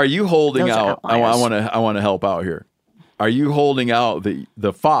 So are you holding Those are out? I outliers. want to help out here. Are you holding out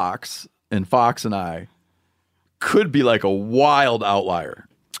the Fox and I could be like a wild outlier?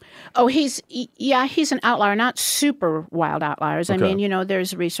 Oh, he's an outlier, not super wild outliers. Okay. I mean,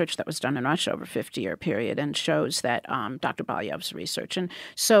 there's research that was done in Russia over a 50-year period and shows that Dr. Balyev's research. And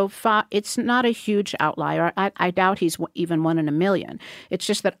so it's not a huge outlier. I doubt he's even 1 in a million. It's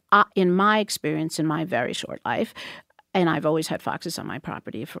just that in my experience, in my very short life, and I've always had foxes on my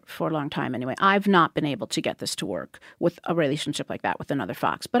property for a long time anyway, I've not been able to get this to work with a relationship like that with another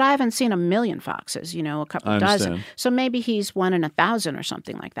fox. But I haven't seen 1 million foxes, a couple I dozen. understand. So maybe he's 1 in 1,000 or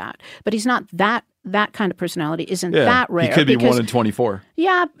something like that. But he's not that kind of personality isn't Yeah, that rare. he could be because- 1 in 24.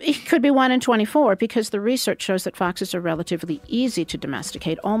 Yeah, he could be 1 in 24 because the research shows that foxes are relatively easy to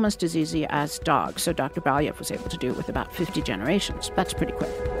domesticate, almost as easy as dogs. So Dr. Balyev was able to do it with about 50 generations. That's pretty quick.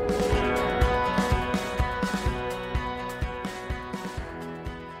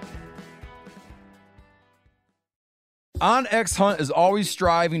 OnX Hunt is always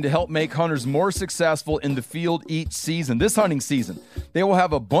striving to help make hunters more successful in the field each season. This hunting season, they will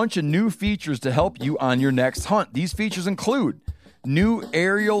have a bunch of new features to help you on your next hunt. These features include new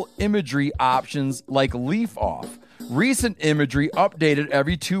aerial imagery options like Leaf Off, recent imagery updated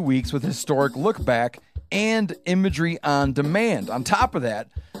every 2 weeks with historic look back, and imagery on demand. On top of that,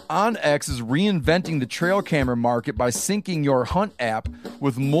 OnX is reinventing the trail camera market by syncing your Hunt app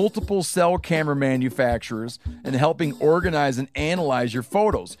with multiple cell camera manufacturers and helping organize and analyze your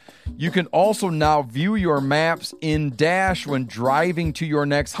photos. You can also now view your maps in Dash when driving to your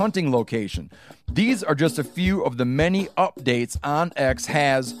next hunting location. These are just a few of the many updates OnX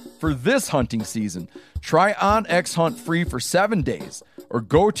has for this hunting season. Try OnX Hunt free for 7 days or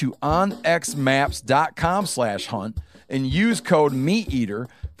go to onxmaps.com/hunt and use code MeatEater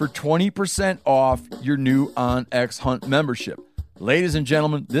for 20% off your new OnX Hunt membership. Ladies and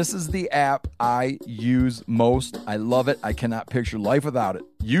gentlemen, this is the app I use most. I love it. I cannot picture life without it.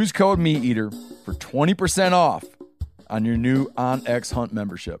 Use code MeatEater for 20% off on your new OnX Hunt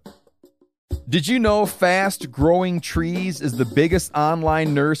membership. Did you know Fast Growing Trees is the biggest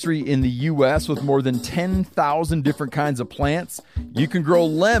online nursery in the U.S. with more than 10,000 different kinds of plants? You can grow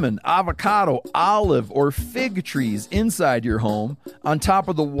lemon, avocado, olive, or fig trees inside your home on top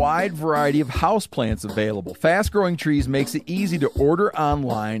of the wide variety of houseplants available. Fast Growing Trees makes it easy to order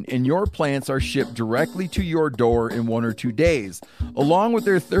online, and your plants are shipped directly to your door in 1 or 2 days. Along with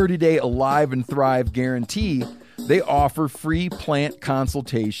their 30-day Alive and Thrive guarantee, they offer free plant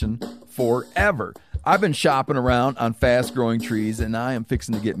consultation forever. I've been shopping around on Fast Growing Trees, and I am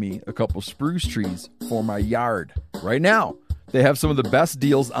fixing to get me a couple spruce trees for my yard. Right now, they have some of the best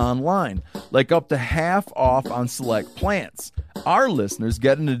deals online, like up to half off on select plants. Our listeners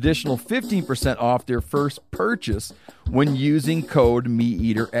get an additional 15% off their first purchase when using code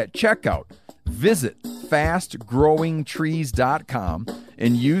MeatEater at checkout. Visit fastgrowingtrees.com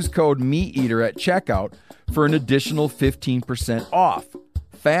and use code MeatEater at checkout for an additional 15% off.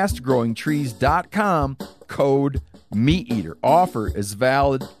 fastgrowingtrees.com, code MeatEater. Offer is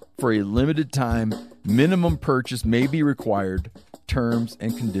valid for a limited time. Minimum purchase may be required. Terms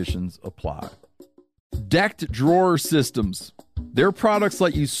and conditions apply. Decked Drawer Systems. Their products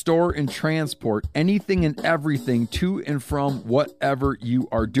let you store and transport anything and everything to and from whatever you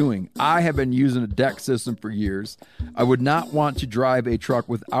are doing. I have been using a deck system for years. I would not want to drive a truck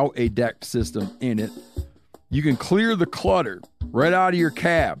without a decked system in it. You can clear the clutter right out of your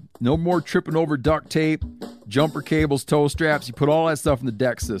cab. No more tripping over duct tape, jumper cables, tow straps. You put all that stuff in the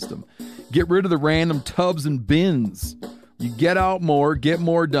deck system. Get rid of the random tubs and bins. You get out more, get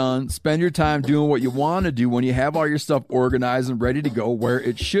more done, spend your time doing what you want to do when you have all your stuff organized and ready to go where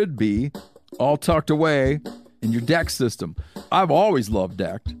it should be, all tucked away in your deck system. I've always loved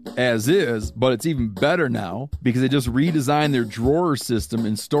Decked, as is, but it's even better now because they just redesigned their drawer system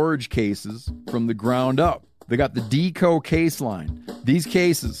and storage cases from the ground up. They got the Deco case line. These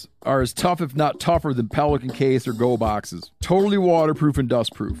cases are as tough, if not tougher, than Pelican case or Go boxes. Totally waterproof and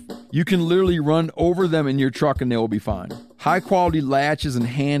dustproof. You can literally run over them in your truck and they will be fine. High quality latches and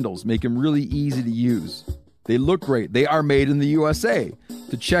handles make them really easy to use. They look great. They are made in the USA.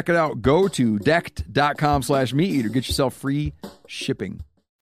 To check it out, go to decked.com/MeatEater. Get yourself free shipping.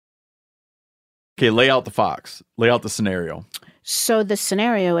 Okay, lay out the fox. Lay out the scenario. So the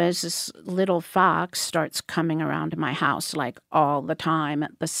scenario is this little fox starts coming around to my house like all the time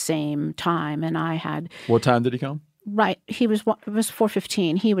at the same time. And I had... What time did he come? Right. It was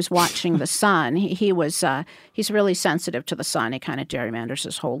 4:15. He was watching the sun. He's really sensitive to the sun. He kind of gerrymanders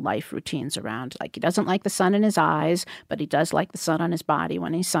his whole life routines around. Like, he doesn't like the sun in his eyes, but he does like the sun on his body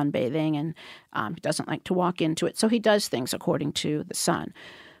when he's sunbathing. And he doesn't like to walk into it. So he does things according to the sun.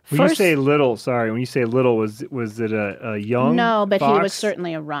 When you say little, was it a young No, but fox? He was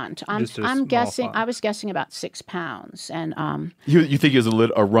certainly a runt. I'm guessing. Fox. I was guessing about 6 pounds. And you think he was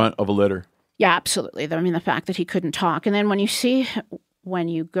a runt of a litter? Yeah, absolutely. I mean, the fact that he couldn't talk, and then when you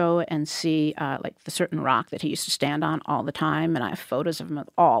go and see like the certain rock that he used to stand on all the time, and I have photos of him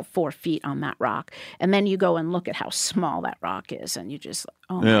all 4 feet on that rock, and then you go and look at how small that rock is, and you just,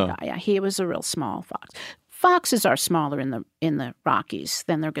 oh my God, yeah, he was a real small fox. Foxes are smaller in the Rockies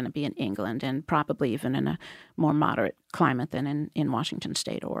than they're going to be in England, and probably even in a more moderate climate than in Washington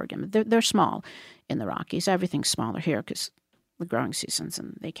State or Oregon. They're small in the Rockies. Everything's smaller here because the growing seasons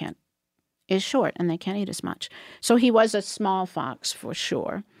and is short and they can't eat as much. So he was a small fox for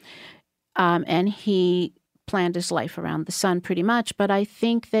sure, and he planned his life around the sun pretty much. But I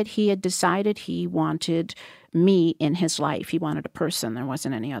think that he had decided he wanted me in his life. He wanted a person. There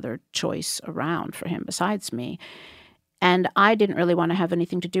wasn't any other choice around for him besides me. And I didn't really want to have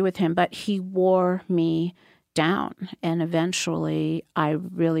anything to do with him, but he wore me down. And eventually, I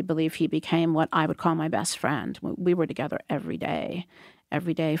really believe he became what I would call my best friend. We were together every day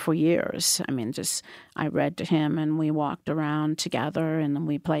for years. I mean, I read to him and we walked around together and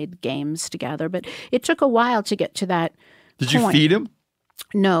we played games together. But it took a while to get to that Did you feed him?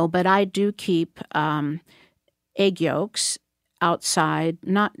 No, but I do keep egg yolks outside,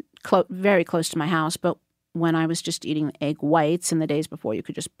 not very close to my house, but when I was just eating egg whites in the days before you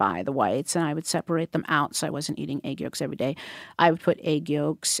could just buy the whites, and I would separate them out so I wasn't eating egg yolks every day. I would put egg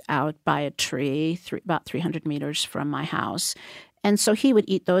yolks out by a tree about 300 meters from my house. And so he would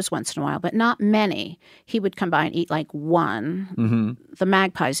eat those once in a while, but not many. He would come by and eat like one. Mm-hmm. The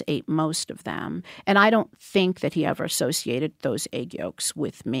magpies ate most of them. And I don't think that he ever associated those egg yolks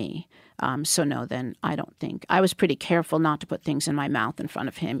with me. So no, then I don't think. I was pretty careful not to put things in my mouth in front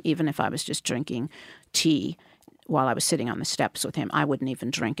of him, even if I was just drinking tea while I was sitting on the steps with him. I wouldn't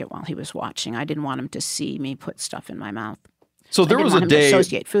even drink it while he was watching. I didn't want him to see me put stuff in my mouth. So there was a day to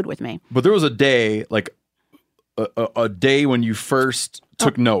associate food with me. But there was a day, like a day when you first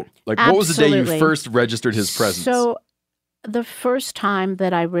took note. Like, what was the day you first registered his presence? So the first time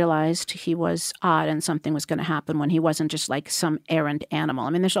that I realized he was odd and something was going to happen, when he wasn't just like some errant animal. I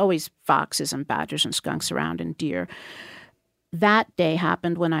mean, there's always foxes and badgers and skunks around and deer. That day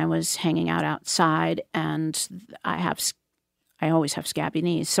happened when I was hanging out outside, and I always have scabby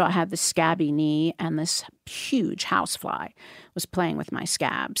knees. So I had this scabby knee, and this huge housefly was playing with my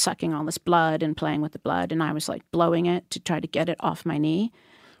scab, sucking all this blood and playing with the blood. And I was like blowing it to try to get it off my knee.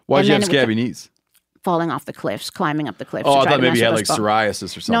 Why'd you have scabby knees? Falling off the cliffs, climbing up the cliffs. Oh, I thought maybe you had like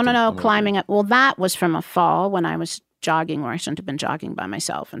psoriasis or something. No, climbing up. Well, that was from a fall when I was jogging where I shouldn't have been jogging by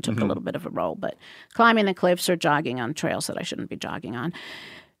myself and took a little bit of a roll. But climbing the cliffs or jogging on trails that I shouldn't be jogging on.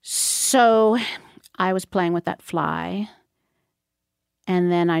 So I was playing with that fly.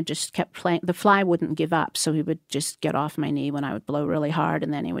 And then I just kept playing. The fly wouldn't give up, so he would just get off my knee when I would blow really hard,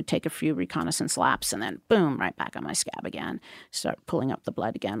 and then he would take a few reconnaissance laps, and then boom, right back on my scab again. Start pulling up the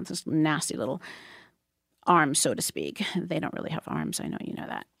blood again. This nasty little arms, so to speak. They don't really have arms. I know you know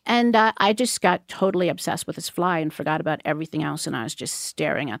that. And I just got totally obsessed with this fly and forgot about everything else, and I was just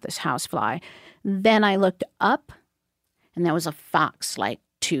staring at this house fly. Then I looked up, and there was a fox like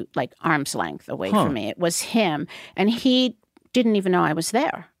arm's length away from me. It was him, and he didn't even know I was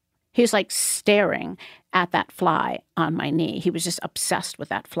there. He was like staring at that fly on my knee. He was just obsessed with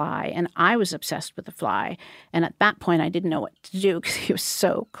that fly, and I was obsessed with the fly. And at that point, I didn't know what to do because he was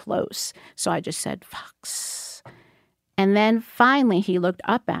so close. So I just said, "Fox." And then finally, he looked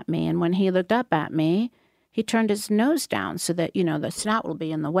up at me. And when he looked up at me, he turned his nose down so that, the snout will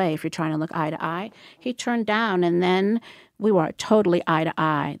be in the way if you're trying to look eye to eye. He turned down, and then we were totally eye to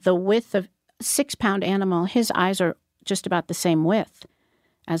eye. The width of a 6-pound animal, his eyes are just about the same width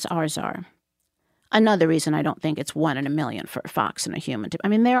as ours are. Another reason I don't think it's 1 in a million for a fox and a human. I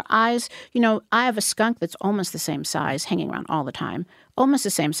mean, their eyes, I have a skunk that's almost the same size, hanging around all the time, almost the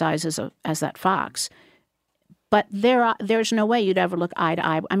same size as that fox. But there's no way you'd ever look eye to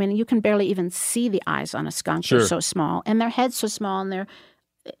eye. I mean, you can barely even see the eyes on a skunk. Sure. They're so small, and their head's so small, and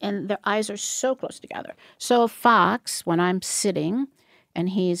their eyes are so close together. So a fox, when I'm sitting and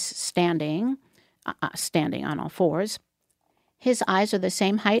he's standing on all fours, his eyes are the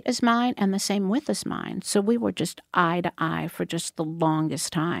same height as mine and the same width as mine. So we were just eye to eye for just the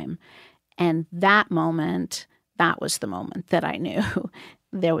longest time. And that was the moment that I knew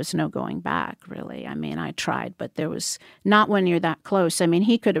there was no going back, really. I mean, I tried, but there was not when you're that close. I mean,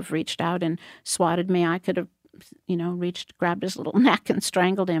 he could have reached out and swatted me. I could have, grabbed his little neck and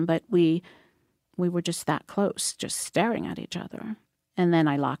strangled him, but we were just that close, just staring at each other. And then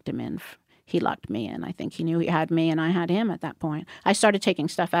I locked him in. He locked me in. I think he knew he had me and I had him at that point. I started taking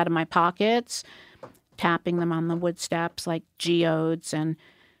stuff out of my pockets, tapping them on the wood steps like geodes and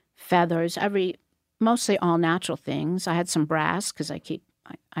feathers, mostly all natural things. I had some brass because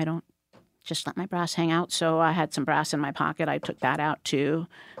I don't just let my brass hang out. So I had some brass in my pocket. I took that out too.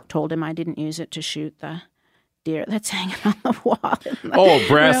 Told him I didn't use it to shoot the deer that's hanging on the wall.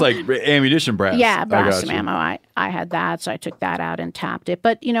 Brass, like ammunition brass. Yeah, brass ammo. I had that, so I took that out and tapped it.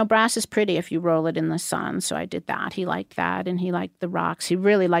 But, brass is pretty if you roll it in the sun, so I did that. He liked that, and he liked the rocks. He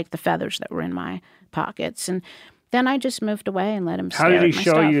really liked the feathers that were in my pockets. And then I just moved away and let him stare at my stuff.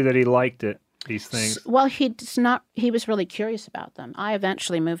 How did he show you that he liked it, these things? Well, he was really curious about them. I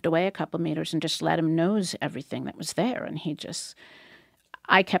eventually moved away a couple meters and just let him nose everything that was there, and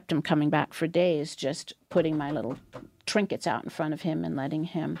I kept him coming back for days, just putting my little trinkets out in front of him and letting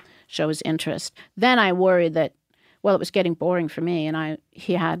him show his interest. Then I worried that, it was getting boring for me, and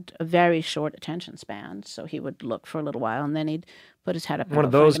he had a very short attention span, so he would look for a little while, and then he'd put his head up. One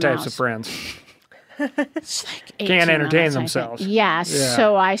of those types of friends. It's like can't entertain themselves. Yes, yeah.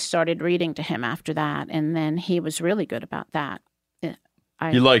 So I started reading to him after that, and then he was really good about that.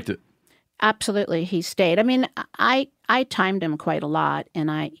 He liked it. absolutely, he stayed. I mean, I timed him quite a lot,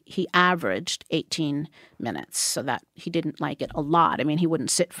 and he averaged 18 minutes, so that he didn't like it a lot. I mean, he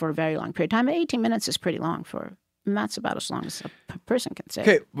wouldn't sit for a very long period of time. 18 minutes is pretty long and that's about as long as a person can sit.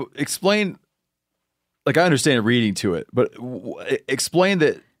 Okay, explain. Like, I understand reading to it, but explain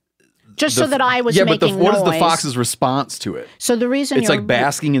that. Just so that I was making noise. What is the fox's response to it? So the reason it's like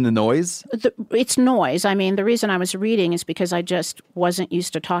basking in the noise? It's noise. I mean, the reason I was reading is because I just wasn't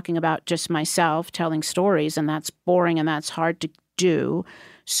used to talking about just myself telling stories, and that's boring and that's hard to do.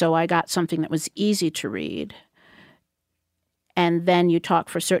 So I got something that was easy to read. And then you talk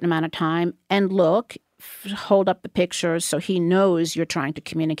for a certain amount of time and look, hold up the pictures so he knows you're trying to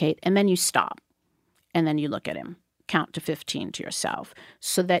communicate, and then you stop. And then you look at him. Count to 15 to yourself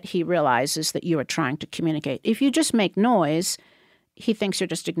so that he realizes that you are trying to communicate. If you just make noise, he thinks you're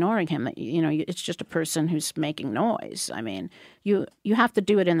just ignoring him, that it's just a person who's making noise. I mean, you have to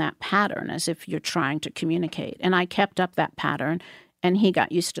do it in that pattern as if you're trying to communicate. And I kept up that pattern, and he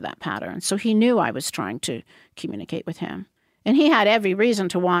got used to that pattern. So he knew I was trying to communicate with him. And he had every reason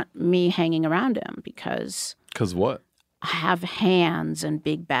to want me hanging around him because... Because what? I have hands and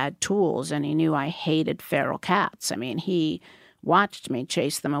big bad tools, and he knew I hated feral cats. I mean, he watched me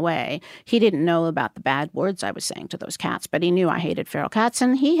chase them away. He didn't know about the bad words I was saying to those cats, but he knew I hated feral cats,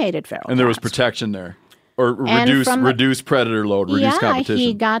 and he hated feral cats. And there was protection there. Or reduce predator load, reduce competition. Yeah,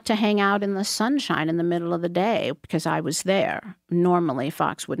 he got to hang out in the sunshine in the middle of the day because I was there. Normally,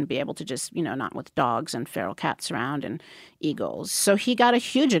 fox wouldn't be able to just, not with dogs and feral cats around and eagles. So he got a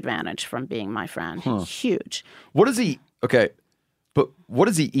huge advantage from being my friend. Huge. What is he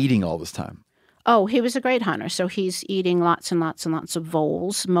eating all this time? Oh, he was a great hunter. So he's eating lots and lots and lots of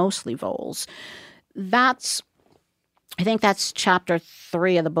voles, mostly voles. I think that's chapter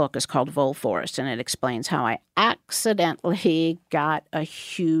 3 of the book is called Vole Forest, and it explains how I accidentally got a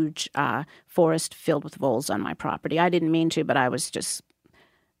huge forest filled with voles on my property. I didn't mean to, but I was just,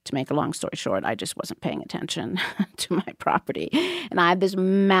 to make a long story short, I just wasn't paying attention to my property. And I had this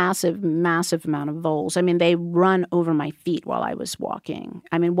massive, massive amount of voles. I mean, they run over my feet while I was walking.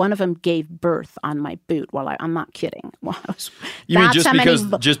 I mean, one of them gave birth on my boot I'm not kidding. You mean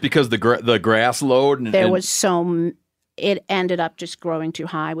just because the grass load? It ended up just growing too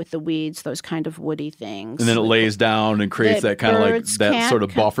high with the weeds, those kind of woody things. And then it lays down and creates that kind of like that sort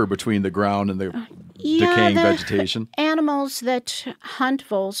of buffer between the ground and the decaying vegetation. Animals that hunt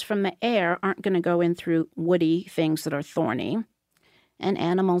voles from the air aren't going to go in through woody things that are thorny. And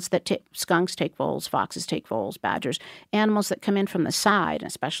animals skunks take voles, foxes take voles, badgers. Animals that come in from the side,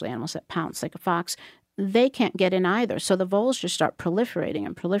 especially animals that pounce like a fox, they can't get in either. So the voles just start proliferating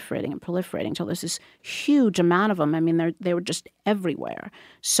and proliferating and proliferating until there's this huge amount of them. I mean, they were just everywhere.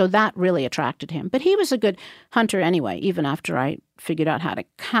 So that really attracted him. But he was a good hunter anyway, even after I figured out how to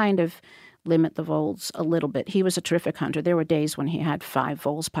kind of limit the voles a little bit. He was a terrific hunter. There were days when he had 5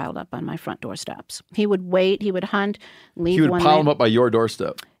 voles piled up on my front doorsteps. He would wait, he would hunt, leave one. He would pile them up by your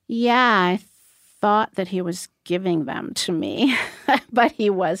doorstep. Yeah, I thought that he was giving them to me, but he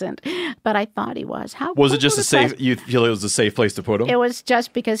wasn't. But I thought he was. Was it just a safe? You feel it was a safe place to put them? It was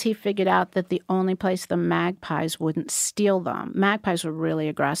just because he figured out that the only place the magpies wouldn't steal them. Magpies were really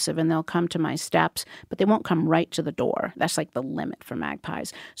aggressive, and they'll come to my steps, but they won't come right to the door. That's like the limit for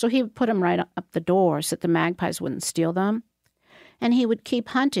magpies. So he would put them right up the door so that the magpies wouldn't steal them. And he would keep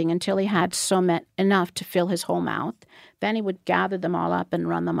hunting until he had enough to fill his whole mouth. Then he would gather them all up and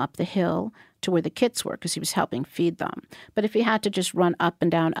run them up the hill to where the kits were because he was helping feed them. But if he had to just run up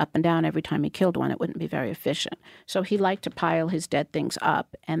and down every time he killed one, it wouldn't be very efficient. So he liked to pile his dead things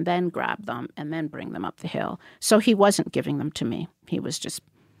up and then grab them and then bring them up the hill. So he wasn't giving them to me. He was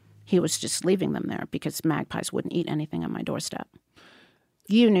just leaving them there because magpies wouldn't eat anything on my doorstep.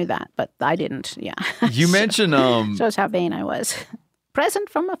 You knew that, but I didn't. Yeah. You mentioned shows how vain I was. Present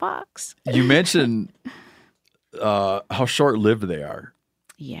from a fox. You mentioned how short-lived they are.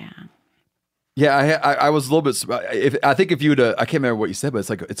 Yeah. Yeah, I was a little bit. I think if you would, I can't remember what you said, but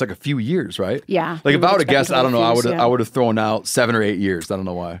it's like a few years, right? Yeah. Like if I would have guessed, I don't know, I would have thrown out 7 or 8 years. I don't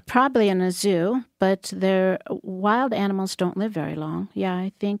know why. Probably in a zoo, but wild animals don't live very long. Yeah,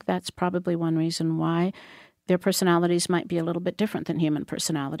 I think that's probably one reason why their personalities might be a little bit different than human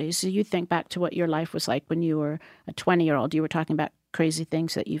personalities. So you think back to what your life was like when you were a 20-year-old. You were talking about crazy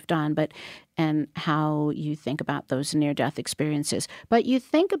things that you've done, and how you think about those near-death experiences. But you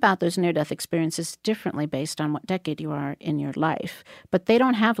think about those near-death experiences differently based on what decade you are in your life. But they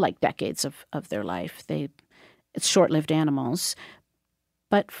don't have like decades of their life. It's short-lived animals.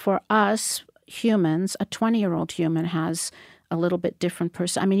 But for us humans, a 20-year-old human has a little bit different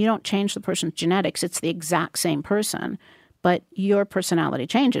person. I mean, you don't change the person's genetics. It's the exact same person. But your personality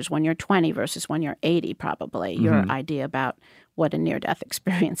changes when you're 20 versus when you're 80, probably. Your idea about what a near-death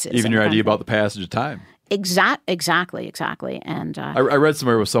experience is. Even your idea about the passage of time. Exactly. And I read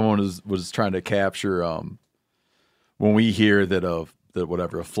somewhere where someone was trying to capture when we hear that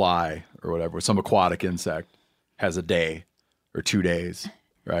a fly or whatever, some aquatic insect has a day or 2 days,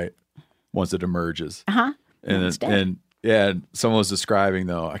 right? Once it emerges. And someone was describing,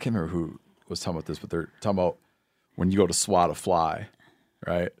 though, I can't remember who was talking about this, but they're talking about when you go to swat a fly,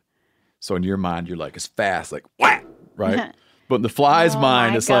 right? So in your mind, you're like, it's fast, like, whack, right? But in the fly's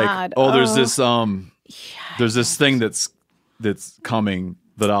mind, it's like, there's this thing that's coming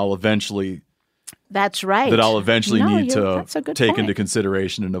that I'll eventually That's right. That I'll eventually need to take point. into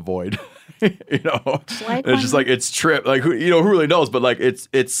consideration and avoid. It's just like it's trip. Like who really knows? But like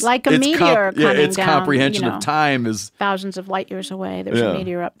it's like a meteor coming its down, comprehension of time is thousands of light years away. There's a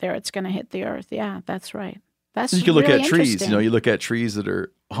meteor up there. It's going to hit the Earth. Yeah, that's right. That's you can look really at trees. You look at trees that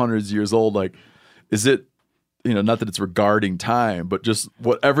are hundreds of years old. Like, is it? Not that it's regarding time, but just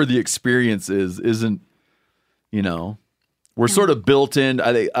whatever the experience isn't. We're sort of built in.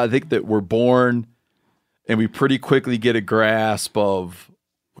 I think that we're born. And we pretty quickly get a grasp of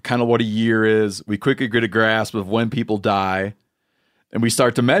kind of what a year is. We quickly get a grasp of when people die, and we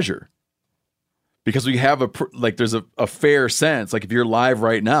start to measure because we have there's a fair sense. Like if you're alive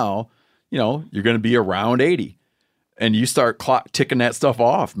right now, you're going to be around 80, and you start ticking that stuff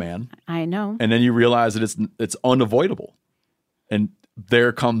off, man. I know. And then you realize that it's unavoidable, and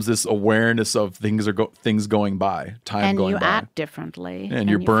there comes this awareness of things going by, time going by, and you act differently, and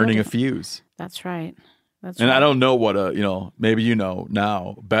you're burning a fuse. That's right. I don't know what maybe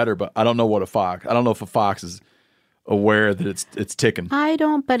now better, but I don't know what a fox. I don't know if a fox is aware that it's ticking. I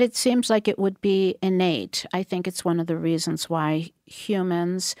don't, but it seems like it would be innate. I think it's one of the reasons why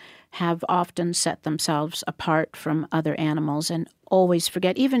humans have often set themselves apart from other animals and always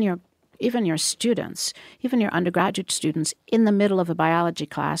forget. Even your students, even your undergraduate students, in the middle of a biology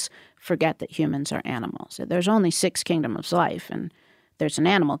class, forget that humans are animals. There's only 6 kingdoms of life, and there's an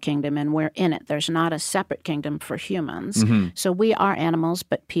animal kingdom, and we're in it. There's not a separate kingdom for humans. Mm-hmm. So we are animals,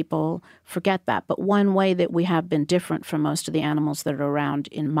 but people forget that. But one way that we have been different from most of the animals that are around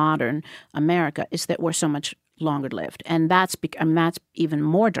in modern America is that we're so much longer lived. And that's even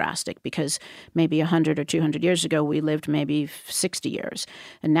more drastic because maybe 100 or 200 years ago, we lived maybe 60 years.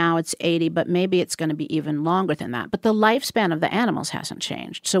 And now it's 80, but maybe it's going to be even longer than that. But the lifespan of the animals hasn't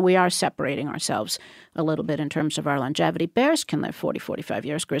changed. So we are separating ourselves a little bit in terms of our longevity. Bears can live 40, 45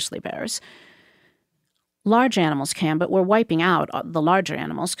 years, grizzly bears. Large animals can, but we're wiping out the larger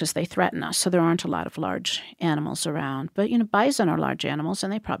animals because they threaten us. So there aren't a lot of large animals around. But, bison are large animals,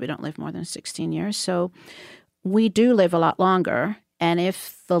 and they probably don't live more than 16 years. So we do live a lot longer, and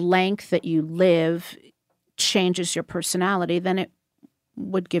if the length that you live changes your personality, then it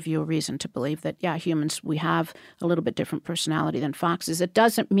would give you a reason to believe that, humans, we have a little bit different personality than foxes. It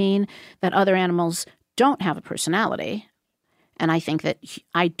doesn't mean that other animals don't have a personality, and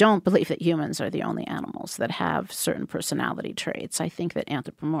I don't believe that humans are the only animals that have certain personality traits. I think that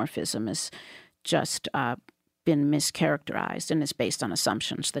anthropomorphism is just been mischaracterized and is based on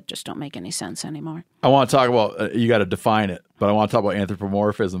assumptions that just don't make any sense anymore. I want to talk about, you got to define it, but I want to talk about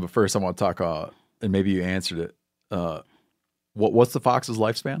anthropomorphism. But first I want to talk, and maybe you answered it. What's the fox's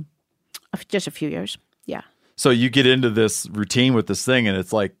lifespan? Just a few years. Yeah. So you get into this routine with this thing and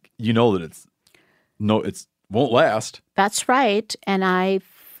it's like, that it won't last. That's right. And I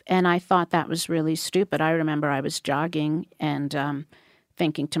thought that was really stupid. I remember I was jogging and,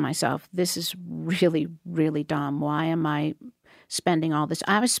 thinking to myself, this is really, really dumb. Why am I spending all this?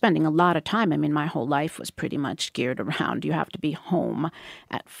 I was spending a lot of time. I mean, my whole life was pretty much geared around you have to be home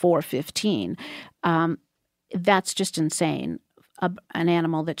at 4:15. That's just insane. An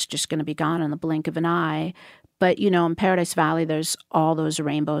animal that's just going to be gone in the blink of an eye. But, in Paradise Valley, there's all those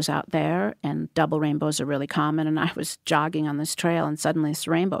rainbows out there, and double rainbows are really common. And I was jogging on this trail, and suddenly this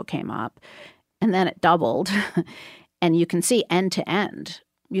rainbow came up, and then it doubled. And you can see end to end.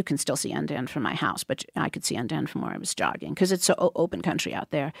 You can still see end to end from my house, but I could see end to end from where I was jogging because it's so open country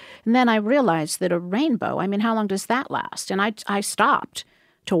out there. And then I realized that a rainbow, how long does that last? And I stopped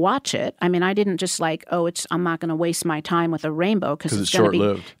to watch it. I didn't just like, I'm not going to waste my time with a rainbow because it's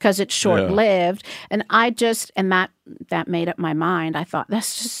short-lived. Because it's short-lived. And that made up my mind. I thought,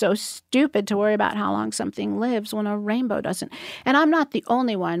 that's just so stupid to worry about how long something lives when a rainbow doesn't. And I'm not the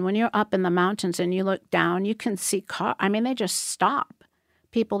only one. When you're up in the mountains and you look down, you can see cars. They just stop.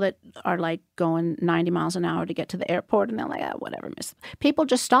 People that are like going 90 miles an hour to get to the airport, and they're like, whatever, miss. People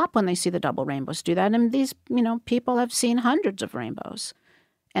just stop when they see the double rainbows do that. And these, people have seen hundreds of rainbows.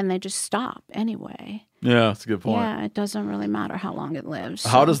 and they just stop anyway. Yeah, that's a good point. Yeah, it doesn't really matter how long it lives.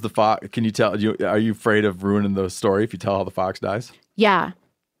 How does the fox? Can you tell? Are you afraid of ruining the story if you tell how the fox dies? Yeah,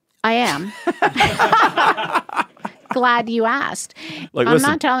 I am. Glad you asked. Like, I'm listen.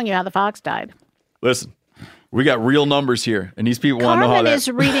 not telling you how the fox died. Listen, we got real numbers here, and these people want to know how Carmen that. is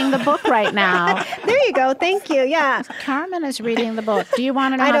reading the book right now. There you go. Thank you. Yeah. Carmen is reading the book. Do you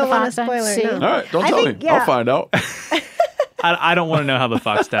want to know I how don't the want fox a spoiler, died? See? no. All right, don't I tell think- me. I'll yeah. find out. I don't want to know how the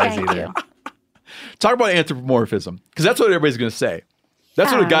fox dies Thank either. you. Talk about anthropomorphism, because that's what everybody's going to say.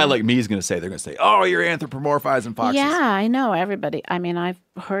 That's what a guy like me is going to say. They're going to say, "Oh, you're anthropomorphizing foxes." Yeah, I know. Everybody. I mean, I've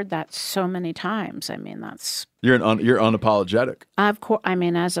heard that so many times. I mean, that's You're unapologetic. of course. I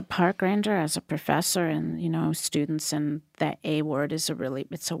mean, as a park ranger, as a professor, and students, and that A word is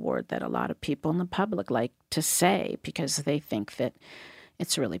it's a word that a lot of people in the public like to say because they think that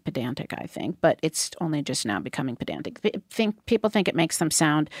it's really pedantic. I think, but it's only just now becoming pedantic. People think it makes them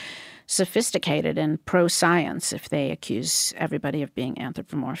sound sophisticated and pro-science if they accuse everybody of being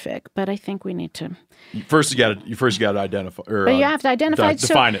anthropomorphic. But I think we need to. First, you got to identify. But you have to identify.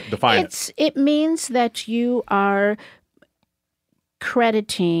 Define it. Define it. It means that you are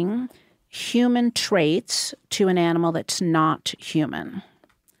crediting human traits to an animal that's not human.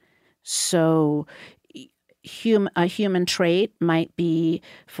 So a human trait might be,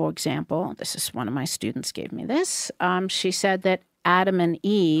 for example, this is one of my students gave me this. She said that Adam and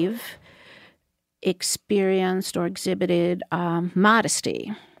Eve experienced or exhibited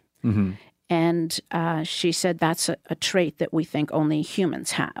modesty. Mm-hmm. And she said that's a trait that we think only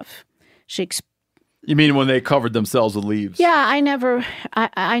humans have. You mean when they covered themselves with leaves? Yeah,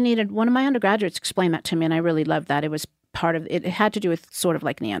 I needed one of my undergraduates explain that to me, and I really loved that. It was part of it. It had to do with sort of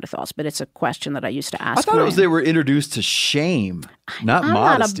like Neanderthals, but it's a question that I used to ask. I thought it was they were introduced to shame, not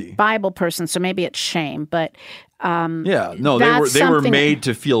modesty. I'm not a Bible person, so maybe it's shame, but yeah, no, that's they were something- made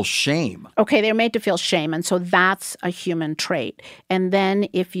to feel shame. Okay, they're made to feel shame, and so that's a human trait. And then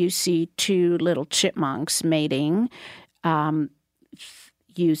if you see two little chipmunks mating,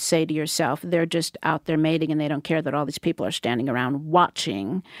 you say to yourself, they're just out there mating and they don't care that all these people are standing around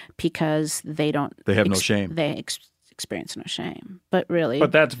watching because they don't. They have no shame. They experience no shame. But really.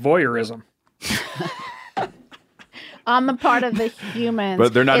 But that's voyeurism. On the part of the humans.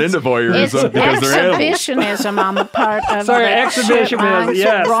 But they're not It's- into voyeurism it's because they're animals. exhibitionism on the part of Sorry, the exhibitionism. chipmunks.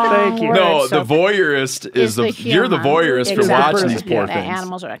 Yes, Wrong thank you. word. No, So the voyeurist is you're the human. voyeurist for Exactly. watching these poor Yeah, things.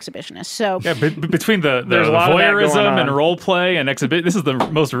 Animals are exhibitionists. So Yeah, between the There's a lot of that going voyeurism on. and role play and exhibit, this is the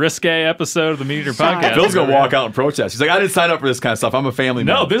most risque episode of the Meat Eater Sorry. podcast. Phil's gonna walk out and protest. He's like, I didn't sign up for this kind of stuff. I'm a family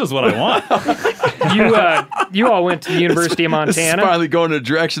man. No, this is what I want. You all went to the University of This is Montana. finally going in a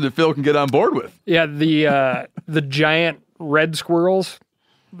direction that Phil can get on board with. Yeah, the giant red squirrels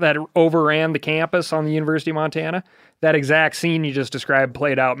that overran the campus on the University of Montana. That exact scene you just described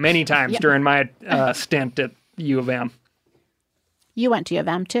played out many times during my stint at U of M. you went to U of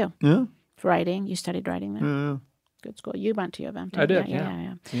M too. Yeah. Writing. You studied writing there. Yeah. Good school. You went to U of M too. I did,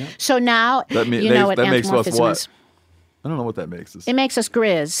 Yeah. So now That you know what that makes us anthropomorphism what? is. I don't know what that makes us. It makes us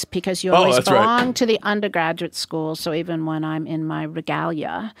Grizz because you Oh, always that's right. belong to the undergraduate school. So even when I'm in my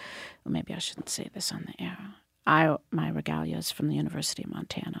regalia, well, maybe I shouldn't say this on the air. My regalia is from the University of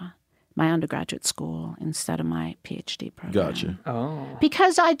Montana, my undergraduate school, instead of my PhD program. Gotcha. Oh.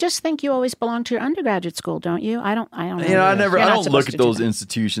 Because I just think you always belong to your undergraduate school, don't you? I don't know. I You're don't not look supposed at to do those that.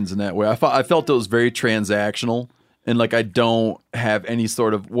 institutions in that way. I felt it was very transactional, and like I don't have any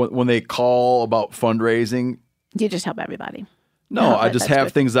sort of when they call about fundraising. You just help everybody. No, No, I just that's have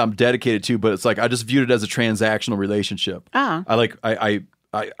good. things I'm dedicated to, but it's like I just viewed it as a transactional relationship. Ah. I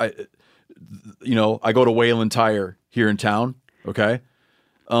go to Wayland Tire here in town. Okay,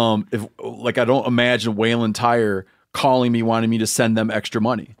 if like I don't imagine Wayland Tire calling me wanting me to send them extra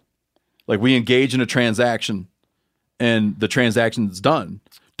money. Like we engage in a transaction, and the transaction's done.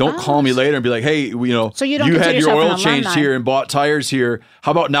 Don't call me later and be like, hey, So you don't you consider had your yourself oil an changed alumni. here and bought tires here.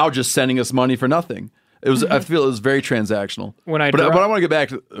 How about now just sending us money for nothing? It was. I feel it was very transactional. When I but I want to get back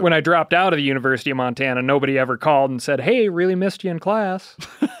to When I dropped out of the University of Montana, nobody ever called and said, "Hey, really missed you in class."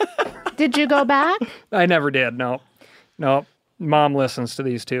 Did you go back? I never did. No. Mom listens to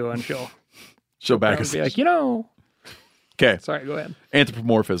these two, and she'll show back. be like, Okay, sorry, go ahead.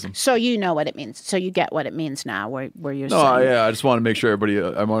 anthropomorphism. So you know what it means. So you get what it means now, where you're No, saying. yeah, I just want to make sure everybody.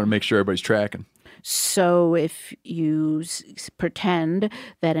 I want to make sure everybody's tracking. So if you pretend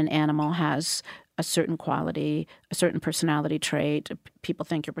that an animal has a certain quality, a certain personality trait, people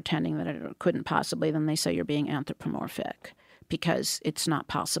think you're pretending that it couldn't possibly, then they say you're being anthropomorphic because it's not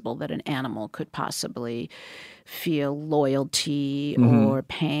possible that an animal could possibly feel loyalty or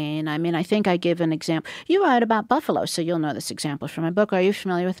pain. I mean, I think I give an example. You write about buffalo, so you'll know this example from my book. Are you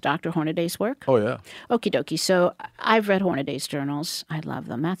familiar with Dr. Hornaday's work? Oh, yeah. Okie dokie. So I've read Hornaday's journals. I love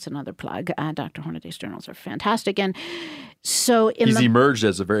them. That's another plug. Dr. Hornaday's journals are fantastic. And so he's emerged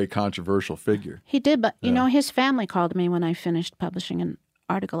as a very controversial figure. He did, but you know, his family called me when I finished publishing an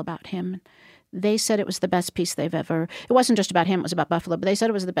article about him. They said it was the best piece they've ever, it wasn't just about him, it was about Buffalo, but they said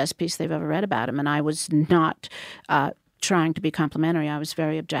it was the best piece they've ever read about him. And I was not trying to be complimentary. I was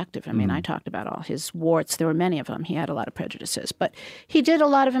very objective. I mean, I talked about all his warts. There were many of them. He had a lot of prejudices, but he did a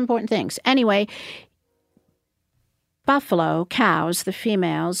lot of important things. Anyway, buffalo cows, the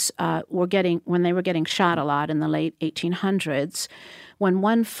females, when they were getting shot a lot in the late 1800s, when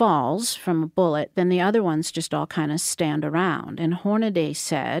one falls from a bullet, then the other ones just all kind of stand around. And Hornaday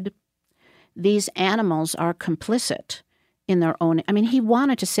said, these animals are complicit in their own. I mean, he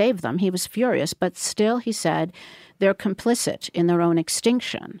wanted to save them. He was furious, but still, he said, they're complicit in their own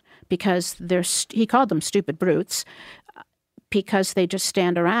extinction because he called them stupid brutes because they just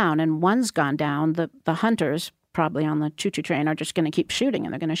stand around. And one's gone down. The hunters, probably on the choo-choo train, are just going to keep shooting,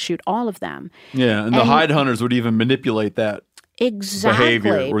 and they're going to shoot all of them. Yeah, and the hide hunters would even manipulate that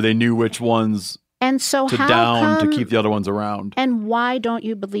behavior where they knew which ones to keep the other ones around. And why don't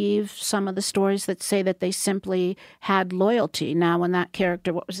you believe some of the stories that say that they simply had loyalty? Now, when that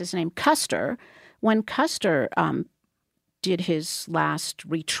character, what was his name? Custer, when Custer did his last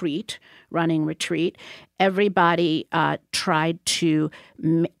running retreat, everybody tried to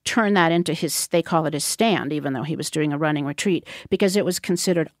turn that into they call it his stand, even though he was doing a running retreat, because it was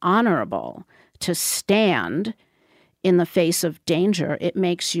considered honorable to stand in the face of danger. It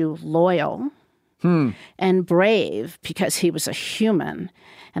makes you loyal and brave because he was a human,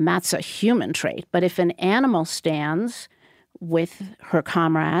 and that's a human trait. But if an animal stands with her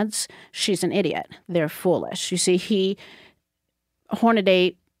comrades, she's an idiot. They're foolish. You see,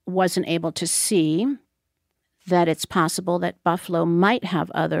 Hornaday wasn't able to see that it's possible that buffalo might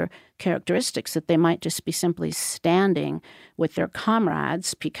have other characteristics, that they might just be simply standing with their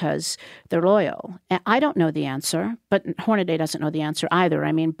comrades because they're loyal. And I don't know the answer, but Hornaday doesn't know the answer either.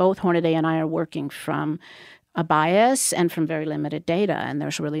 I mean, both Hornaday and I are working from a bias and from very limited data, and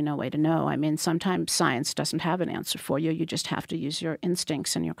there's really no way to know. I mean, sometimes science doesn't have an answer for you. You just have to use your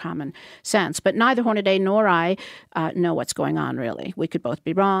instincts and your common sense. But neither Hornaday nor I know what's going on, really. We could both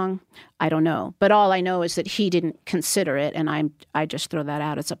be wrong. I don't know. But all I know is that he didn't consider it, and I just throw that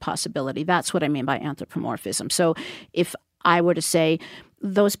out as a possibility. That's what I mean by anthropomorphism. So if I were to say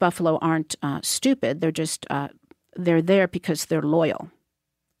those buffalo aren't stupid, they're just they're there because they're loyal.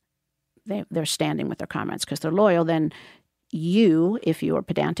 They're standing with their comrades because they're loyal, then you, if you were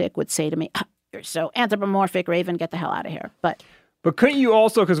pedantic, would say to me, you're so anthropomorphic, Raven, get the hell out of here. But couldn't you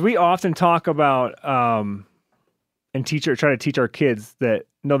also, because we often talk about and try to teach our kids that,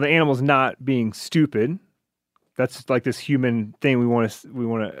 no, the animal's not being stupid. That's like this human thing we want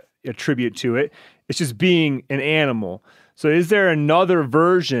to attribute to it. It's just being an animal. So is there another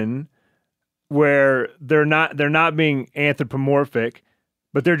version where they're not being anthropomorphic,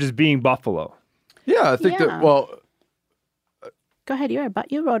 but they're just being buffalo? Yeah, I think that, well... Go ahead.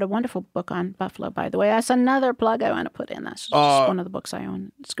 You wrote a wonderful book on buffalo, by the way. That's another plug I want to put in. That's just one of the books I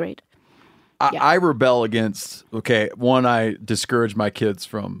own. It's great. I rebel against, I discourage my kids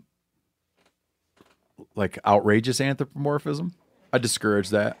from, like, outrageous anthropomorphism. I discourage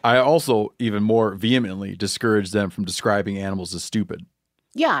that. I also, even more vehemently, discourage them from describing animals as stupid.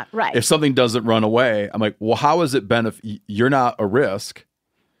 Yeah, right. If something doesn't run away, I'm like, well, how is it you're not a risk.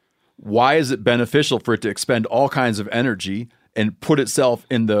 Why is it beneficial for it to expend all kinds of energy and put itself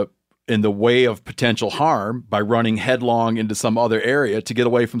in the way of potential harm by running headlong into some other area to get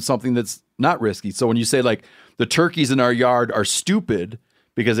away from something that's not risky? So when you say, like, the turkeys in our yard are stupid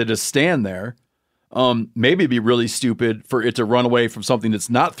because they just stand there, maybe it'd be really stupid for it to run away from something that's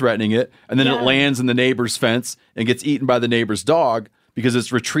not threatening it, and then it lands in the neighbor's fence and gets eaten by the neighbor's dog because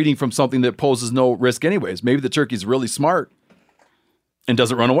it's retreating from something that poses no risk anyways. Maybe the turkey's really smart and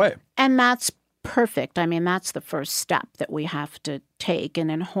doesn't run away. And that's perfect. I mean, that's the first step that we have to take. And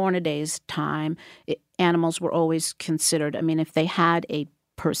in Hornaday's time, animals were always considered, I mean, if they had a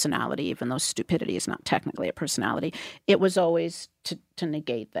personality, even though stupidity is not technically a personality, it was always to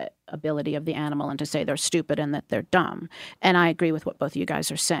negate the ability of the animal and to say they're stupid and that they're dumb. And I agree with what both of you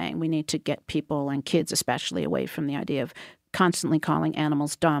guys are saying. We need to get people, and kids especially, away from the idea of constantly calling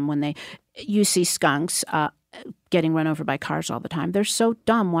animals dumb. When you see skunks getting run over by cars all the time. They're so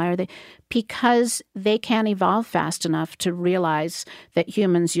dumb. Why are they? Because they can't evolve fast enough to realize that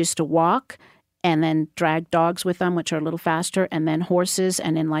humans used to walk and then drag dogs with them, which are a little faster, and then horses.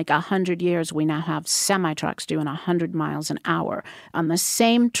 And in like 100 years, we now have semi-trucks doing 100 miles an hour on the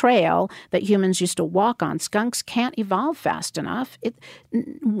same trail that humans used to walk on. Skunks can't evolve fast enough.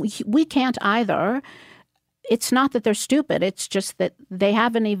 We can't either. It's not that they're stupid. It's just that they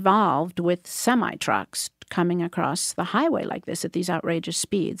haven't evolved with semi-trucks coming across the highway like this at these outrageous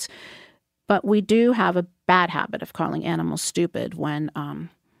speeds. But we do have a bad habit of calling animals stupid when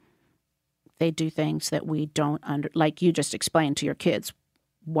they do things that we don't like you just explained to your kids.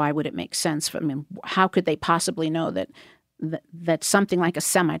 Why would it make sense for how could they possibly know that something like a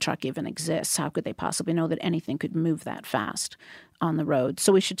semi-truck even exists? How could they possibly know that anything could move that fast on the road?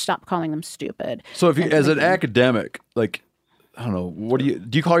 So we should stop calling them stupid. So if you, as an academic, like, I don't know,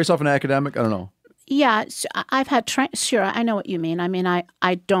 do you call yourself an academic? I don't know. Yeah, I've had sure, I know what you mean. I mean,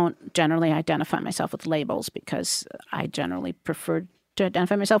 I don't generally identify myself with labels because I generally prefer to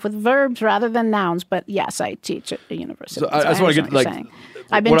identify myself with verbs rather than nouns. But yes, I teach at the university. So I just want to get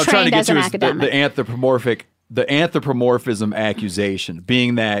I've been trained as an academic. The anthropomorphism accusation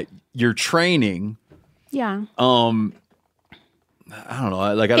being that you're training. Yeah. I don't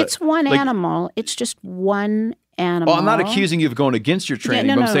know. It's one animal. It's just one animal. Well, I'm not accusing you of going against your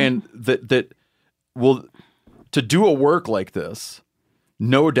training. But I'm saying that to do a work like this,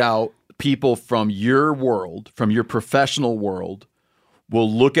 no doubt people from your world, from your professional world, will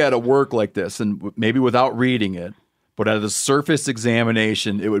look at a work like this and maybe without reading it, but at a surface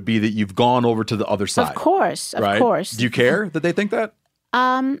examination, it would be that you've gone over to the other side. Of course. Do you care that they think that?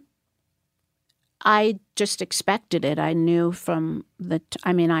 I just expected it. I knew from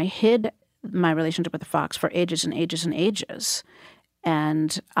I hid my relationship with the fox for ages and ages and ages.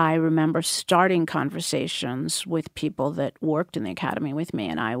 And I remember starting conversations with people that worked in the academy with me,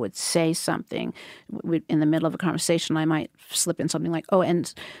 and I would say something. In the middle of a conversation, I might slip in something like,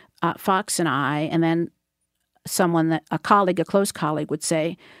 Fox and I, and then a close colleague would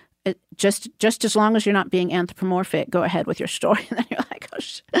say, just as long as you're not being anthropomorphic, go ahead with your story. And then you're like,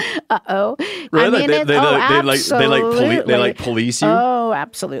 uh-oh. Really? Absolutely. They like police you? Oh,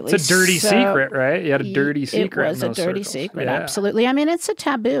 absolutely. It's a dirty secret, right? You had a dirty secret. It was a dirty secret, yeah. Absolutely. I mean, it's a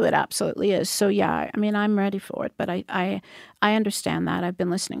taboo. It absolutely is. So, yeah, I mean, I'm ready for it. But I understand that. I've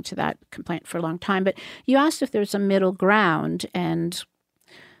been listening to that complaint for a long time. But you asked if there's a middle ground. And,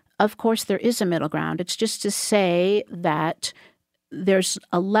 of course, there is a middle ground. It's just to say that there's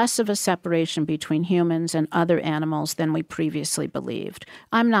a less of a separation between humans and other animals than we previously believed.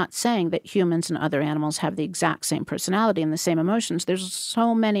 I'm not saying that humans and other animals have the exact same personality and the same emotions. There's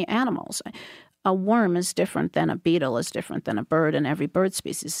so many animals. A worm is different than a beetle, is different than a bird, and every bird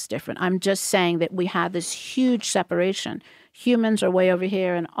species is different. I'm just saying that we have this huge separation. Humans are way over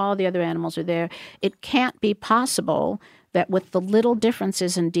here and all the other animals are there. It can't be possible that with the little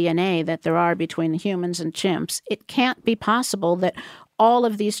differences in DNA that there are between humans and chimps, it can't be possible that all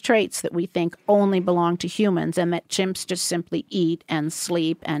of these traits that we think only belong to humans and that chimps just simply eat and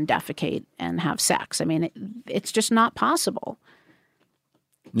sleep and defecate and have sex. I mean, it's just not possible.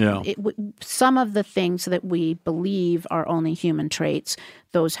 Yeah. Some of the things that we believe are only human traits,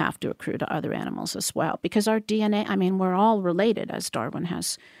 those have to accrue to other animals as well. Because our DNA, I mean, we're all related, as Darwin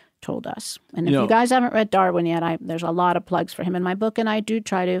has told us. And if you guys haven't read Darwin yet, there's a lot of plugs for him in my book, and I do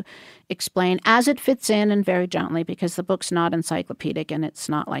try to explain as it fits in and very gently, because the book's not encyclopedic and it's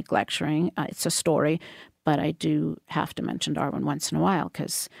not like lecturing. It's a story, but I do have to mention Darwin once in a while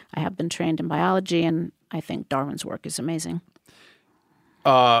because I have been trained in biology, and I think Darwin's work is amazing.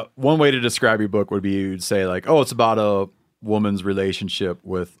 One way to describe your book would be you'd say like, oh, it's about a woman's relationship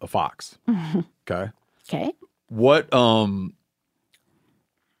with a fox. Okay. Okay. What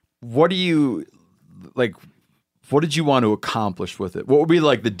do you like? What did you want to accomplish with it? What would be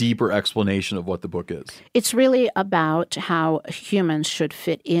like the deeper explanation of what the book is? It's really about how humans should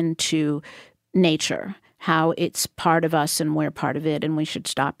fit into nature, how it's part of us and we're part of it, and we should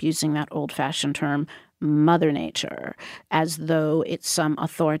stop using that old-fashioned term Mother Nature as though it's some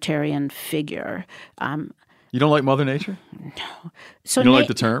authoritarian figure. You don't like Mother Nature? No. So you don't like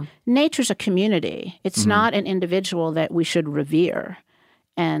the term? Nature's a community. It's not an individual that we should revere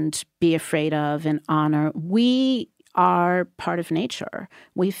and be afraid of and honor. We are part of nature.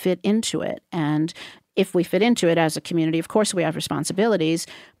 We fit into it. And if we fit into it as a community, of course we have responsibilities,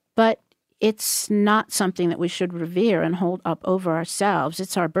 but it's not something that we should revere and hold up over ourselves.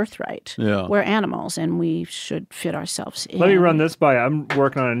 It's our birthright. Yeah. We're animals, and we should fit ourselves in. Let me run this by you. I'm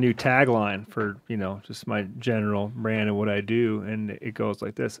working on a new tagline for, just my general brand of what I do, and it goes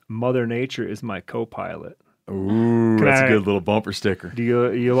like this. Mother Nature is my co-pilot. Ooh, that's a good little bumper sticker. Do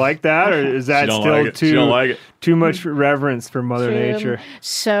you like that, or is that She don't still like it. She don't like it. too much reverence for Mother Nature?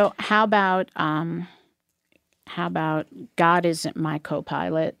 So how about God isn't my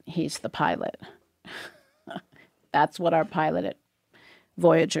co-pilot, he's the pilot. That's what our pilot at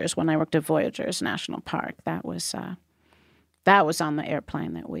Voyagers, when I worked at Voyagers National Park, that was on the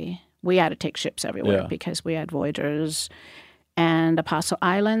airplane that we had to take ships everywhere because we had Voyagers and Apostle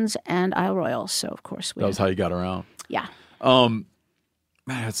Islands and Isle Royale. So of course that was how you got around. Yeah. Man,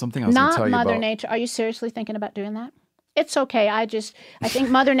 I had something I was going to tell you about. Not Mother Nature. Are you seriously thinking about doing that? It's okay. I think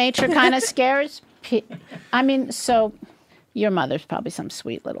Mother Nature kind of scares people. I mean, so your mother's probably some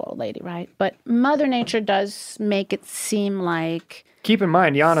sweet little old lady, right? But Mother Nature does make it seem like. Keep in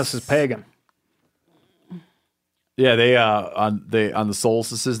mind, Giannis is pagan. Yeah, they on the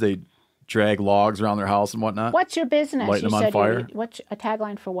solstices they drag logs around their house and whatnot. What's your business? Lighting them on fire. What's a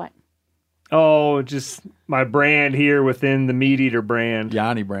tagline for what? Oh, just my brand here within the Meat Eater brand.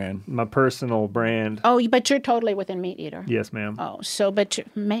 Yanni brand. My personal brand. Oh, but you're totally within Meat Eater. Yes, ma'am. Oh, so but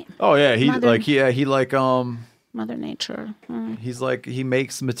oh yeah, he Mother Nature. He's like he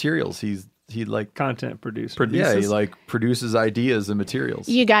makes materials. He content producer. Yeah, he like produces ideas and materials.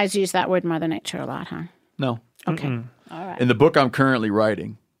 You guys use that word Mother Nature a lot, huh? No. Okay. All right. In the book I'm currently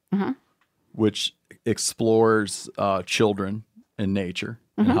writing, which explores children and nature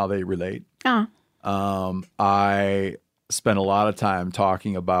and how they relate. I spent a lot of time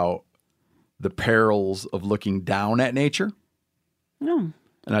talking about the perils of looking down at nature. And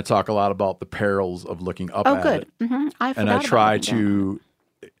I talk a lot about the perils of looking up at it. I try to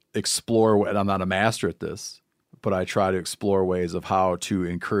explore, and I'm not a master at this, but I try to explore ways of how to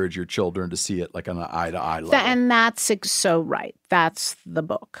encourage your children to see it like on an eye-to-eye level. And that's so right. That's the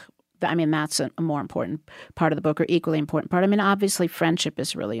book. I mean, that's a more important part of the book, or equally important part. I mean, obviously, friendship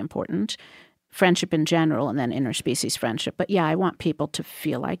is really important. Friendship in general, and then interspecies friendship. But yeah, I want people to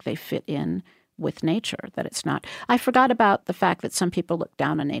feel like they fit in with nature, that it's not. I forgot about the fact that some people look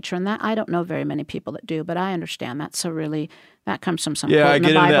down on nature, and that I don't know very many people that do, but I understand that. So really, that comes from some quote I in the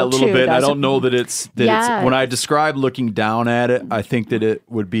get into Bible that a little too, bit. I don't know that it's when I describe looking down at it, I think that it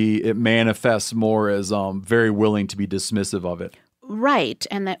manifests more as very willing to be dismissive of it. Right,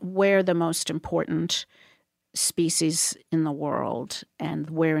 and that we're the most important species in the world,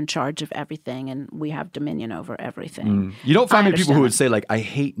 and we're in charge of everything, and we have dominion over everything. You don't find many people who would say like, "I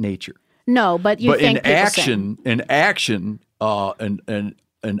hate nature." No, but in action, an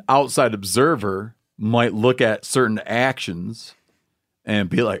outside observer might look at certain actions and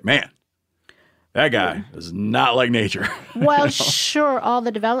be like, "Man, that guy is not like nature." Well, sure, all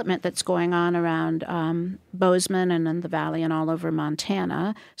the development that's going on around Bozeman and in the valley and all over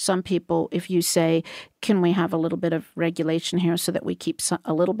Montana, some people, if you say, can we have a little bit of regulation here so that we keep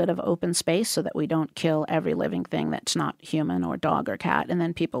a little bit of open space so that we don't kill every living thing that's not human or dog or cat? And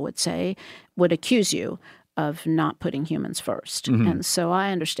then people would accuse you of not putting humans first. And so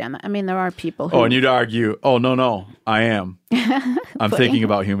I understand that. I mean, there are people who... Oh, and you'd argue, no, I am. I'm thinking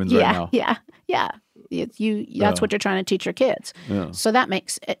about humans right now. Yeah. That's what you're trying to teach your kids. Yeah. So that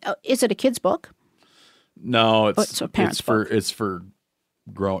makes is it a kid's book? No, it's a parent's book. It's for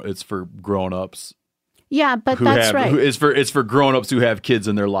grown-ups. Yeah, but that's right. It's for grown-ups who have kids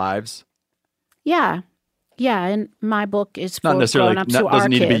in their lives. Yeah. Yeah, and my book is for not necessarily grown-ups who are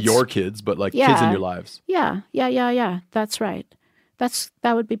doesn't need kids. to be your kids, but like kids in your lives. Yeah. That's right.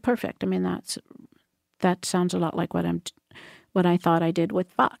 That would be perfect. I mean, that sounds a lot like what I thought I did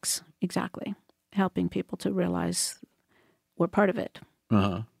with Vox. Exactly, helping people to realize we're part of it.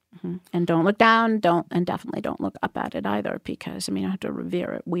 And don't look down. And definitely don't look up at it either, because I mean, I have to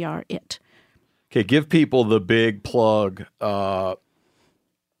revere it. We are it. Okay, give people the big plug. How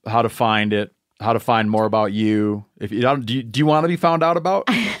to find it. How to find more about you. If you don't, do you want to be found out about?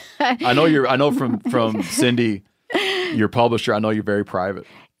 I know from Cindy, your publisher. I know you're very private.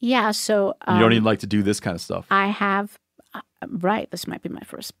 Yeah. So you don't even like to do this kind of stuff. I have. Right. This might be my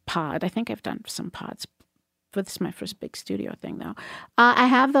first pod. I think I've done some pods, but this is my first big studio thing, though. I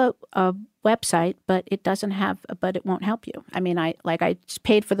have a website, but it won't help you. I mean, I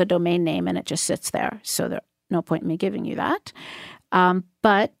paid for the domain name, and it just sits there. So there's no point in me giving you that.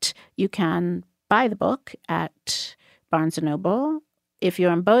 But you can buy the book at Barnes & Noble. If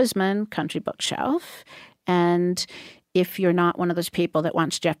you're in Bozeman, Country Bookshelf. And if you're not one of those people that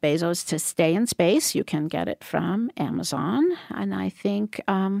wants Jeff Bezos to stay in space, you can get it from Amazon. And I think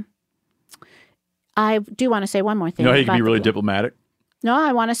I do want to say one more thing. You can be really diplomatic. No,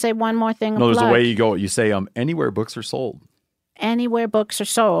 I want to say one more thing. No, there's a way you go. You say anywhere books are sold. Anywhere books are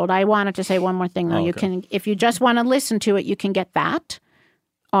sold. I wanted to say one more thing, though. Oh, okay. You can, if you just want to listen to it, you can get that.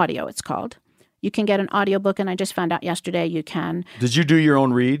 Audio, it's called. You can get an audiobook, and I just found out yesterday you can. Did you do your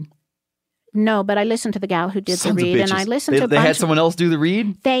own read? No, but I listened to the gal who did Sons the of read, and bitches. I listened to a They bunch had someone else do the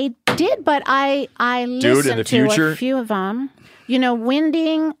read? They did, but I listened in the to future? a few of them. You know,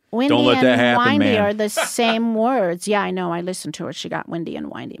 windy let and that happen, windy man. are the same words. Yeah, I know. I listened to her. She got windy and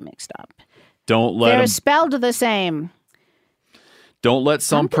windy mixed up. Don't let They're them. spelled the same. Don't let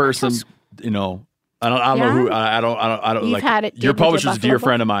some person, you know. I don't know who. I don't You've like. had it Your did with your publisher's a dear Buffalo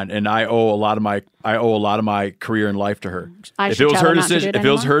friend of mine, and I owe a lot of my career and life to her. I If should it was tell her her not to do decision, it if it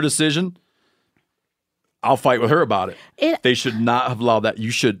was anymore? her decision, I'll fight with her about it. They should not have allowed that.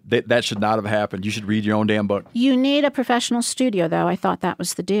 That should not have happened. You should read your own damn book. You need a professional studio, though. I thought that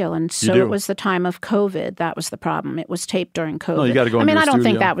was the deal. And so do. it was the time of COVID. That was the problem. It was taped during COVID. No, you gotta go I mean, into I a don't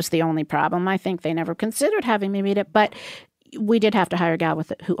think studio. that was the only problem. I think they never considered having me read it. But we did have to hire a gal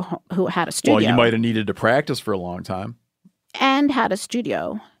with it who had a studio. Well, you might have needed to practice for a long time. And had a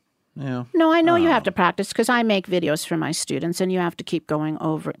studio. Yeah. No, I know you have to practice because I make videos for my students, and you have to keep going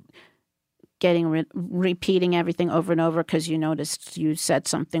over, repeating everything over and over because you noticed you said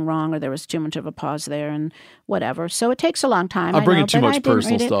something wrong or there was too much of a pause there and whatever. So it takes a long time. I'm bringing I know, too but much I didn't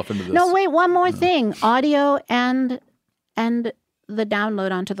personal read it. stuff into this. No, wait, one more thing. Audio and the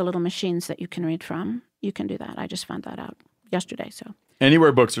download onto the little machines that you can read from. You can do that. I just found that out yesterday. So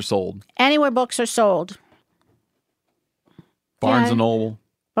Anywhere books are sold. anywhere books are sold. Barnes Yeah. and Noble.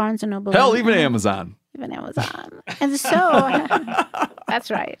 Barnes and Noble. Hell, even Amazon. Even Amazon. And so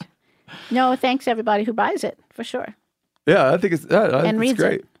that's right. No, thanks everybody who buys it for sure Yeah, I think it's and reads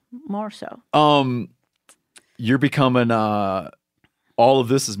great. it more so. You're becoming. All of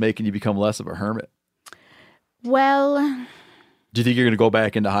this is making you become less of a hermit. Well, Do you think you're going to go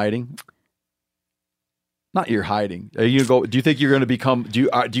back into hiding? Not you're hiding. Are you go? Do you think you're going to become? Do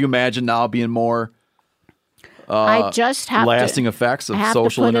you imagine now being more? I just have lasting effects of I have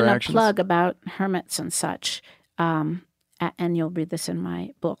social to put interactions. in a plug about hermits and such. And you'll read this in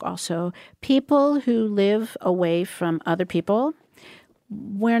my book also. People who live away from other people,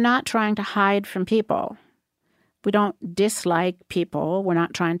 we're not trying to hide from people. We don't dislike people. We're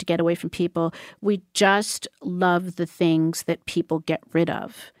not trying to get away from people. We just love the things that people get rid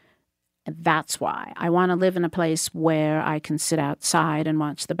of. And that's why I want to live in a place where I can sit outside and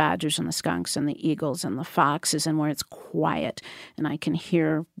watch the badgers and the skunks and the eagles and the foxes, and where it's quiet and I can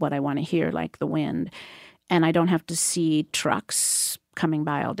hear what I want to hear, like the wind. And I don't have to see trucks coming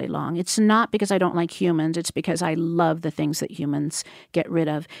by all day long. It's not because I don't like humans. It's because I love the things that humans get rid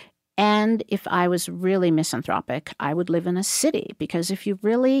of. And if I was really misanthropic, I would live in a city, because if you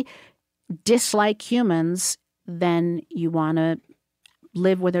really dislike humans, then you want to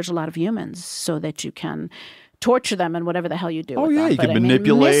live where there's a lot of humans so that you can torture them and whatever the hell you do. Oh with yeah, them. you But can I mean,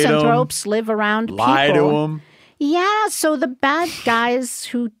 manipulate them, misanthropes live around lie people. to them. Yeah, so the bad guys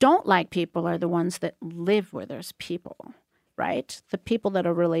who don't like people are the ones that live where there's people, right? The people that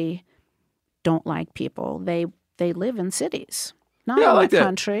are really don't like people, they live in cities, not Yeah, I in like the that.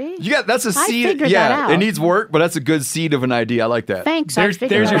 country. Yeah, that's a I seed. figured Yeah, that out. it needs work, but that's a good seed of an idea. I like that. Thanks. There's I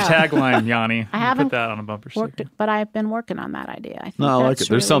figured your that out. tagline, Yanni. I haven't put that on a bumper sticker. worked it, but I've been working on that idea. I think No, I like that's it.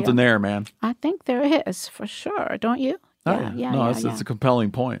 There's really something there, man. I think there is for sure. Don't you? Oh, no, that's a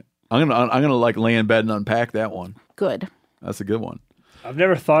compelling point. I'm gonna like lay in bed and unpack that one. Good. That's a good one. I've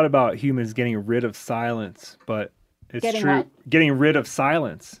never thought about humans getting rid of silence, but it's Getting true. what? Getting rid of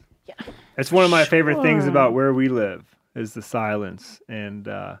silence. Yeah. It's one of my favorite things Sure. about where we live is the silence. And Do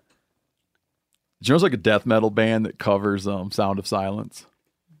you know there's like a death metal band that covers Sound of Silence?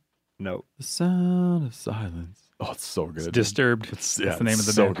 no. The Sound of Silence. Oh, it's so good. Disturbed. It's That's the name of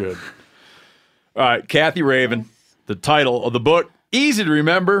the so band. good. All right, Kathy Raven. The title of the book, easy to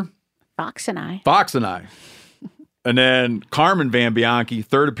remember, Fox and I. Fox and I. And then Carmen Van Bianchi,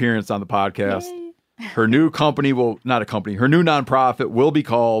 third appearance on the podcast. Her new company her new nonprofit will be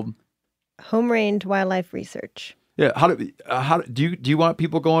called Home Range Wildlife Research. Yeah. Do you want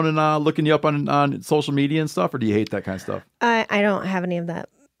people going and looking you up on social media and stuff, or do you hate that kind of stuff? I don't have any of that.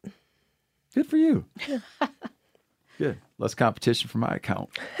 Good for you. Good. Less competition for my account.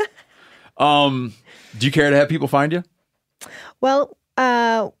 Do you care to have people find you? Well,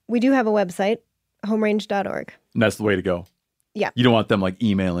 we do have a website, homerange.org. And that's the way to go. Yeah. You don't want them like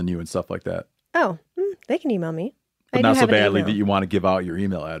emailing you and stuff like that. Oh, they can email me. But I do not so have an badly email. that you want to give out your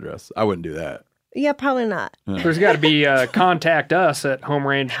email address. I wouldn't do that. Yeah, probably not. There's got to be contact us at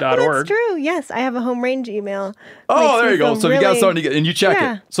homerange.org. Oh, that's true. Yes, I have a Home Range email. Oh, Makes there me you go. feel So if you got really- something to get, and you check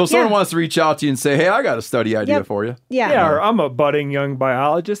Yeah, it. So if someone yeah. wants to reach out to you and say, hey, I got a study idea Yep. for you. Yeah. Yeah, or I'm a budding young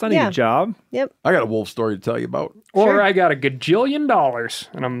biologist. I need Yeah. a job. Yep. I got a wolf story to tell you about. Or Sure. I got $1 gajillion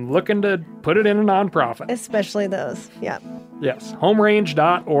and I'm looking to put it in a nonprofit. Especially those. Yep. Yes,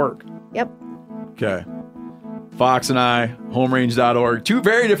 homerange.org. Yep. Okay. Fox and I, homerange.org. Two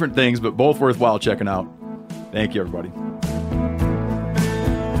very different things, but both worthwhile checking out. Thank you, everybody.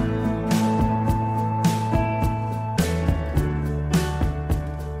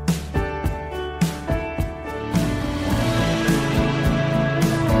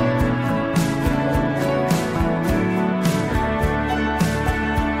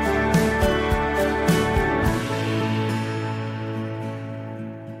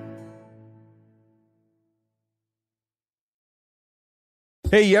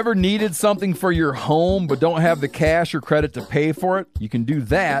 Hey, you ever needed something for your home but don't have the cash or credit to pay for it? You can do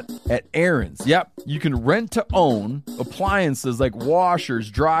that at Aaron's. Yep, you can rent to own appliances like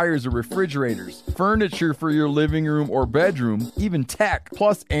washers, dryers, or refrigerators, furniture for your living room or bedroom, even tech.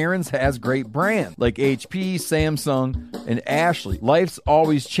 Plus, Aaron's has great brands like HP, Samsung, and Ashley. Life's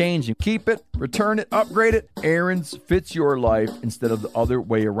always changing. Keep it, return it, upgrade it. Aaron's fits your life instead of the other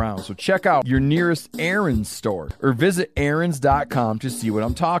way around. So check out your nearest Aaron's store or visit Aaron's.com to see what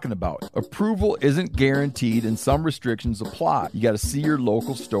I'm talking about. Approval isn't guaranteed and some restrictions apply. You got to see your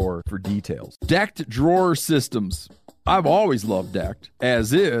local store for details. Decked drawer systems. I've always loved Decked,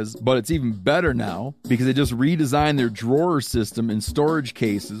 as is, but it's even better now because they just redesigned their drawer system and storage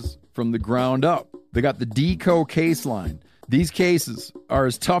cases from the ground up. They got the Deco case line. These cases are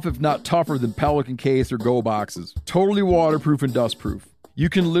as tough, if not tougher, than Pelican case or Go boxes. Totally waterproof and dustproof. You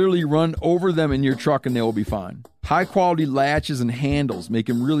can literally run over them in your truck and they will be fine. High quality latches and handles make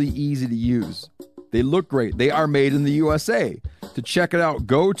them really easy to use. They look great. They are made in the USA. To check it out,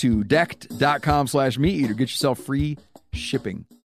 go to decked.com/meateater. Get yourself free shipping.